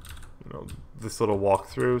 this little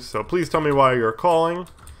walkthrough. So please tell me why you're calling.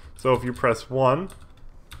 So if you press 1,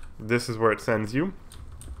 this is where it sends you.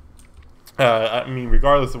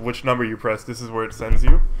 Regardless of which number you press, this is where it sends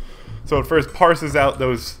you. So it first parses out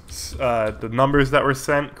those the numbers that were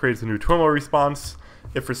sent, creates a new TWIML response,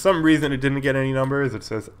 If for some reason it didn't get any numbers, it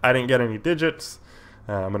says I didn't get any digits.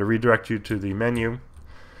 I'm going to redirect you to the menu.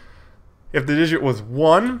 If the digit was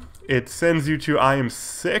 1, it sends you to I am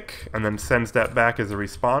sick, and then sends that back as a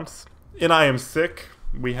response. In I am sick,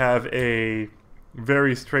 we have a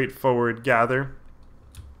very straightforward gather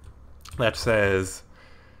that says,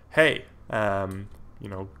 hey, send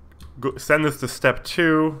this to step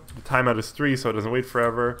 2. The timeout is 3, so it doesn't wait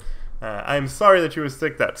forever. I'm sorry that you were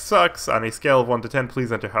sick. That sucks. On a scale of 1 to 10,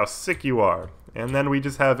 please enter how sick you are. And then we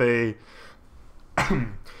just have a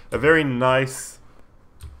a very nice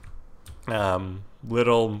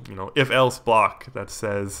little if-else block that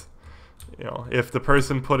says, if the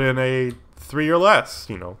person put in a 3 or less,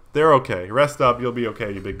 they're okay. Rest up. You'll be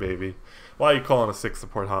okay, you big baby. Why are you calling a sick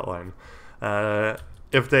support hotline?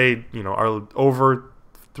 If they are over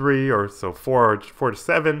 3 or so 4 to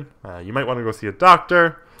 7, you might want to go see a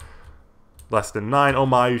doctor. Less than 9, oh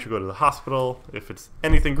my, you should go to the hospital. If it's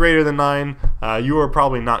anything greater than 9, you are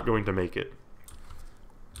probably not going to make it.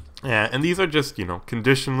 Yeah, and these are just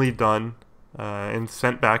conditionally done and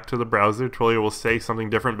sent back to the browser. Twilio will say something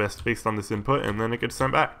different based on this input, and then it gets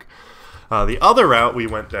sent back. The other route we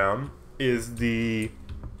went down is the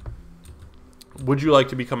would you like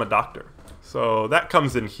to become a doctor? So that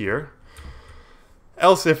comes in here.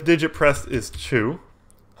 Else if digit pressed is 2,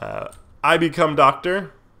 I become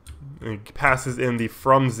doctor. It passes in the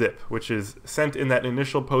from zip, which is sent in that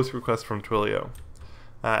initial post request from Twilio.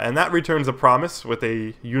 And that returns a promise with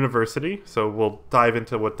a university, so we'll dive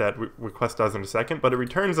into what that request does in a second, but it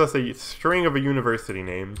returns us a string of a university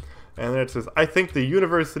name, and then it says, I think the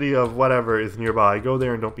university of whatever is nearby, go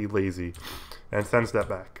there and don't be lazy, and sends that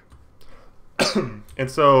back.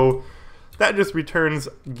 And so that just returns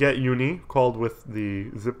get uni, called with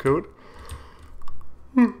the zip code.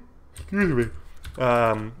 Excuse me.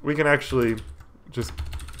 We can actually just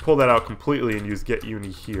pull that out completely and use get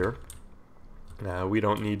uni here. We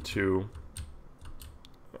don't need to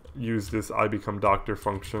use this I become doctor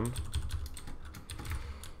function.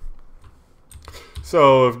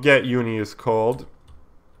 So if get uni is called,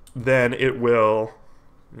 then it will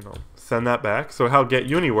send that back. So how get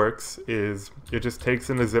uni works is it just takes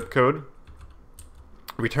in a zip code,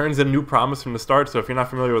 returns a new promise from the start. So if you're not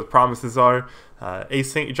familiar with what promises are,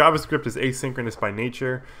 JavaScript is asynchronous by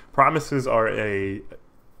nature. Promises are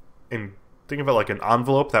think of it like an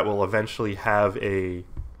envelope that will eventually have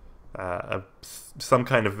some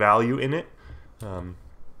kind of value in it.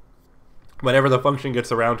 Whenever the function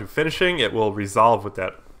gets around to finishing, it will resolve with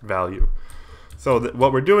that value. So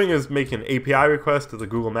what we're doing is making an API request to the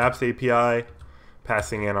Google Maps API,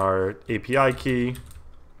 passing in our API key,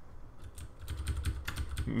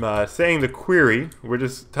 saying the query. We're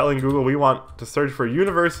just telling Google we want to search for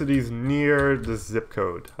universities near the zip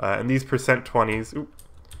code. And these %20s,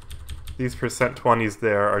 these %20s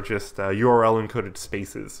there are just URL encoded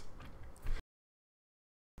spaces.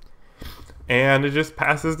 And it just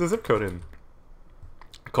passes the zip code in.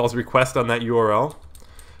 It calls request on that URL.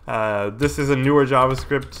 This is a newer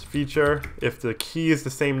JavaScript feature. If the key is the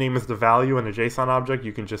same name as the value in a JSON object,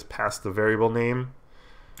 you can just pass the variable name.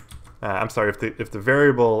 I'm sorry, if the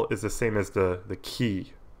variable is the same as the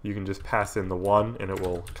key, you can just pass in the 1 and it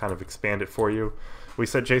will kind of expand it for you. We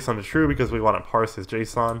set JSON to true because we want to parse as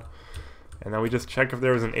JSON. And then we just check if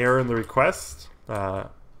there was an error in the request.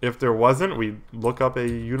 If there wasn't, we look up a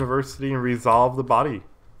university and resolve the body.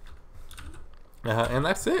 And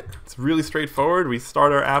that's it. It's really straightforward. We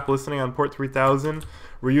start our app listening on port 3000.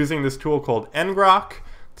 We're using this tool called ngrok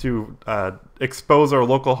to expose our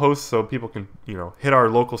local host so people can hit our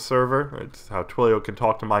local server. It's how Twilio can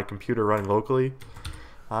talk to my computer running locally.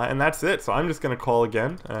 And that's it. So I'm just going to call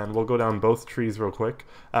again, and we'll go down both trees real quick.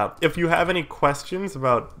 If you have any questions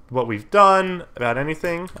about what we've done, about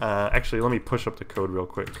anything, actually, let me push up the code real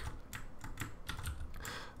quick.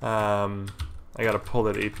 I got to pull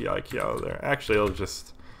that API key out of there. Actually,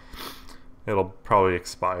 it'll probably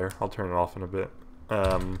expire. I'll turn it off in a bit.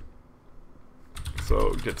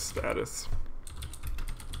 So get status.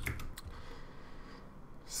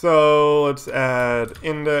 So let's add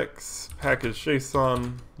index, package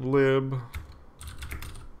JSON, lib,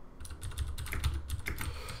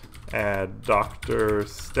 add doctor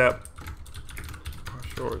step,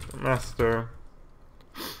 short master.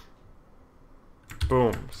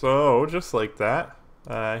 Boom. So just like that.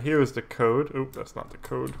 Here's the code. Oop, that's not the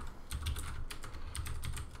code.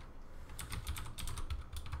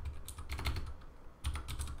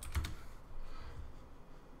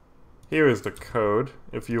 Here is the code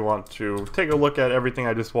if you want to take a look at everything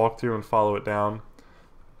I just walked through and follow it down.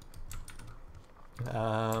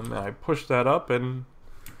 I push that up and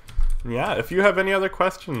Yeah, if you have any other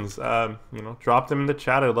questions, drop them in the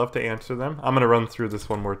chat. I'd love to answer them. I'm going to run through this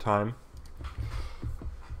one more time.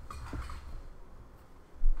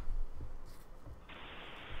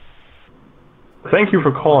 Thank you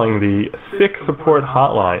for calling the SICK support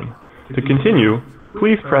hotline. To continue,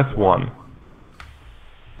 please press 1.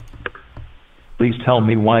 Please tell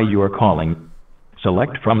me why you are calling.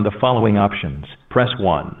 Select from the following options. Press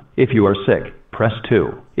 1 if you are sick. Press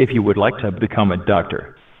 2 if you would like to become a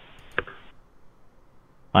doctor.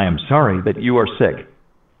 I am sorry that you are sick.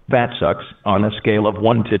 That sucks. On a scale of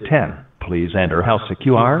 1 to 10, please enter how sick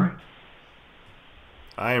you are.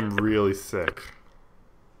 I am really sick.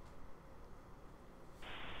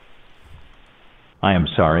 I am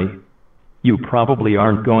sorry. You probably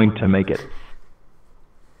aren't going to make it.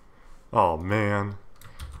 Oh man.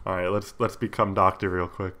 All right, let's become doctor real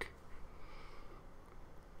quick.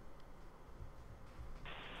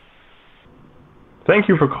 Thank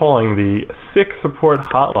you for calling the SICK support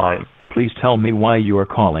hotline. Please tell me why you are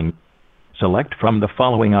calling. Select from the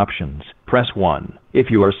following options. Press 1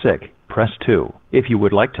 if you are sick. Press 2 if you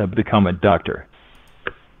would like to become a doctor.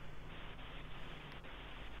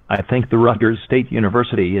 I think the Rutgers State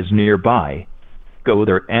University is nearby. Go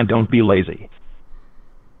there and don't be lazy.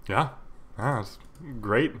 Yeah, that's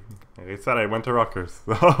great. Like I said, I went to Rutgers,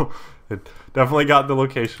 so it definitely got the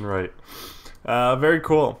location right. Very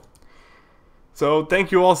cool. So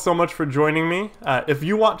thank you all so much for joining me. If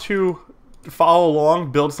you want to follow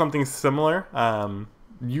along, build something similar,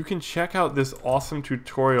 you can check out this awesome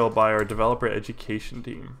tutorial by our developer education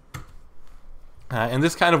team. And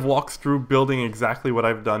this kind of walks through building exactly what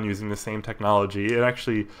I've done using the same technology. It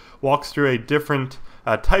actually walks through a different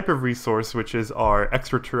type of resource, which is our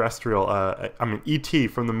extraterrestrial,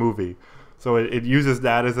 ET from the movie. So it uses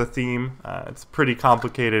that as a theme. It's pretty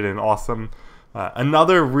complicated and awesome.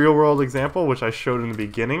 Another real-world example, which I showed in the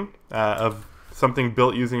beginning, of something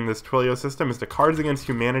built using this Twilio system is the Cards Against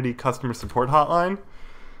Humanity customer support hotline,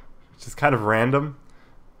 which is kind of random.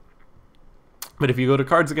 But if you go to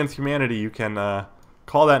Cards Against Humanity, you can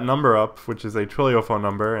call that number up, which is a Twilio phone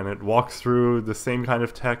number, and it walks through the same kind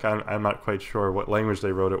of tech. I'm not quite sure what language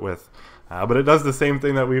they wrote it with, but it does the same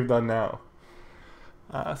thing that we've done now.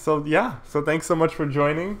 So thanks so much for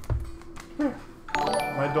joining.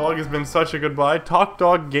 My dog has been such a good boy. Talk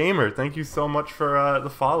Dog Gamer, thank you so much for the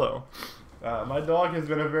follow. My dog has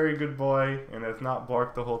been a very good boy and has not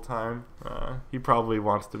barked the whole time. He probably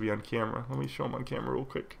wants to be on camera. Let me show him on camera real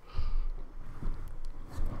quick.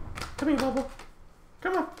 Come here, Bubble.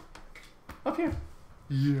 Come on. Up here.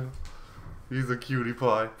 Yeah. He's a cutie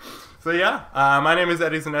pie. So yeah, my name is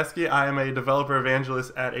Eddie Zaneski. I am a developer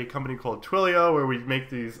evangelist at a company called Twilio, where we make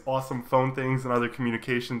these awesome phone things and other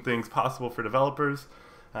communication things possible for developers.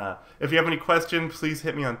 If you have any questions, please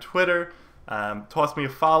hit me on Twitter. Toss me a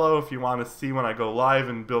follow if you want to see when I go live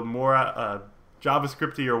and build more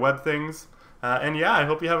JavaScripty or web things. And yeah, I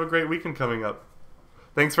hope you have a great weekend coming up.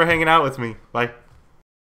 Thanks for hanging out with me. Bye.